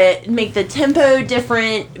make the tempo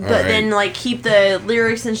different, but then like keep the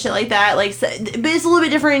lyrics and shit like that, but it's a little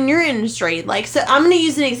bit different in your industry. Like, so I'm gonna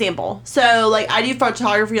use an example. So like I do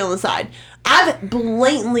photography on the side. I've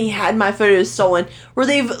blatantly had my photos stolen where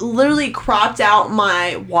they've literally cropped out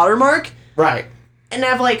my watermark. Right. And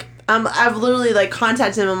I've literally like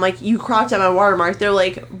contacted them. I'm like, you cropped out my watermark. They're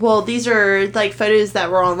like, well, these are like photos that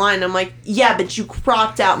were online. I'm like, yeah, but you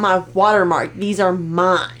cropped out my watermark. These are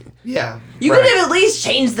mine. Yeah. You could have at least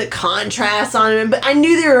changed the contrast on them, but I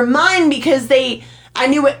knew they were mine because I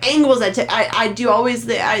knew what angles I took. I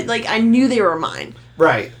knew they were mine.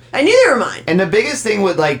 Right. I knew they were mine. And the biggest thing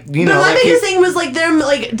with my biggest thing was like them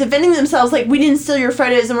like defending themselves, like we didn't steal your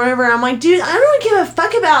photos and whatever. I'm like, dude, I don't give a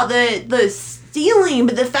fuck about the stealing,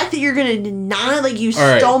 but the fact that you're gonna deny like you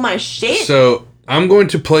stole my shit. So I'm going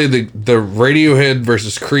to play the Radiohead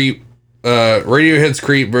versus Creep, Radiohead's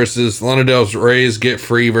Creep versus Lana Del Rey's Get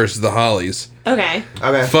Free versus the Hollies. Okay.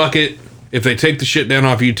 Fuck it. If they take the shit down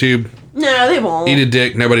off YouTube, no, they won't. Eat a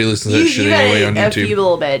dick. Nobody listens to that shit anyway on YouTube. You a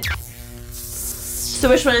little bit. So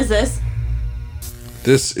which one is this?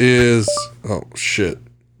 This is shit.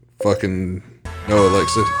 Fucking no,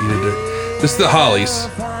 Alexa, eat a dick. This is the Hollies.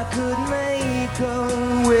 If I could make a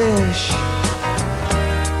wish,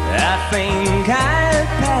 I think I'd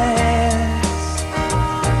pass.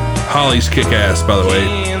 Hollies kick ass, by the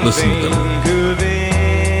way. Listen to them.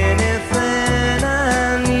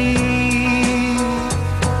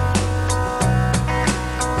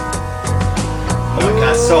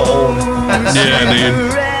 So old. Yeah,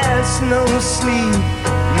 dude. Rest, no sleep,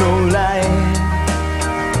 no light,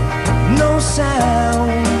 no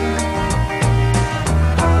sound,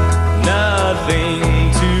 nothing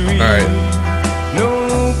to read. All right. No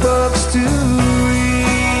books to read.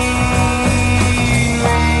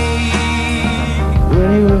 When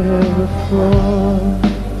you were before.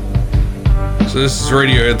 So this is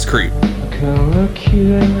Radiohead's Creep.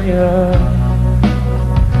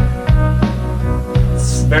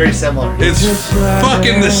 Very similar. It's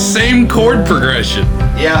fucking the same chord progression.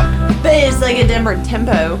 Yeah. But it's like a different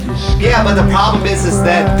tempo. Yeah, but the problem is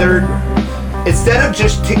that they're instead of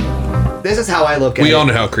just this is how I look at it. We all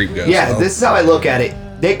know how Creep goes. Yeah, this is how I look at it.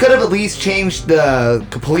 They could have at least changed the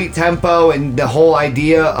complete tempo and the whole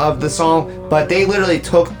idea of the song, but they literally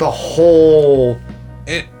took the whole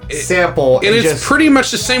sample and it's just pretty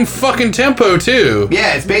much the same fucking tempo too.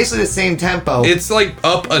 Yeah, it's basically the same tempo. It's like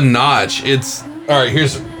up a notch. It's all right.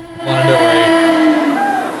 Here's Lana Del Rey.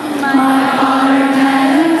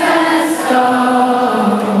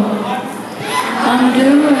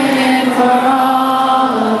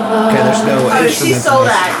 Okay, there's no. Oh, she stole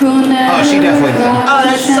that. Oh, she definitely did. Oh,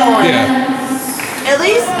 that's stolen. Yeah. At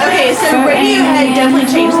least, okay, so Radiohead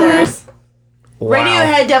definitely changed theirs. Wow.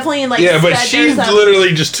 Radiohead definitely but she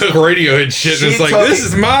literally just took Radiohead shit and it's like, this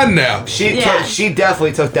is mine now. She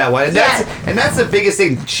definitely took that one, and that's the biggest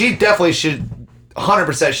thing. She definitely should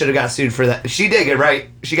 100% should have got sued for that. She did get right.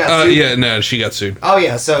 She got sued. Yeah, no, she got sued. Oh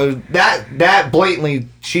yeah, so that blatantly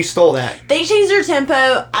she stole that. They changed their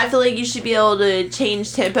tempo. I feel like you should be able to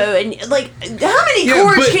change tempo and like how many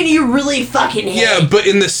chords can you really fucking hit? Yeah, but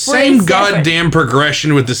in the same goddamn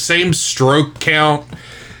progression with the same stroke count.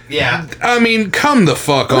 Yeah. I mean, come the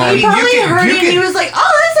fuck on. He probably heard it and he was like,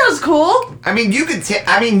 "Oh, that sounds cool." I mean, you could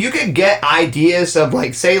get ideas of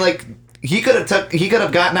like say like he could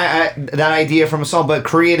have gotten that idea from a song, but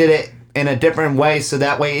created it in a different way, so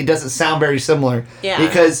that way it doesn't sound very similar. Yeah.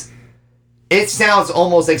 Because it sounds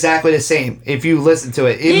almost exactly the same if you listen to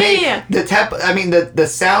it. The tempo. I mean, the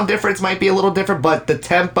sound difference might be a little different, but the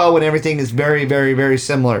tempo and everything is very, very, very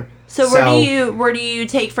similar. So where do you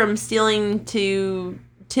take from stealing to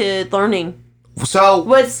learning? So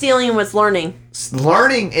what's stealing and what's learning?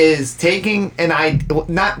 Learning is taking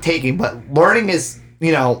not taking, but learning is,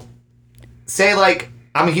 say like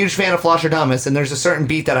I'm a huge fan of Flosher Thomas and there's a certain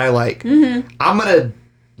beat that I like. Mm-hmm. I'm gonna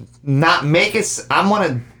not make it. I want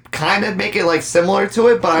to kind of make it like similar to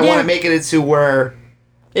it, but I want to make it into where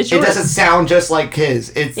it doesn't sound just like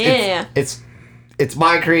his. It's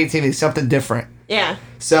my creativity, something different. Yeah.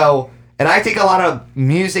 So, and I think a lot of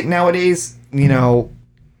music nowadays, you know,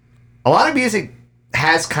 a lot of music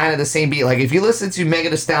has kind of the same beat. Like if you listen to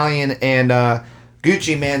Megan Thee Stallion and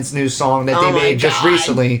Gucci Mane's new song that they made just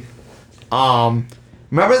recently, do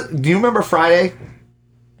you remember Friday?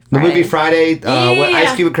 The movie Friday, with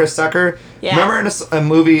Ice Cube and Chris Tucker. Yeah. Remember in a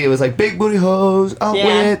movie, it was like Big Booty Hoes Up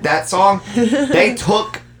With that song. They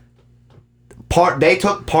took part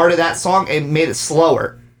of that song and made it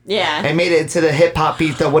slower. Yeah. And made it into the hip hop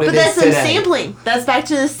beat that what it is today. But that's some sampling. That's back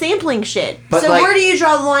to the sampling shit. But so like, where do you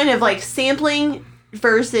draw the line of like sampling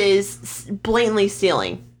versus blatantly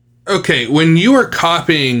stealing? Okay, when you are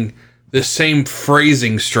copying the same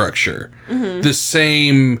phrasing structure, the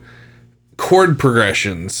same chord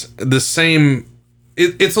progressions, the same,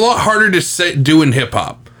 it's a lot harder to do in hip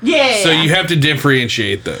hop. Yeah. So you have to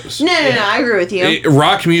differentiate those. No, I agree with you.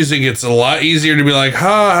 Rock music, it's a lot easier to be like,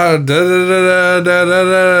 ha, da da da da da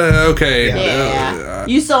da. Okay. Yeah.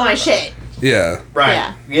 You stole my shit. Yeah.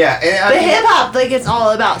 Right. Yeah. But hip hop, like, it's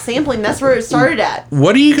all about sampling. That's where it started at.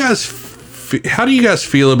 What do you guys? How do you guys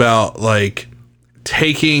feel about like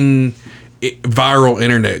taking viral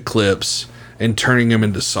internet clips and turning them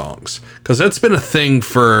into songs? Because that's been a thing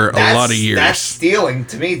for a lot of years. That's stealing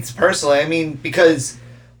to me personally. I mean, because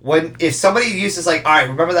if somebody uses like, all right,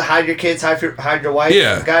 remember the hide your kids, hide your wife,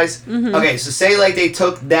 guys? Okay, so say like they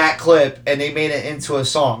took that clip and they made it into a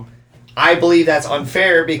song. I believe that's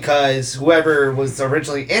unfair because whoever was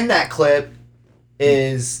originally in that clip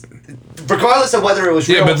is, regardless of whether it was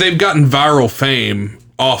real. Yeah, but they've gotten viral fame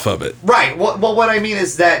off of it. Right. Well, what I mean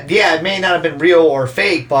is that, yeah, it may not have been real or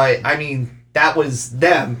fake, but I mean, that was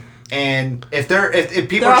them. And if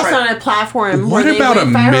people are also on a platform. What about a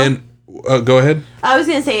men? Go ahead. I was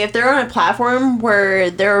gonna say if they're on a platform where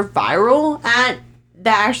they're viral at,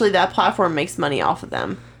 that platform makes money off of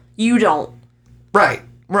them. You don't. Right.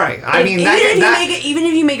 I mean, even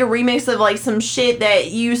if you make a remix of like some shit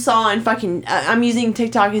that you saw in fucking, I'm using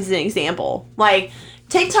TikTok as an example. Like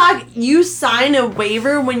TikTok, you sign a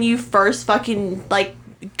waiver when you first fucking like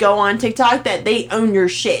go on TikTok that they own your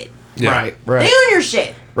shit. Yeah. Right. They own your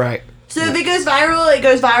shit. Right. So if it goes viral, it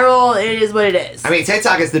goes viral. It is what it is. I mean,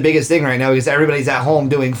 TikTok is the biggest thing right now because everybody's at home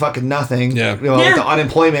doing fucking nothing. Yeah. With the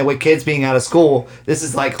unemployment, with kids being out of school, this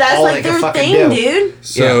is like that's all like they can their fucking thing, do. dude.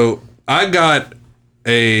 So I got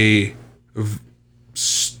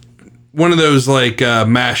one of those like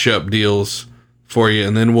mashup deals for you,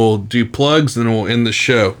 and then we'll do plugs, and then we'll end the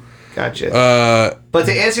show. Gotcha. But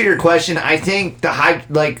to answer your question, I think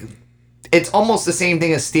it's almost the same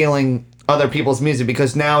thing as stealing other people's music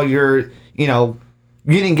because now you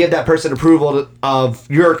didn't give that person approval of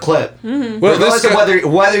your clip. Mm-hmm. Well, regardless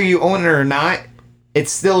of whether you own it or not, you're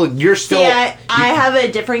still. Yeah, I have a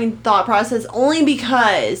different thought process only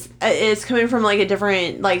because it's coming from like a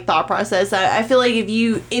different like thought process. I feel like if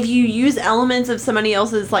you use elements of somebody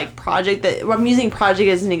else's like project, that I'm using project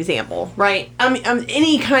as an example, right?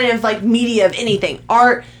 Any kind of like media of anything,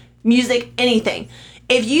 art, music, anything.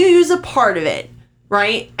 If you use a part of it,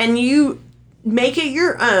 right, and you make it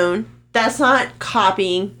your own, that's not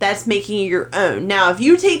copying, that's making it your own. Now, if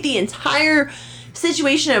you take the entire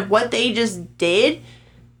situation of what they just did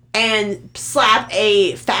and slap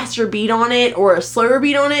a faster beat on it or a slower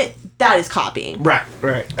beat on it, that is copying. Right.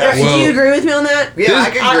 Do you agree with me on that? Yeah,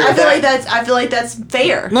 I can agree with that. I feel like that's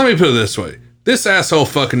fair. Let me put it this way. This asshole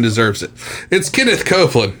fucking deserves it. It's Kenneth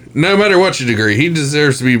Copeland. No matter what you degree, he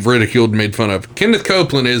deserves to be ridiculed and made fun of. Kenneth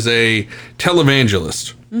Copeland is a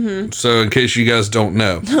televangelist. Mm-hmm. So in case you guys don't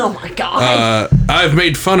know. Oh my God. I've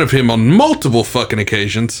made fun of him on multiple fucking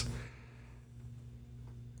occasions.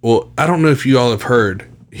 Well, I don't know if you all have heard.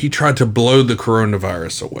 He tried to blow the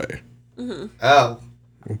coronavirus away. Mm-hmm. Oh.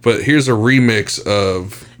 But here's a remix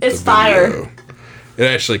of It's fire. It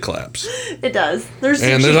actually claps. It does. There's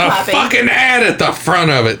a fucking ad at the front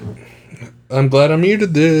of it. I'm glad I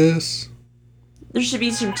muted this. There should be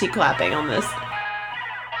some cheek clapping on this.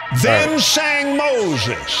 Then sang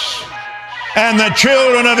Moses and the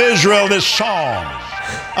children of Israel this song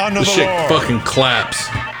unto This the shit Lord. fucking claps.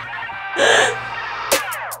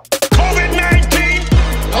 COVID-19.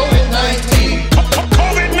 COVID-19.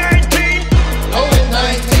 COVID-19.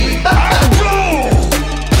 COVID-19. I blow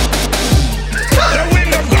the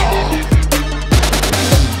wind of God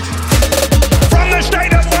from the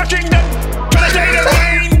state of Washington to the state of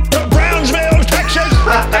Maine to Brownsville, Texas,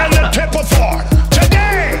 and the tip of Florida.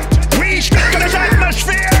 Today, we speak to this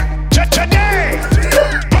atmosphere. Today,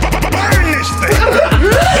 burn this thing.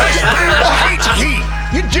 This hates heat.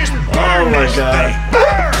 You just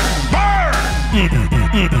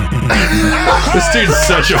This dude's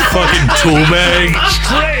such a fucking tool bag.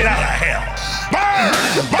 Straight out of hell. Burn!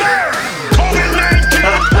 Burn!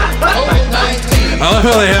 COVID-19! I love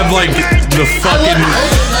how they have like the fucking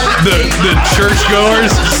the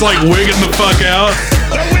churchgoers just like wigging the fuck out.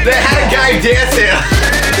 They had a guy dancing.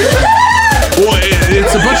 Well,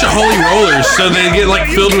 it's a bunch of holy rollers, so they get like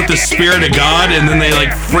filled with the spirit of God, and then they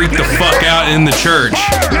like freak the fuck out in the church.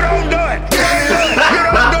 You don't do it. You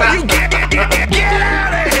don't do it. You get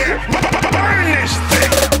out of here. Burn this thing.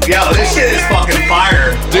 Yo, this shit is fucking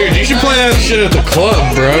fire. Dude, you should play that shit at the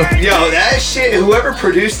club, bro. Yo, that shit, whoever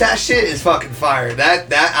produced that shit is fucking fire. That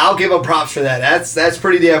I'll give them props for that. That's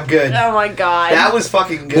pretty damn good. Oh my god. That was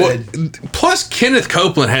fucking good. Well, plus, Kenneth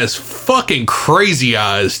Copeland has fucking crazy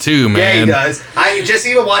eyes too, man. Yeah, he does. I just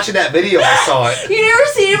even watching that video, I saw it. You never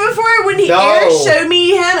seen it before? When Eric showed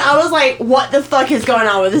me him, I was like, "What the fuck is going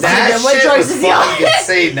on with this That dude? What shit drugs was is he on?" fucking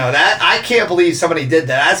insane. No, that I can't believe somebody did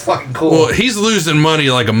that. That's fucking cool. Well, he's losing money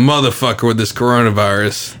like a motherfucker with this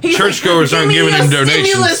coronavirus. He's Churchgoers like, aren't giving him donations.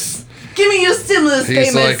 Stimulus. Give me your stimulus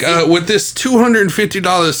He's payments. like, with this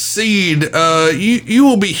 $250 seed, you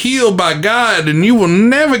will be healed by God, and you will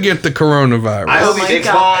never get the coronavirus. I hope he makes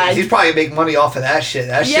money. He's probably making money off of that shit.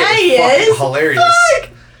 That shit he is fucking is. hilarious. Fuck.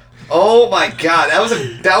 Oh my god, that was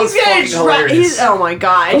fucking hilarious. Oh my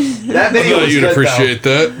god. That video I thought was you'd good, appreciate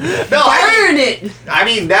that. No, Burn it. I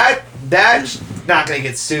mean that's not gonna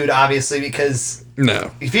get sued, obviously, because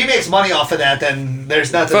No. if he makes money off of that, then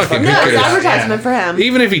there's nothing. Fucking No, who it's cares? advertisement for him.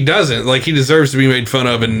 Even if he doesn't, like, he deserves to be made fun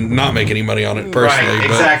of and not make any money on it personally. Right,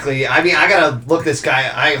 but exactly. I mean, I gotta look this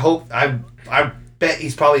guy. I bet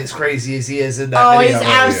he's probably as crazy as he is in that video. He's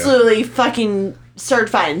absolutely fucking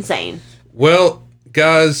certified insane. Well,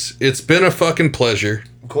 guys, it's been a fucking pleasure.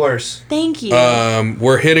 Of course. Thank you.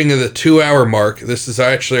 We're hitting the 2-hour mark. This is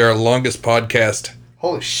actually our longest podcast.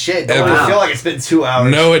 Holy shit! Don't even feel like it's been 2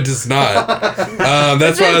 hours. No, it does not.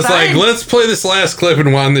 That's why I was like, let's play this last clip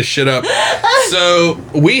and wind this shit up. So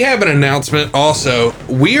we have an announcement also.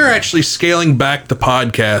 We are actually scaling back the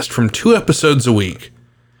podcast from 2 episodes a week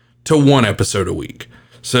to 1 episode a week.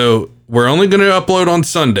 So we're only going to upload on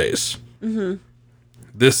Sundays. Mm-hmm.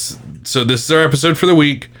 This is our episode for the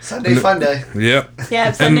week. Sunday fun day. Yep.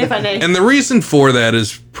 Yeah, Sunday fun day. And the reason for that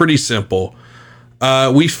is pretty simple.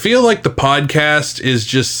 We feel like the podcast is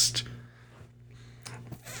just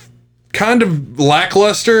kind of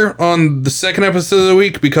lackluster on the second episode of the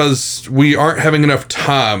week because we aren't having enough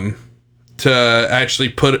time to actually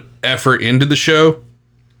put effort into the show.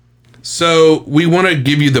 So we want to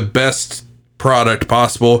give you the best product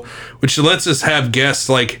possible, which lets us have guests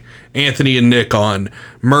like Anthony and Nick on,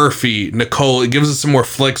 Murphy, Nicole. It gives us a more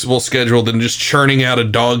flexible schedule than just churning out a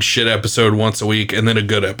dog shit episode once a week and then a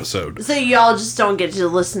good episode. So y'all just don't get to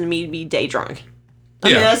listen to me be day drunk. I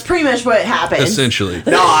mean, that's pretty much what happened. Essentially.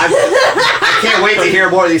 No, I can't wait to hear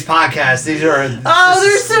more of these podcasts. These are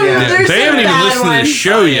there's some there's they some haven't even bad listened to ones. this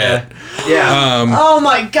show yet. Yeah. Oh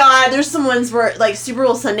my god, there's some ones where like Super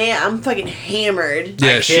Bowl Sunday, I'm fucking hammered.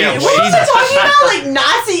 Yeah, what was I talking about? Like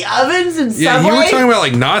Nazi ovens and Yeah, Subway? you were talking about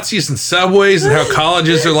like Nazis and subways and how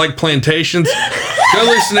colleges are like plantations. Go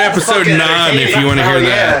listen to episode 9 if you want to hear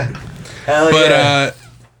that. Hell But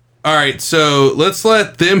all right, so let's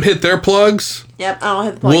let them hit their plugs. Yep, I'll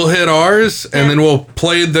hit the point. We'll hit ours, and then we'll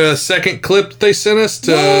play the second clip that they sent us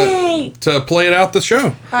to play it out the show.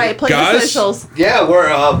 All right, play Guys? the socials. Yeah, we're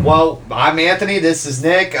well. I'm Anthony. This is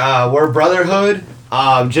Nick. We're Brotherhood.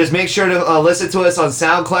 Just make sure to listen to us on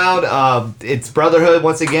SoundCloud. It's Brotherhood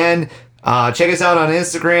once again. Check us out on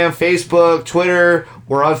Instagram, Facebook, Twitter.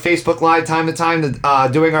 We're on Facebook Live time to time,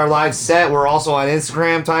 doing our live set. We're also on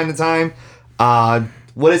Instagram time to time.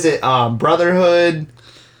 What is it? Brotherhood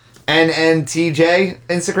NNTJ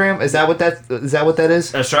Instagram. Is that what that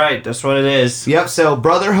is? That's right. That's what it is. Yep. So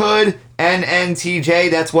Brotherhood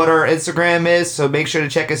NNTJ. That's what our Instagram is. So make sure to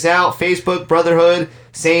check us out. Facebook Brotherhood.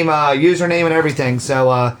 Same username and everything.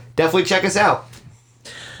 So definitely check us out.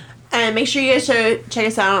 And make sure you guys check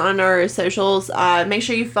us out on our socials. Make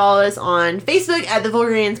sure you follow us on Facebook at the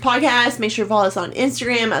Vulgarians Podcast. Make sure you follow us on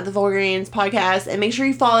Instagram at the Vulgarians Podcast. And make sure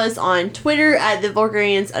you follow us on Twitter at the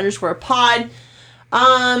Vulgarians_pod.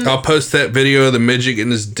 I'll post that video of the midget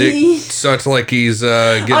getting his dick sucked like he's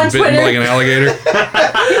getting bitten by like an alligator.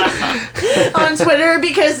 On Twitter,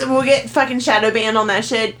 because we'll get fucking shadow banned on that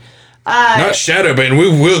shit. Not shadow ban. We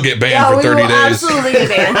will get banned for 30 we will days. absolutely get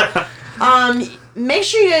banned. Make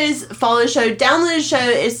sure you guys follow the show. Download the show.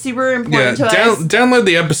 It's super important to us. Download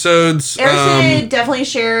the episodes. Eric said definitely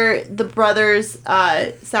share the brothers'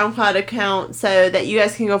 SoundCloud account so that you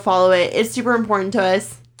guys can go follow it. It's super important to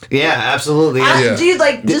us. Yeah, absolutely. Dude,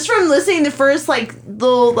 like just from listening to the first like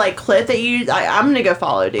little like clip that I'm gonna go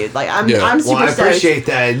follow, dude. Like I'm super I appreciate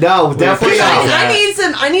that. No, definitely.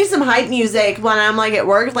 I need some hype music when I'm like at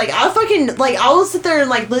work. Like I'll sit there and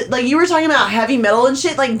like you were talking about heavy metal and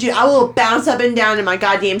shit. Like, dude, I will bounce up and down in my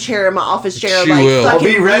goddamn chair, in my office chair. She will. I'll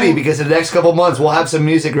be ready because in the next couple months we'll have some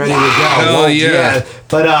music ready to go. Hell yeah.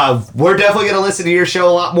 But we're definitely gonna listen to your show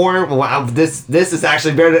a lot more. Wow, this is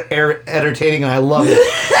actually very entertaining and I love it.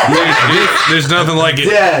 There's nothing like it.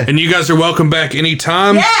 Yeah. And you guys are welcome back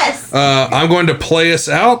anytime. Yes. I'm going to play us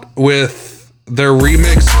out with their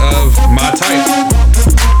remix of My Type.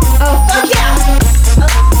 Oh, fuck yeah.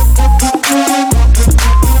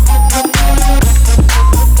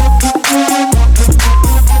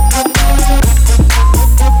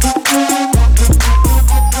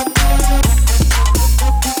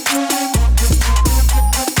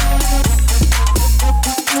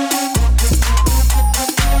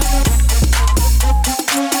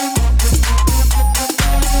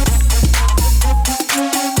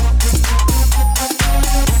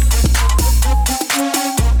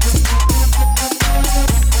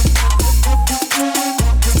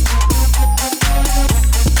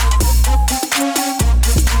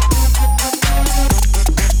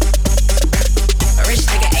 A rich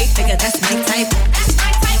nigga, 8 figure, that's my type.